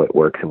we know what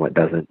works and what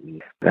doesn't.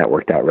 And that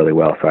worked out really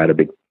well. So I had a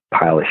big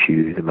pile of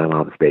shoes in my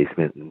mom's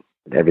basement, and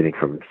everything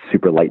from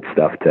super light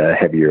stuff to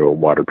heavier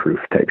waterproof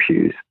type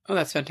shoes. Oh,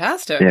 that's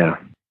fantastic. Yeah.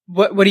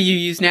 What do you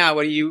use now?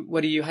 What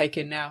do you hike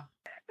in now?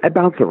 I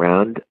bounce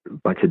around a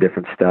bunch of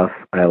different stuff.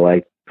 I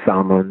like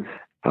Salomons.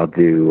 I'll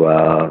do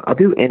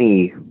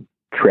any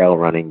trail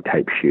running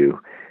type shoe.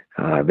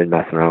 I've been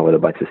messing around with a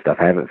bunch of stuff.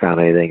 I haven't found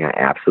anything I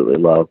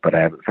absolutely love, but I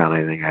haven't found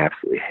anything I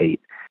absolutely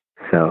hate.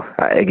 So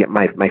I get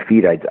my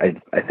feet.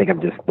 I think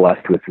I'm just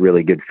blessed with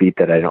really good feet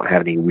that I don't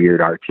have any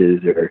weird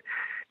arches or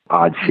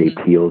odd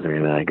shaped heels or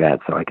anything like that.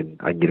 So I can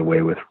get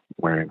away with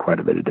wearing quite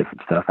a bit of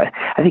different stuff.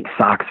 I think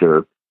socks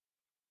are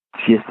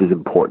just as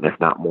important, if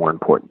not more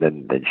important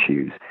than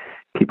shoes.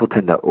 People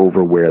tend to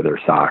overwear their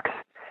socks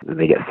and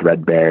they get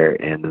threadbare,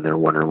 and then they're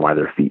wondering why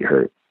their feet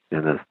hurt.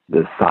 And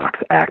the socks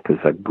act as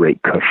a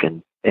great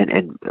cushion.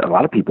 And a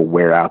lot of people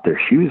wear out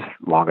their shoes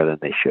longer than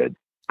they should.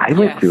 I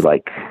went through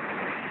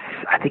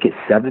I think it's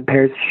 7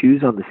 pairs of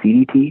shoes on the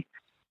CDT.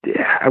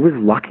 I was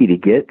lucky to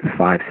get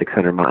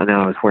 500-600 miles.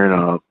 Now I was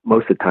wearing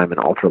most of the time an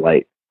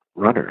ultralight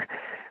runner,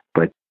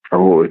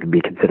 or what would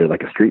be considered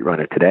like a street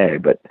runner today.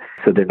 But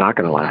so they're not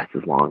going to last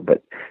as long.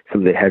 But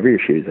some of the heavier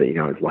shoes that,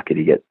 I was lucky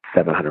to get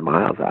 700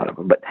 miles out of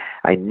them. But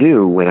I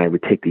knew when I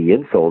would take the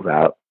insoles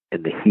out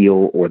and the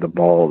heel or the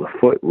ball of the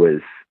foot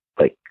was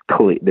like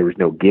totally, there was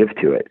no give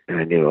to it. And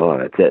I knew,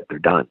 that's it. They're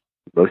done.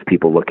 Most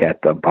people look at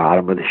the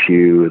bottom of the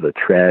shoe, the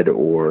tread,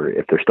 or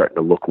if they're starting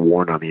to look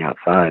worn on the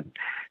outside.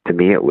 To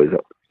me, it was,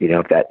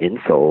 if that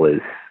insole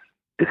is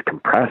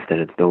compressed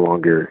and it's no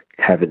longer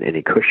having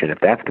any cushion, if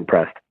that's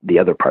compressed, the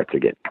other parts are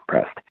getting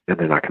compressed, and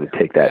they're not going to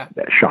take that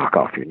shock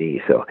off your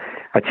knee. So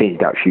I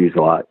changed out shoes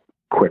a lot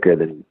quicker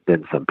than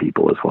some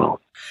people as well.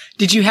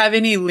 Did you have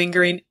any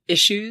lingering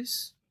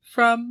issues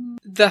from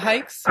the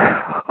hikes?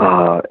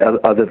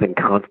 Other than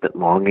constant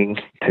longing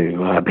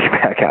to be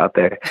back out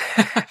there.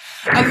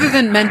 Other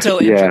than mental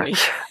injury.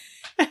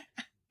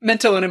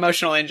 Mental and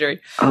emotional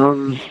injury.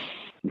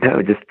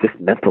 No, just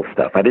mental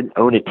stuff. I didn't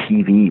own a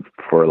TV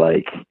for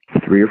like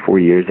 3 or 4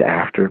 years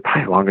after,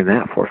 probably longer than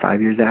that, 4 or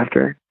 5 years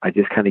after. I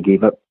just kind of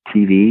gave up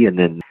TV, and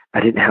then I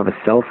didn't have a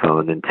cell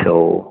phone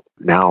until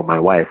now my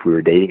wife, we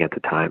were dating at the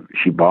time,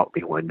 she bought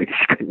me one because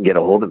she couldn't get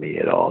a hold of me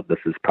at all. This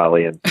is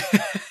probably in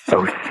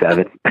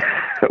 07,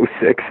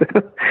 06.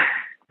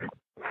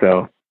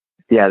 So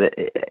yeah,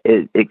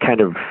 it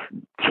kind of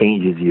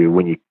changes you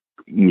when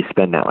you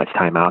spend that much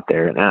time out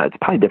there. And now it's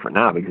probably different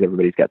now because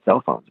everybody's got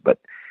cell phones, but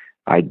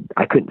I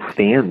couldn't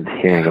stand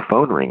hearing a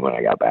phone ring when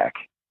I got back.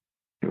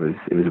 It was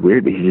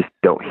weird, but you just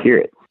don't hear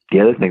it.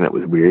 The other thing that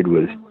was weird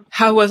was,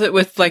 how was it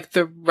with like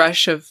the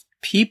rush of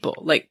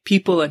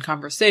people and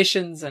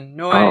conversations and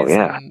noise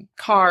and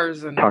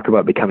cars and talk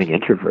about becoming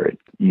introvert.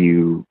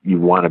 You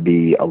want to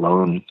be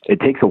alone. It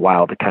takes a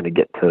while to kind of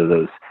get to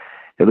those,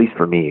 at least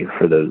for me,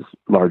 for those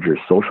larger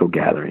social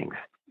gatherings.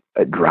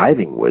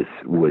 Driving was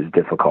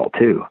difficult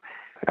too.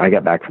 I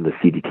got back from the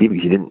CDT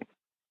because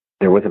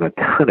there wasn't a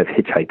ton of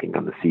hitchhiking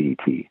on the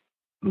CDT.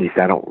 At least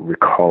I don't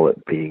recall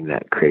it being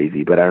that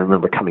crazy, but I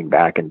remember coming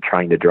back and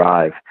trying to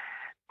drive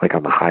like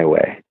on the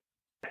highway.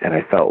 And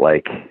I felt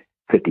like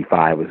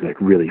 55 was like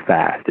really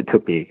fast. It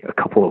took me a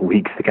couple of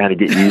weeks to kind of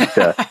get used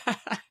to,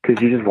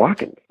 because you're just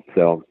walking.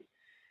 So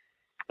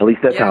at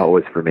least that's how it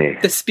was for me.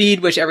 The speed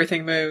which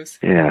everything moves.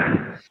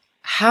 Yeah.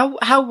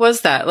 How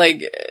was that?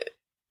 Like,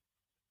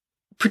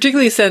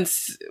 particularly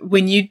since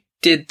when you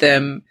did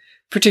them,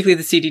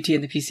 particularly the CDT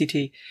and the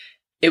PCT,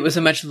 it was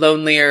a much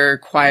lonelier,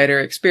 quieter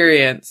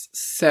experience.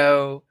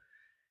 So,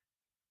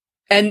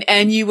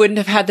 and you wouldn't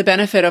have had the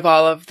benefit of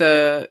all of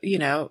the,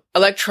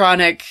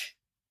 electronic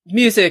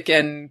music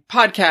and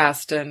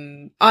podcast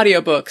and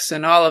audiobooks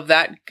and all of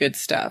that good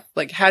stuff.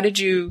 Like, how did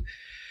you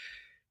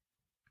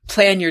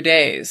plan your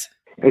days?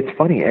 It's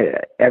funny.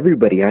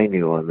 Everybody I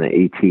knew on the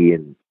AT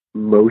and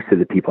most of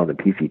the people on the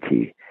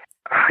PCT,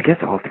 I guess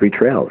all three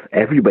trails,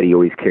 everybody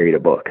always carried a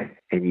book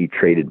and you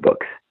traded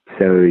books.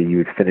 So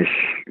you'd finish,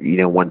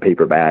 one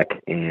paperback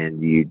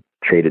and you'd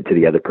trade it to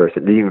the other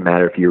person. It didn't even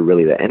matter if you were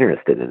really that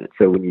interested in it.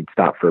 So when you'd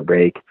stop for a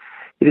break,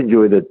 you'd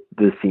enjoy the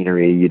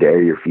scenery, you'd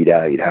air your feet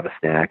out, you'd have a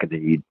snack, and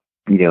then you'd,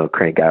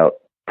 crank out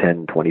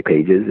 10, 20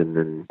 pages and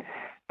then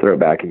throw it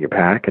back in your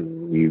pack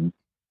and you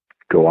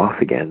go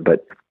off again.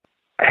 But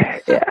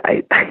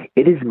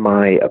it is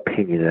my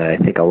opinion that I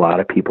think a lot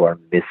of people are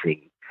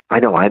missing. I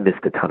know I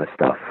missed a ton of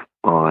stuff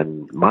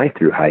on my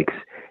through hikes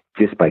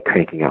just by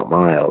cranking out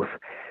miles.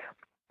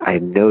 I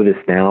know this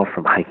now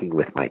from hiking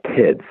with my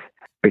kids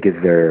because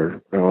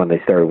they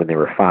started when they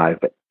were 5,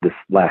 but this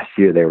last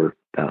year they were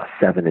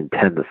 7 and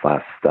 10 this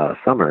last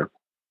summer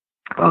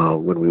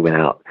when we went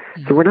out.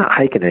 So we're not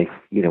hiking,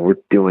 we're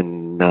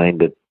doing 9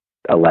 to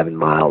 11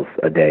 miles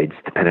a day,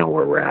 just depending on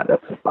where we're at.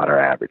 That's about our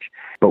average.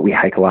 But we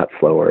hike a lot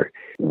slower.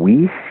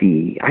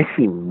 I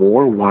see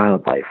more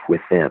wildlife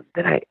with them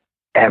than I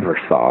ever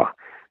saw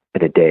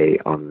in a day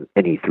on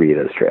any 3 of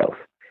those trails.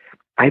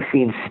 I've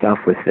seen stuff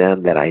with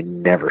them that I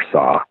never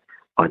saw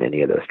on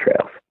any of those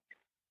trails.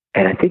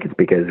 And I think it's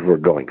because we're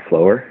going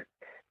slower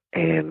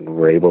and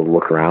we're able to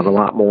look around a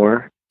lot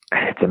more.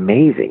 It's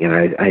amazing. And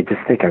I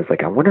just think, I was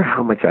like, I wonder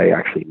how much I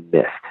actually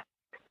missed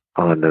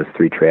on those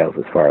 3 trails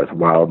as far as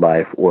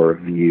wildlife or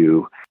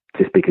view,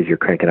 just because you're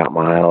cranking out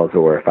miles,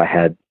 or if I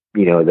had,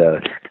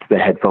 the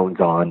headphones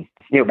on.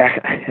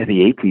 Back at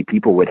the AT,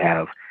 people would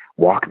have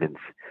Walkmans,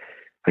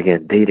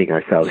 again, dating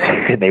ourselves,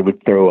 and they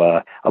would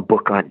throw a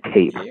book on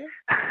tape.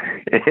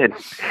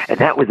 And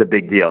that was a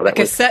big deal. A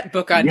cassette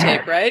book on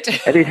tape, right?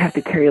 And they'd have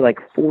to carry like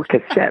 4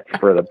 cassettes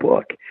for the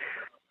book,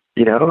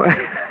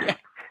 Yeah.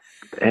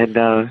 And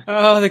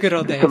the good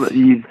old days.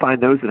 You'd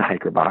find those in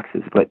hiker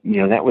boxes, but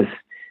that was,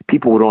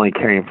 people would only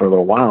carry them for a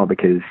little while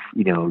because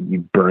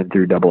you burn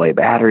through AA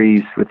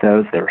batteries with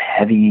those. They're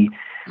heavy,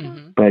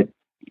 but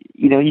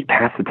you'd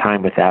pass the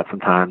time with that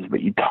sometimes.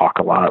 But you'd talk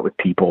a lot with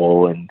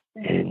people and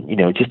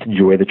just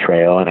enjoy the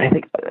trail. And I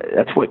think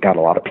that's what got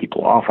a lot of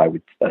people off, I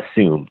would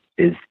assume,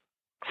 is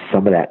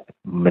some of that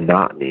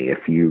monotony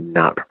if you're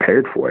not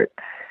prepared for it.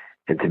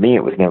 And to me,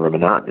 it was never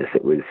monotonous.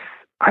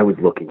 I was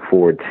looking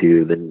forward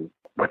to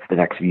what's the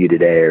next view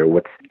today, or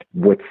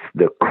what's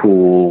the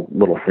cool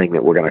little thing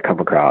that we're going to come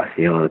across.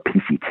 On the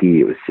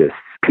PCT, it was just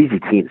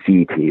PCT and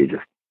CET are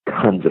just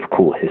tons of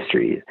cool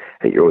history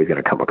that you're always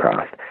going to come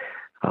across.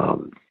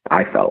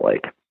 I felt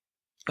like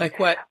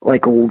what?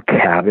 Like old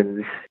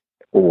cabins,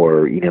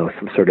 or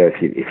some sort of,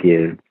 if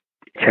you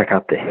check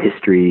out the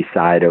history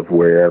side of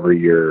wherever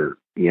you're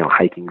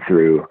hiking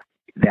through,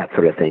 that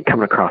sort of thing,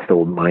 coming across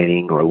old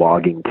mining or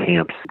logging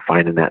camps,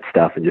 finding that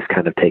stuff and just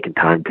kind of taking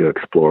time to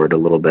explore it a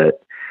little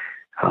bit.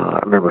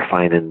 I remember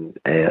finding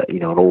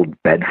an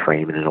old bed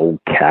frame in an old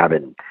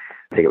cabin.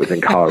 I think it was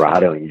in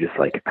Colorado, and you're just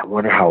like, I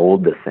wonder how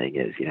old this thing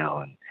is,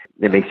 and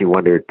it makes you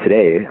wonder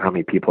today how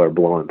many people are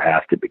blowing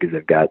past it because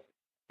they've got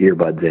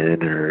earbuds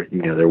in, or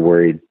they're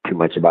worried too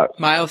much about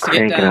miles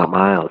cranking out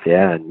miles.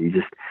 Yeah, and you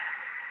just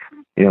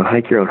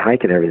hike your own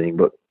hike and everything,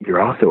 but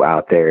you're also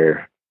out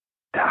there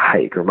to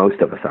hike, or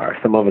most of us are.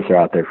 Some of us are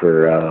out there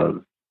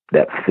for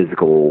that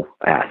physical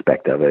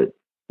aspect of it,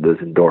 those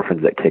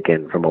endorphins that kick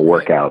in from a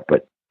workout,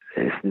 but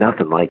it's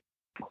nothing like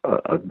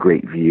a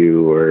great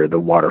view, or the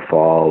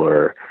waterfall,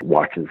 or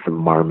watching some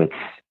marmots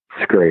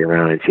scurry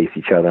around and chase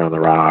each other on the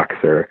rocks,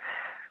 or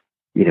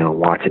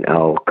watching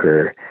elk,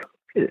 or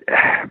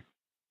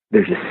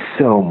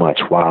so much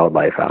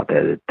wildlife out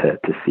there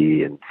to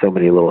see, and so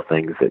many little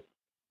things that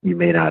you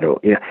may not.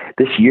 Yeah, it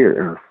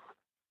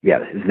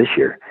was this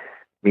year.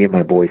 Me and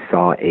my boys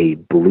saw a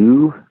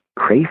blue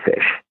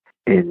crayfish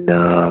in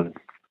North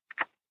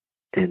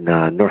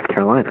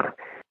Carolina,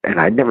 and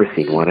I'd never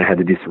seen one. I had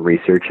to do some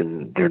research,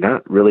 and they're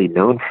not really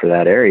known for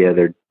that area.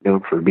 They're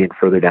known for being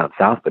further down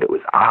south, but it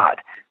was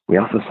odd. We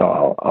also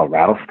saw a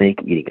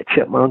rattlesnake eating a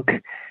chipmunk,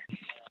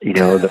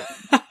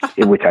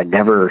 which I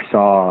never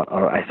saw.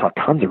 I saw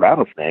tons of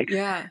rattlesnakes,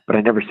 but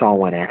I never saw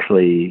one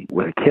actually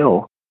with a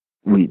kill.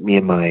 Me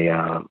and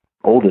my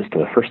oldest,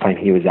 the first time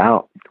he was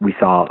out, we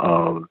saw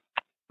a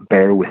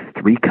bear with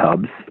 3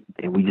 cubs,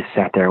 and we just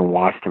sat there and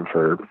watched him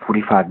for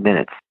 45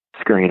 minutes,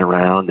 scurrying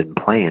around and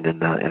playing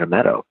in a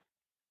meadow.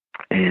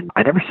 And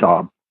I never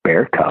saw a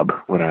bear cub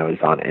when I was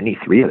on any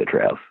 3 of the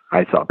trails.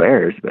 I saw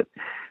bears, but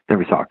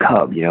never saw a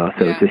cub,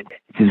 So it's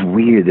just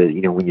weird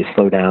that, when you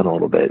slow down a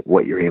little bit,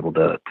 what you're able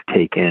to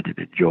take in and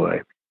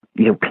enjoy.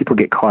 People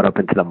get caught up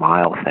into the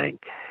mile thing.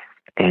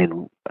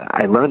 And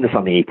I learned this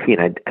on the AT,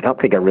 and I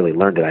don't think I really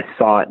learned it. I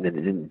saw it, and it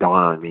didn't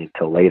dawn on me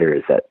until later,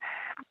 is that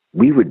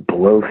we would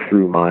blow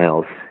through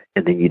miles,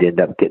 and then you'd end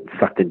up getting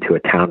sucked into a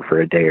town for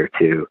a day or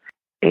two.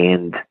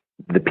 And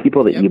the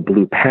people that you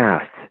blew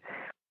past,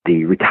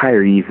 the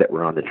retirees that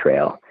were on the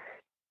trail,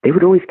 they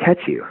would always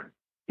catch you.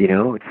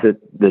 It's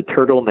the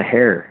turtle and the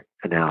hare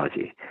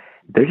analogy.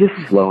 They're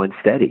just slow and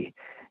steady,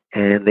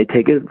 and they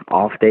take an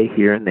off day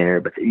here and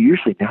there, but they're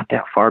usually not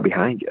that far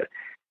behind you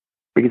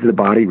because the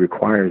body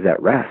requires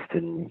that rest.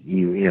 And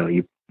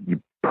you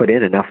put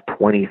in enough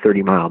 20,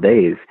 30 mile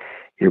days,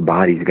 your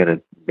body's going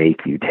to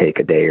make you take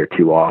a day or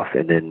 2 off.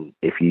 And then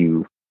if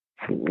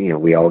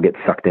we all get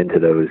sucked into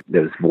those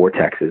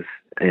vortexes,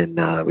 and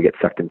we get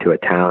sucked into a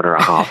town or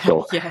a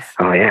hostel. Yes.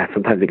 Oh yeah,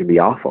 sometimes it can be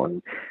awful,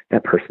 and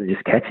that person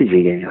just catches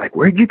you, and you're like,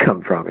 "Where'd you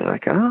come from?" And you're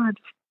like, "I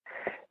just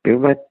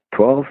doing my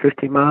 12,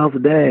 15 miles a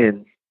day,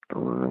 and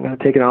I'm gonna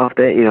take an off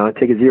day.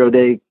 Take a 0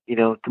 day,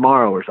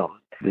 tomorrow or something."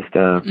 Just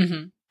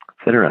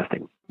it's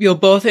interesting. You'll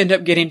both end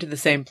up getting to the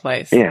same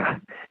place. Yeah,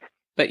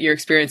 but your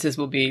experiences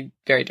will be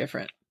very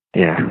different.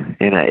 Yeah,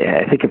 and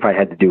I think if I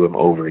had to do them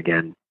over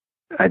again,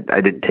 I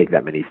didn't take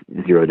that many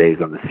 0 days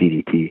on the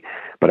CDT,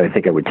 but I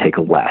think I would take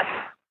less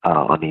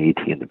on the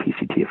AT and the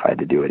PCT if I had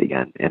to do it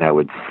again. And I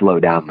would slow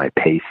down my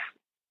pace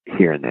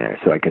here and there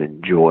so I could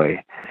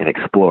enjoy and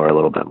explore a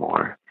little bit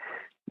more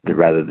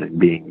rather than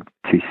being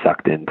too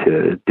sucked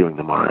into doing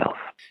the miles.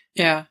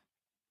 Yeah,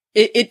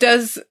 it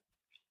does.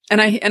 And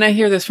I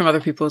hear this from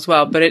other people as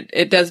well, but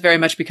it does very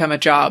much become a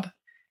job.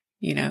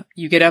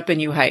 You get up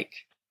and you hike.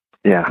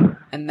 Yeah.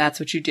 And that's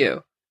what you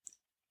do.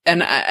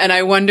 And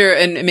I wonder,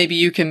 and maybe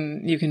you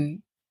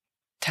can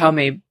tell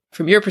me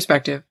from your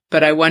perspective,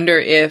 but I wonder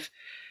if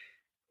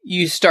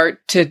you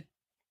start to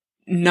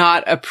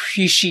not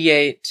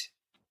appreciate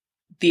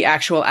the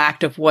actual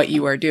act of what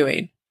you are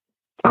doing.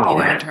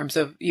 In terms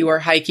of you are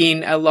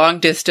hiking a long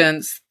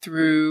distance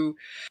through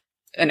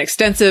an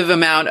extensive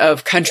amount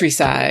of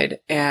countryside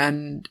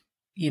and,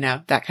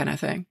 that kind of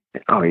thing.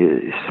 Oh,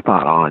 you're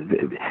spot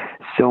on.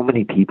 So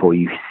many people,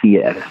 you see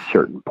it at a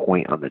certain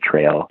point on the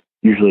trail.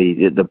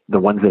 Usually the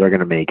ones that are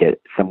going to make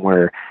it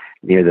somewhere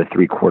near the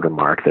 3/4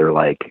 mark, they're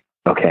like,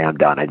 okay, I'm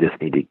done. I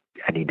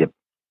need to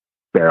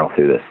barrel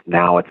through this.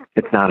 Now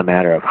it's not a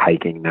matter of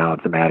hiking. Now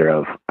it's a matter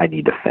of, I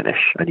need to finish.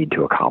 I need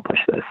to accomplish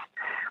this.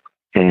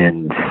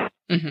 And,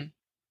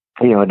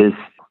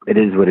 it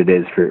is what it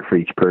is for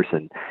each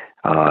person.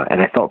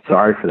 And I felt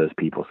sorry for those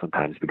people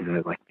sometimes because I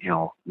was like,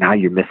 now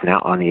you're missing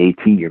out on the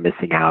AT. You're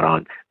missing out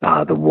on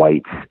the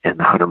Whites and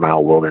the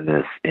 100-mile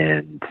wilderness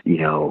and,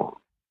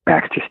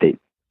 Baxter State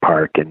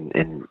Park and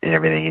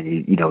everything.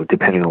 And,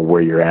 depending on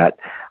where you're at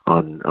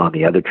on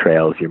the other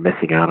trails, you're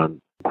missing out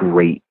on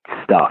great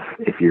stuff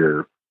if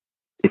you're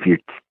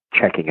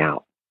checking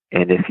out.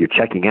 And if you're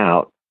checking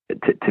out,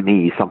 to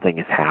me, something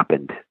has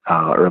happened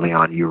early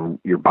on.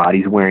 Your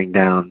body's wearing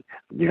down.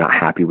 You're not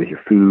happy with your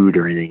food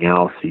or anything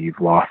else. So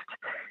you've lost.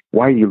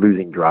 Why are you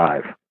losing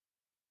drive?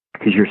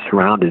 Because you're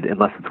surrounded,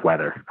 unless it's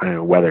weather. I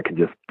know weather can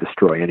just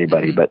destroy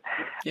anybody. But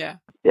yeah,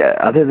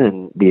 other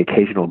than the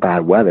occasional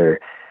bad weather,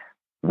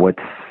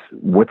 what's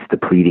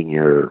depleting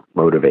your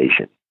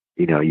motivation?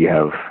 You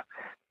have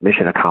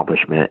mission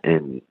accomplishment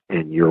and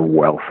your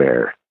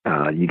welfare.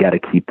 You got to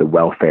keep the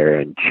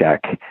welfare in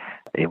check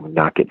and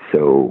not get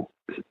so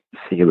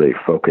singularly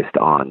focused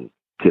on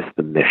just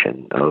the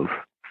mission of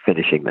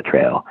finishing the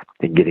trail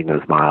and getting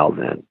those miles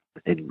in,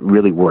 and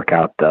really work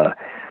out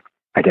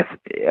I guess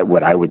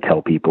what I would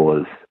tell people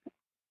is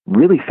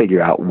really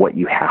figure out what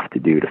you have to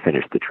do to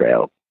finish the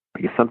trail.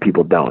 Because some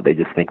people don't. They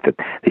just think that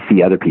they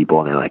see other people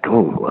and they're like,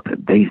 oh, well,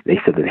 they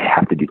said that they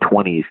have to do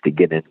 20s to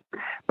get in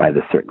by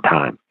this certain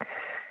time.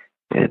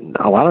 And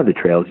a lot of the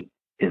trails,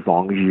 as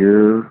long as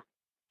you're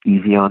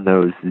easy on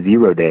those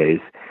 0 days,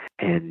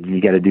 and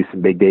you got to do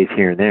some big days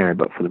here and there,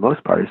 but for the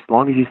most part, as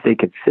long as you stay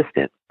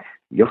consistent,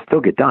 you'll still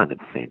get done at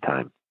the same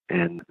time.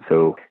 And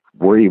so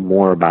worry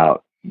more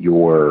about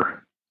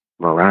your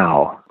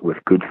morale with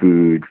good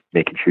food,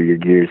 making sure your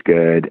gear is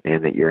good,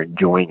 and that you're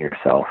enjoying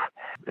yourself.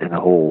 And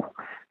the whole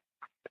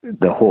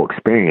the whole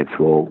experience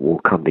will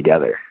come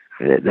together.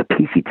 The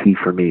PCT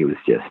for me was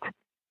just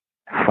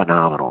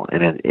phenomenal.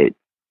 And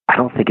I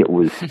don't think it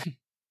was,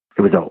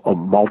 it was a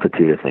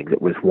multitude of things.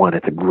 It was one,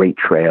 it's a great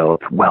trail.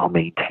 It's well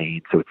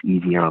maintained, so it's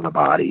easier on the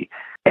body.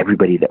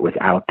 Everybody that was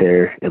out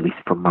there, at least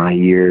from my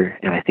year,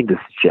 and I think this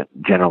is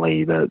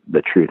generally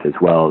the truth as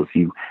well, is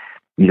you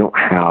don't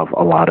have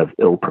a lot of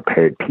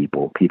ill-prepared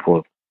people.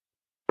 People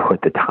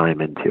put the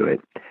time into it.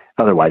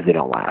 Otherwise, they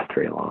don't last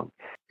very long.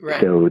 Right.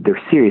 So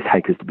they're serious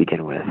hikers to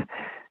begin with.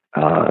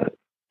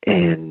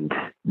 And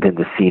then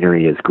the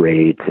scenery is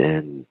great.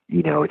 And,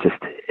 it's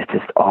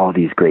just all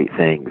these great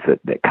things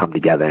that come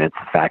together. And it's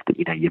the fact that,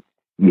 you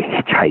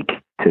hitchhike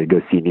to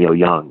go see Neil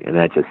Young. And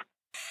that's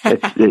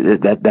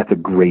a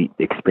great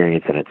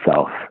experience in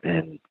itself.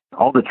 And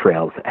all the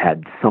trails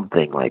had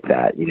something like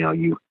that.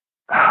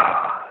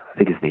 I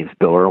think his name's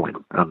Bill Irwin.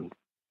 I'm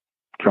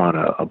drawing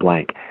a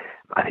blank.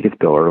 I think it's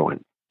Bill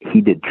Irwin.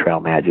 He did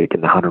Trail Magic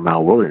in the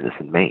 100-mile wilderness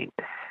in Maine.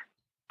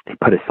 They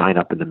put a sign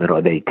up in the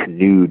middle. They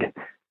canoed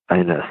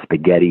in a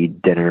spaghetti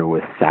dinner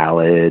with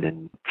salad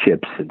and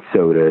chips and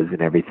sodas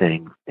and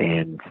everything.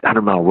 And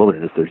 100-mile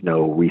wilderness, there's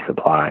no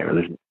resupply, or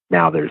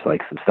there's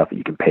like some stuff that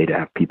you can pay to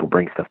have people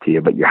bring stuff to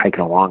you. But you're hiking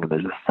along and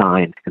there's a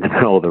sign in the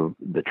middle of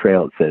the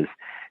trail that says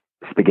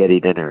spaghetti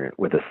dinner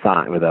with a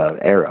sign with an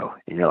arrow,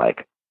 and you're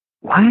like,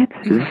 what?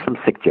 Is this some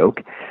sick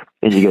joke?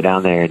 And you go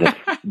down there, and it's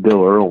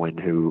Bill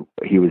Irwin,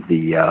 he was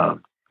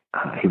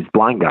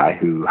blind guy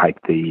who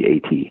hiked the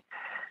AT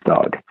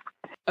dog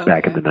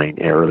back in the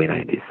early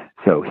 90s.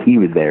 So he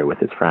was there with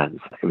his friends.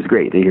 It was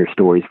great to hear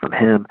stories from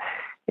him.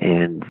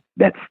 And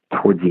that's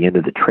towards the end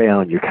of the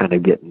trail, and you're kind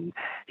of getting,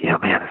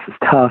 man, this is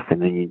tough.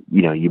 And then,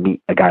 you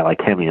meet a guy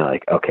like him, and you're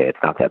like, okay, it's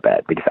not that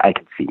bad because I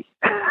can see.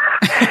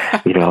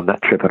 I'm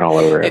not tripping all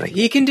over If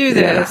he can do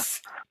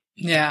this.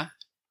 Yeah.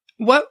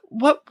 What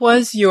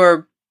was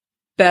your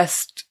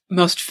best,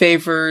 most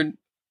favorite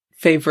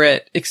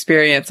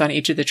experience on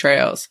each of the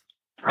trails?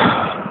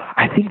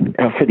 I think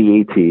for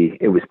the AT,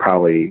 it was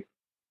probably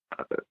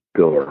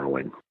Bill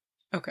Irwin.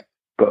 Okay.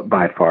 But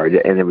by far,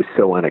 and it was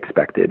so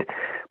unexpected.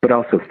 But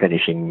also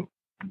finishing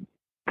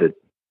the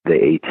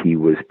AT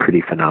was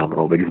pretty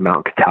phenomenal because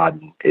Mount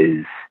Katahdin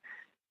is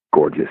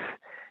gorgeous.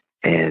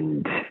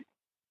 And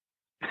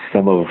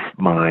some of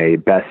my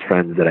best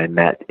friends that I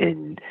met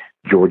in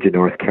Georgia,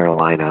 North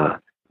Carolina,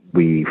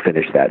 we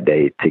finished that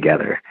day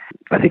together.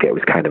 I think it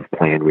was kind of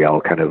planned. We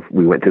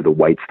went through the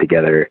Whites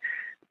together.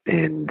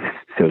 And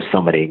so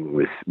summiting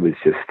was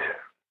just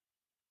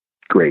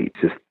great.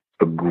 Just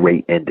a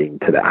great ending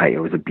to the hike. It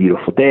was a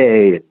beautiful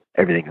day and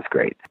everything was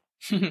great.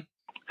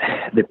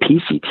 The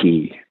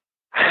PCT,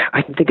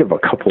 I can think of a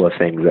couple of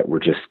things that were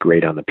just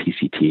great on the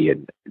PCT,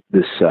 and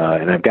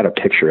and I've got a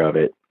picture of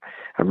it.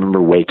 I remember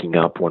waking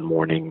up one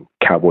morning,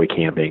 cowboy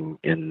camping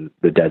in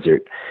the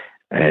desert,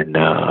 and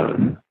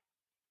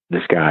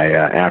this guy,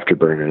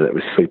 Afterburner, that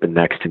was sleeping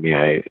next to me,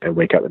 I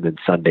wake up, and then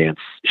Sundance,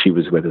 she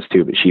was with us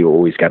too, but she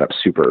always got up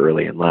super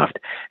early and left.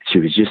 She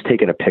was just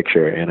taking a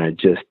picture, and I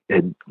just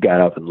had got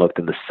up and looked,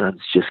 and the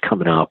sun's just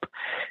coming up,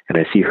 and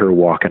I see her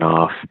walking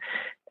off,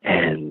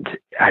 and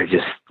I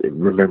just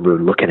remember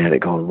looking at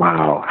it going,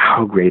 wow,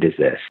 how great is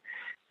this?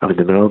 I'm in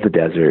the middle of the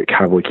desert,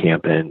 cowboy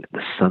camping,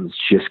 the sun's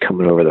just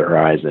coming over the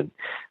horizon.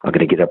 I'm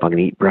going to get up, I'm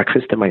going to eat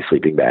breakfast in my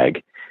sleeping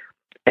bag,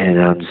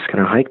 and I'm just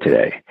going to hike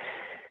today.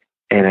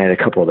 And I had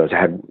a couple of those. I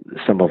had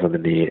some of them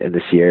in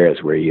the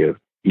Sierras where you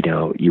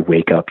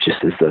wake up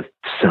just as the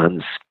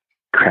sun's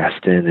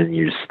cresting, and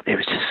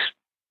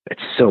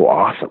it's so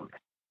awesome.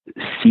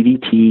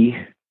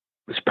 CDT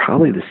was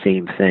probably the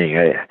same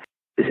thing.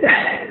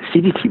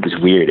 CDT was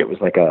weird. It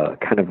was like a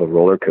kind of a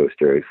roller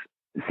coaster.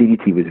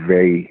 CDT was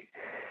very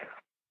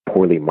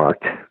poorly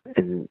marked.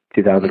 In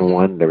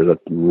 2001, there was a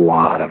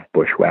lot of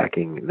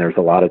bushwhacking. There was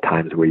a lot of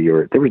times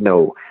where there was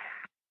no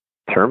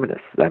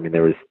terminus. I mean,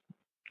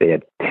 they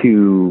had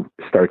 2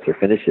 starts or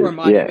finishes.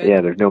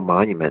 Yeah. There's no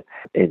monument.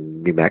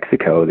 In New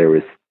Mexico,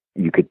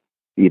 you could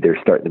either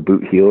start in the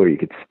boot heel or you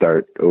could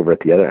start over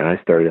at the other. And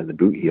I started in the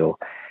boot heel.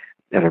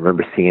 And I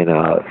remember seeing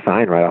a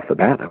sign right off the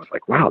bat. And I was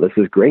like, wow, this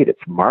is great. It's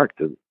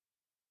marked. New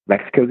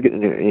Mexico's going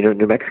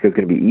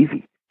to be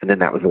easy. And then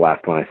that was the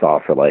last one I saw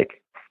for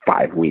like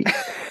 5 weeks.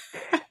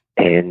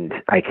 And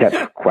I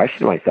kept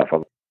questioning myself.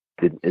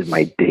 Is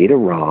my data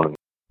wrong?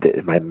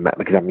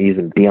 Because I'm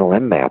using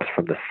BLM maps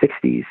from the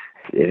 60s.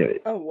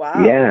 Oh,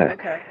 wow. Yeah.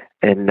 Okay.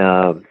 And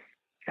I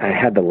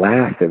had to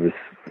laugh.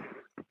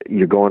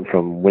 You're going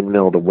from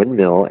windmill to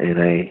windmill,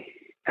 and I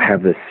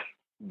have this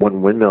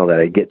one windmill that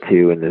I get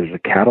to, and there's a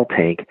cattle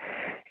tank,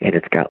 and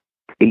it's got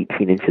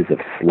 18 inches of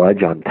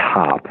sludge on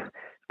top,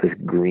 this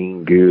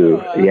green goo.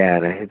 Yeah,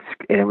 and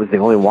it was the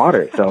only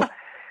water. So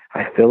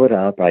I fill it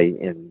up,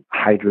 and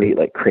hydrate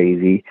like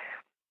crazy,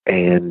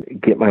 and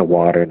get my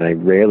water, and I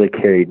rarely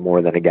carried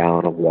more than a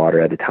gallon of water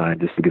at a time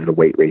just because of the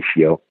weight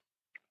ratio.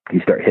 You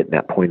start hitting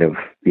that point of,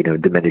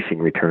 diminishing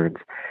returns.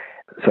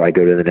 So I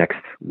go to the next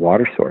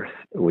water source,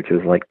 which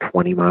is like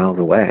 20 miles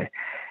away.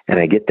 And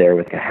I get there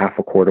with a half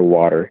a quart of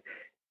water,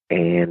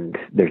 and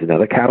there's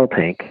another cattle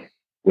tank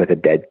with a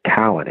dead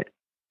cow in it.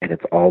 and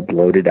it's all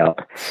bloated up.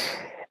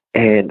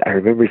 And I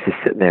remember just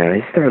sitting there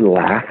and I started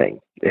laughing,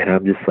 and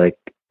I'm just like,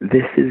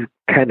 this is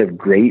kind of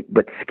great,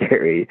 but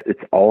scary.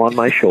 It's all on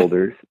my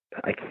shoulders.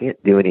 I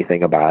can't do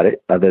anything about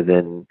it other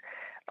than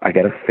I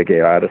got to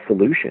figure out a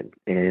solution.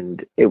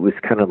 And it was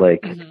kind of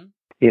like,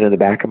 in the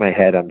back of my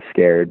head, I'm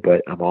scared,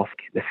 but I'm also,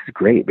 this is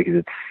great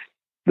because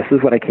this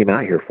is what I came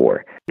out here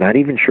for. Not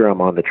even sure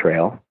I'm on the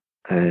trail,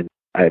 and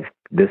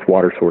this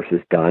water source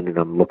is done, and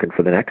I'm looking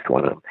for the next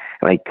one. And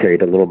I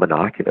carried a little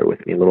binocular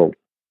with me, a little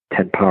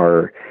 10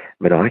 power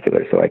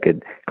binocular, so I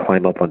could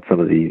climb up on some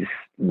of these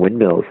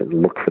windmills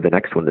and look for the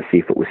next one to see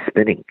if it was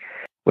spinning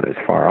when it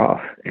was far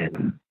off.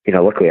 And,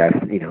 luckily I,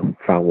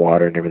 found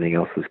water and everything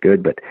else was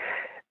good, but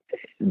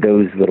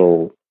those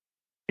little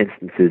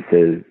instances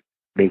to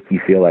make you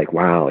feel like,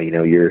 wow,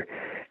 you're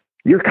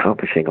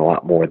accomplishing a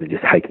lot more than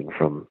just hiking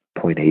from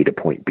point A to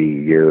point B.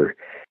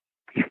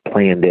 You've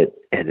planned it,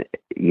 and,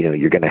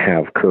 you're going to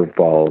have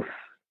curveballs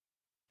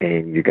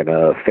and you're going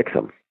to fix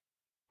them,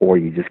 or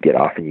you just get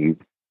off and you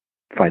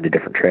find a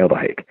different trail to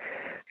hike.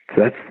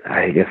 So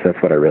I guess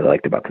that's what I really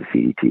liked about the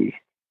CET.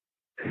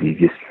 Is you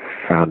just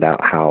found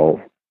out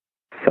how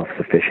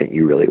self-sufficient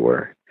you really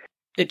were.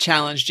 It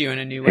challenged you in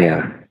a new way.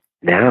 Yeah.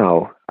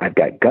 Now I've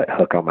got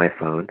Guthook on my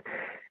phone,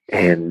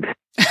 and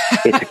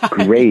it's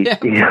great.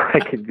 Yeah. I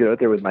can go out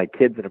there with my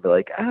kids and I'll be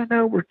like, oh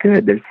no, we're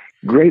good. There's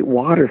great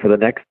water for the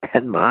next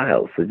 10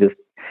 miles. So just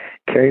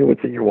carry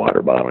what's in your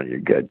water bottle and you're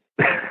good.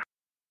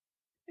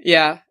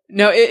 Yeah.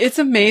 No, it's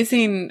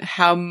amazing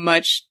how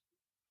much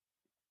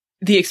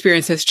the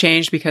experience has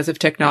changed because of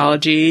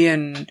technology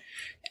and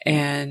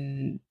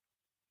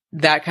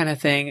that kind of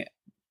thing.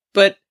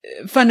 But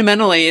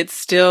fundamentally, it's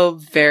still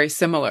very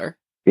similar.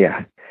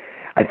 Yeah.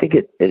 I think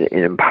it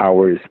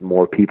empowers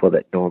more people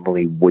that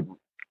normally wouldn't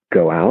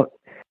go out.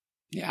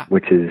 Yeah.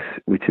 Which is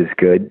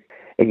good.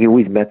 And you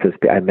always met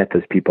I met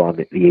those people on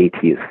the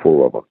AT is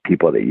full of them,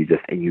 people that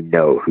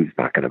and who's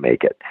not going to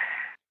make it.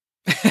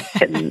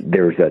 And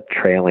there's a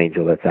trail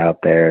angel that's out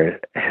there.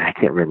 I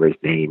can't remember his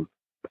name.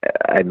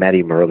 I met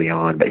him early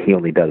on, but he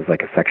only does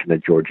like a section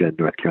of Georgia and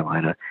North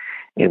Carolina.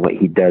 And what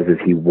he does is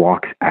he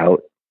walks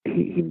out.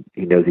 He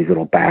knows these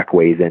little back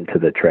ways into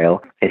the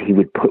trail, and he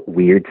would put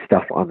weird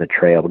stuff on the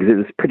trail because it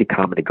was pretty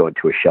common to go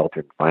into a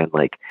shelter and find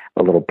like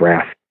a little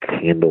brass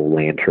candle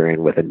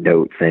lantern with a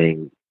note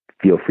saying,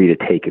 feel free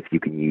to take if you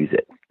can use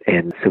it.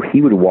 And so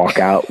he would walk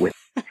out with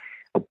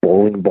a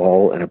bowling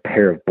ball and a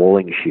pair of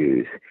bowling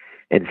shoes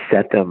and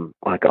set them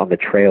like on the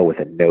trail with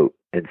a note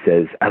and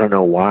says, I don't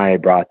know why I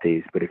brought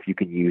these, but if you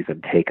can use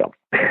them, take them.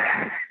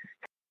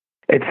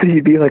 And so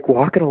you'd be like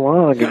walking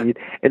along, and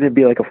it'd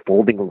be like a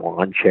folding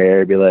lawn chair.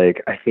 It'd be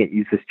like, I can't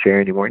use this chair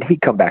anymore. And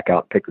he'd come back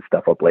out and pick the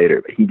stuff up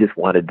later. But he just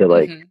wanted to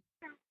like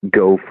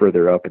go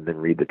further up and then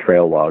read the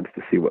trail logs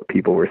to see what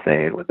people were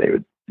saying when they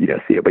would,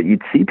 see it. But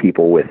you'd see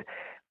people with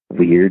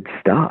weird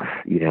stuff,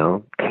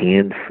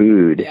 canned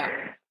food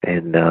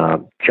and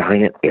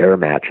giant air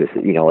mattresses,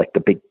 like the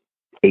big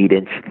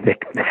 8-inch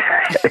thick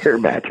air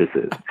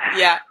mattresses.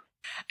 Yeah.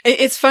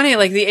 It's funny.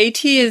 Like the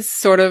AT is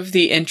sort of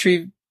the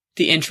entry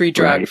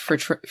drug for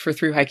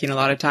through hiking a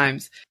lot of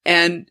times.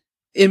 And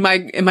in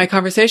my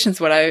conversations,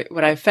 what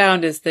I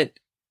found is that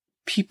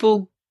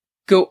people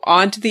go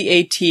onto the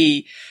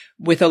AT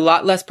with a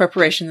lot less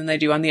preparation than they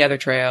do on the other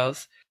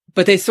trails,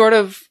 but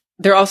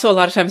they're also a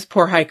lot of times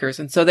poor hikers.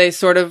 And so they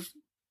sort of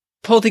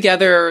pull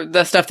together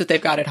the stuff that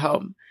they've got at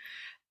home.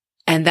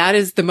 And that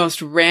is the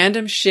most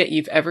random shit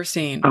you've ever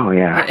seen. Oh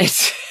yeah.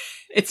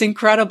 It's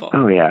incredible.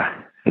 Oh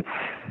yeah.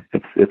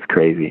 It's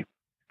crazy.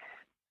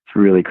 It's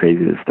really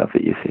crazy, the stuff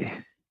that you see.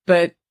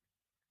 But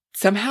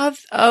somehow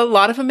a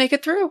lot of them make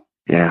it through.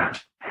 Yeah.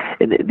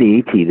 And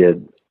the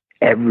AT,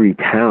 every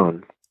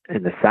town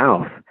in the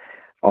South,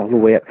 all the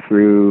way up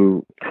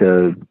through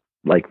to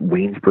like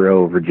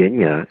Waynesboro,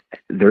 Virginia,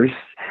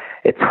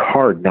 it's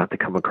hard not to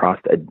come across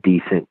a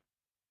decent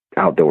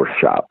outdoor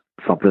shop,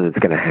 something that's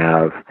going to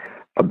have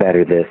a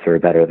better this or a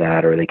better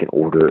that, or they can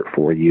order it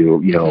for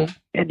you,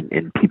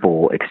 and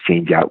people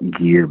exchange out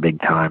gear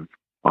big time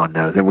on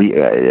those. And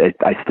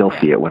I still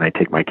see it when I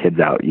take my kids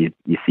out. You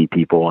see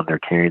people and they're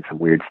carrying some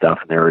weird stuff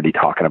and they're already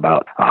talking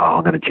about, oh,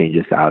 I'm going to change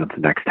this out at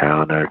the next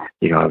town. Or,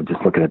 I'm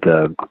just looking at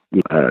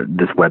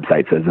this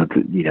website says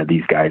that,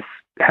 these guys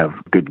have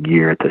good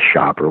gear at the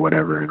shop or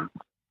whatever. And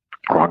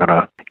I'm going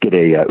to get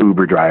a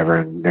Uber driver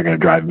and they're going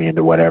to drive me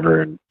into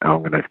whatever. And I'm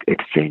going to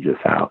exchange this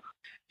out.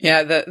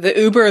 Yeah. The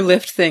Uber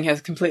Lyft thing has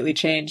completely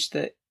changed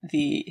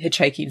the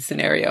hitchhiking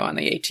scenario on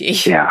the AT.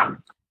 Yeah.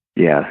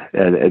 Yeah.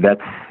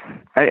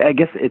 I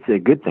guess it's a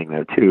good thing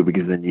though too,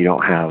 because then you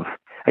don't have,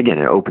 again,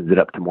 it opens it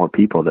up to more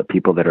people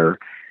that are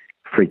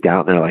freaked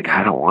out and they're like,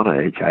 I don't want to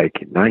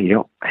hitchhike. No, you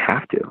don't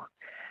have to.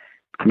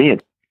 To me,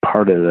 it's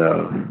part of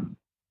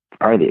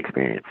the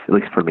experience. At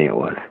least for me, it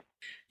was.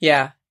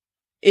 Yeah.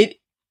 It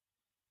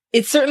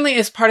certainly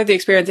is part of the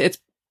experience.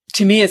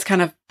 To me, it's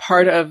kind of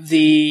part of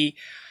the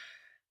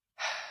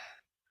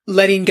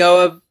letting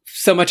go of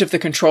so much of the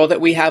control that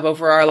we have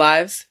over our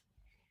lives.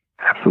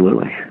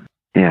 Absolutely.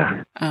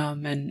 Yeah.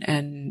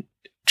 And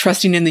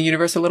trusting in the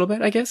universe a little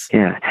bit, I guess.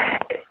 Yeah.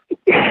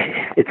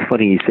 it's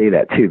funny you say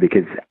that too,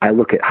 because I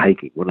look at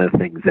hiking. One of the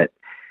things that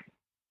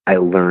I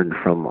learned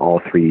from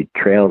all 3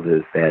 trails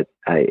is that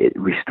it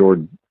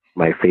restored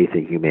my faith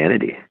in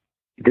humanity.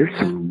 There's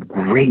some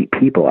great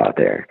people out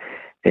there,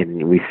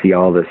 and we see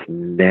all this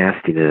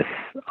nastiness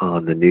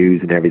on the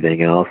news and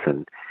everything else.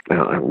 And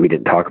we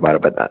didn't talk about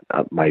it, but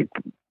my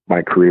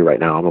career right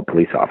now, I'm a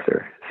police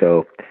officer,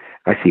 so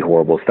I see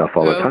horrible stuff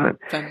all the time.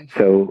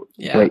 So,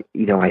 but,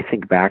 I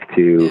think back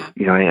to,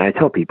 I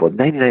tell people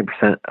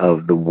 99%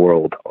 of the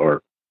world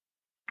are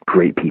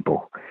great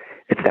people.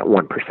 It's that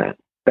 1%.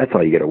 That's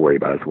all you got to worry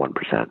about is 1%.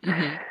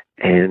 Mm-hmm.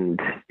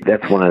 And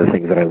that's one of the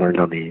things that I learned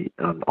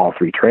on all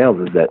 3 trails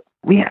is that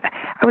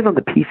I was on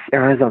the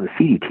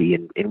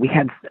CDT, and we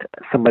had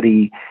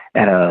somebody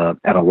at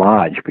a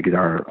lodge because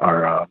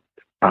our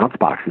bounce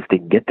boxes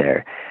didn't get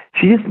there.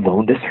 She just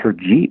loaned us her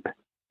Jeep.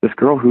 This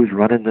girl who's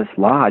running this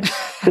lodge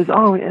says,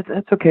 "Oh,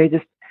 it's okay.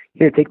 Just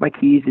here, take my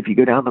keys. If you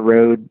go down the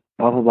road,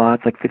 blah blah blah.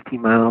 It's like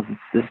 15 miles.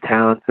 It's this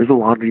town. There's a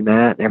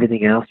laundromat and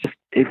everything else. Just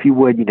if you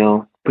would,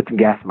 put some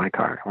gas in my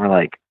car." And we're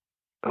like,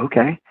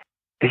 "Okay."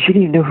 And she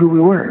didn't even know who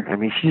we were. I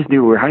mean, she just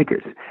knew we were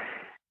hikers.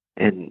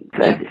 And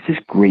it's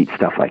just great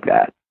stuff like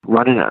that.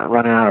 Running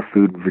out of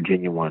food in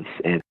Virginia once,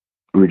 and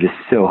we were just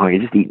so hungry,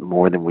 just eating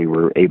more than we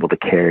were able to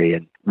carry.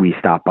 And we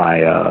stopped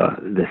by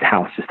this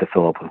house just to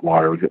fill up with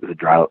water. It was a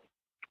drought.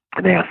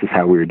 And they asked us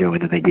how we were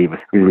doing, and they gave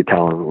us, we were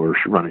telling them we were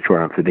running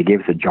short on food. They gave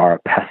us a jar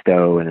of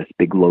pesto and this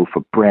big loaf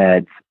of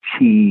bread, some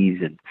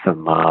cheese, and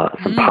some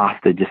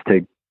pasta just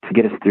to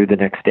get us through the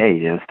next day,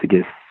 just to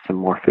get us some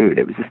more food.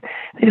 It was just,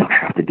 they don't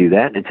have to do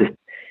that. And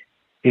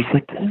it's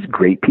like, this is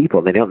great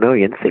people. They don't know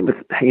you. And same with,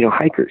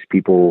 hikers,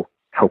 people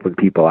helping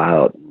people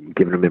out,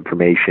 giving them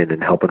information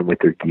and helping them with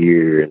their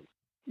gear. And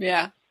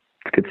it's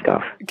good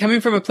stuff.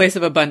 Coming from a place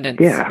of abundance.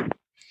 Yeah.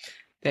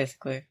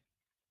 Basically.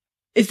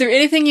 Is there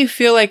anything you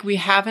feel like we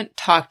haven't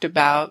talked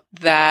about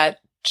that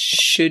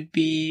should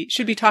be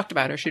talked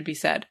about or should be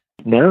said?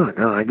 No.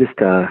 I just,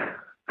 I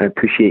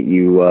appreciate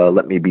you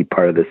letting me be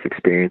part of this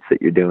experience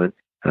that you're doing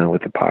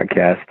with the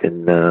podcast.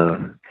 And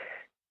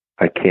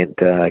I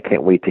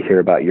can't wait to hear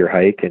about your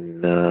hike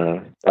and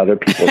other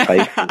people's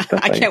hikes and stuff.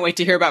 I can't wait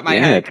to hear about my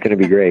hike. Yeah, it's going to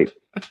be great.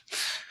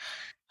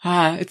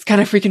 It's kind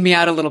of freaking me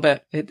out a little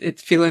bit.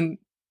 It's feeling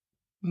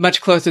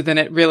much closer than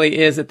it really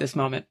is at this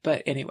moment.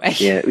 But anyway.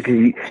 Yeah, because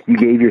you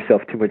gave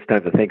yourself too much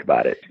time to think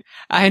about it.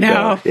 I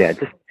know. So, yeah,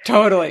 just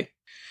totally.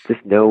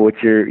 Just know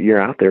what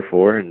you're out there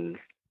for, and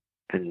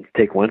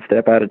take one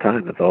step at a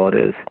time. That's all it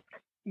is.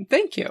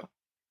 Thank you.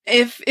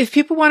 If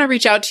people want to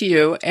reach out to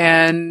you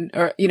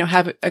or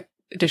have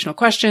additional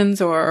questions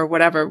or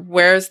whatever,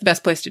 where's the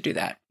best place to do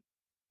that?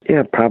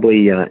 Yeah,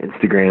 probably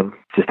Instagram,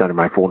 just under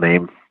my full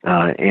name,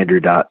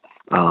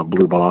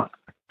 Andrew.Blubaugh,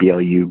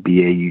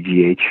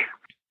 BLUBAUGH.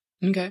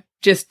 Okay.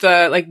 Just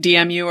like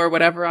DM you or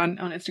whatever on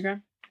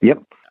Instagram?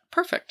 Yep.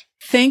 Perfect.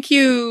 Thank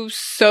you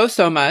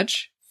so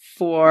much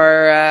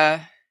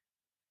for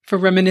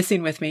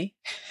reminiscing with me.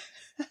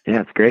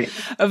 Yeah, it's great.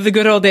 Of the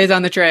good old days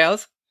on the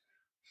trails.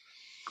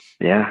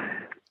 Yeah,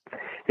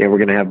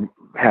 we're going to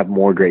have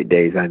more great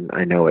days. I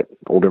know it.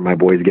 The older my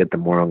boys get, the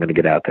more I'm going to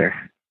get out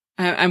there.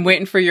 I'm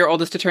waiting for your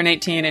oldest to turn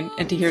 18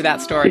 and to hear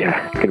that story.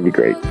 Yeah, it's going to be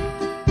great.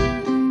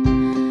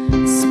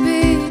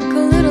 Speak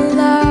a little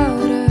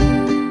louder.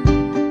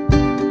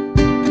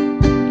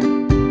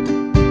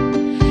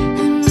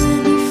 And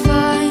when we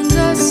find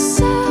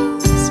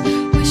ourselves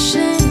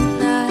wishing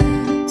that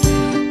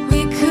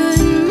we could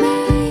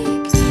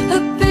make a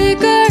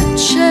bigger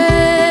change.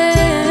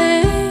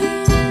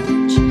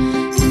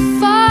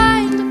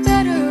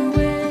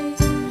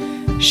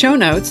 Show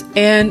notes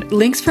and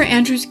links for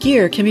Andrew's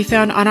gear can be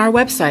found on our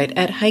website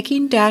at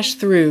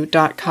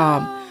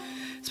hiking-through.com.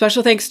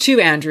 Special thanks to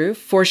Andrew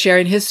for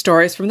sharing his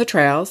stories from the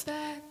trails,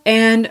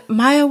 and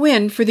Maya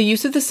Wynn for the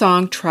use of the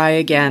song Try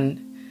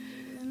Again.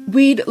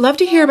 We'd love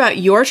to hear about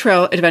your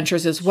trail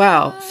adventures as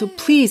well, so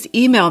please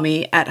email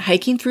me at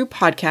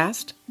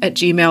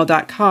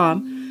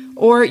hikingthroughpodcast@gmail.com,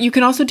 or you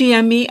can also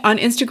DM me on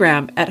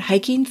Instagram at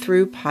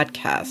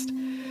hikingthroughpodcast.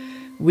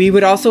 We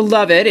would also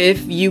love it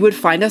if you would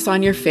find us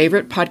on your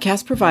favorite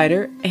podcast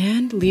provider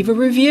and leave a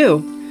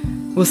review.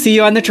 We'll see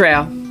you on the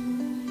trail.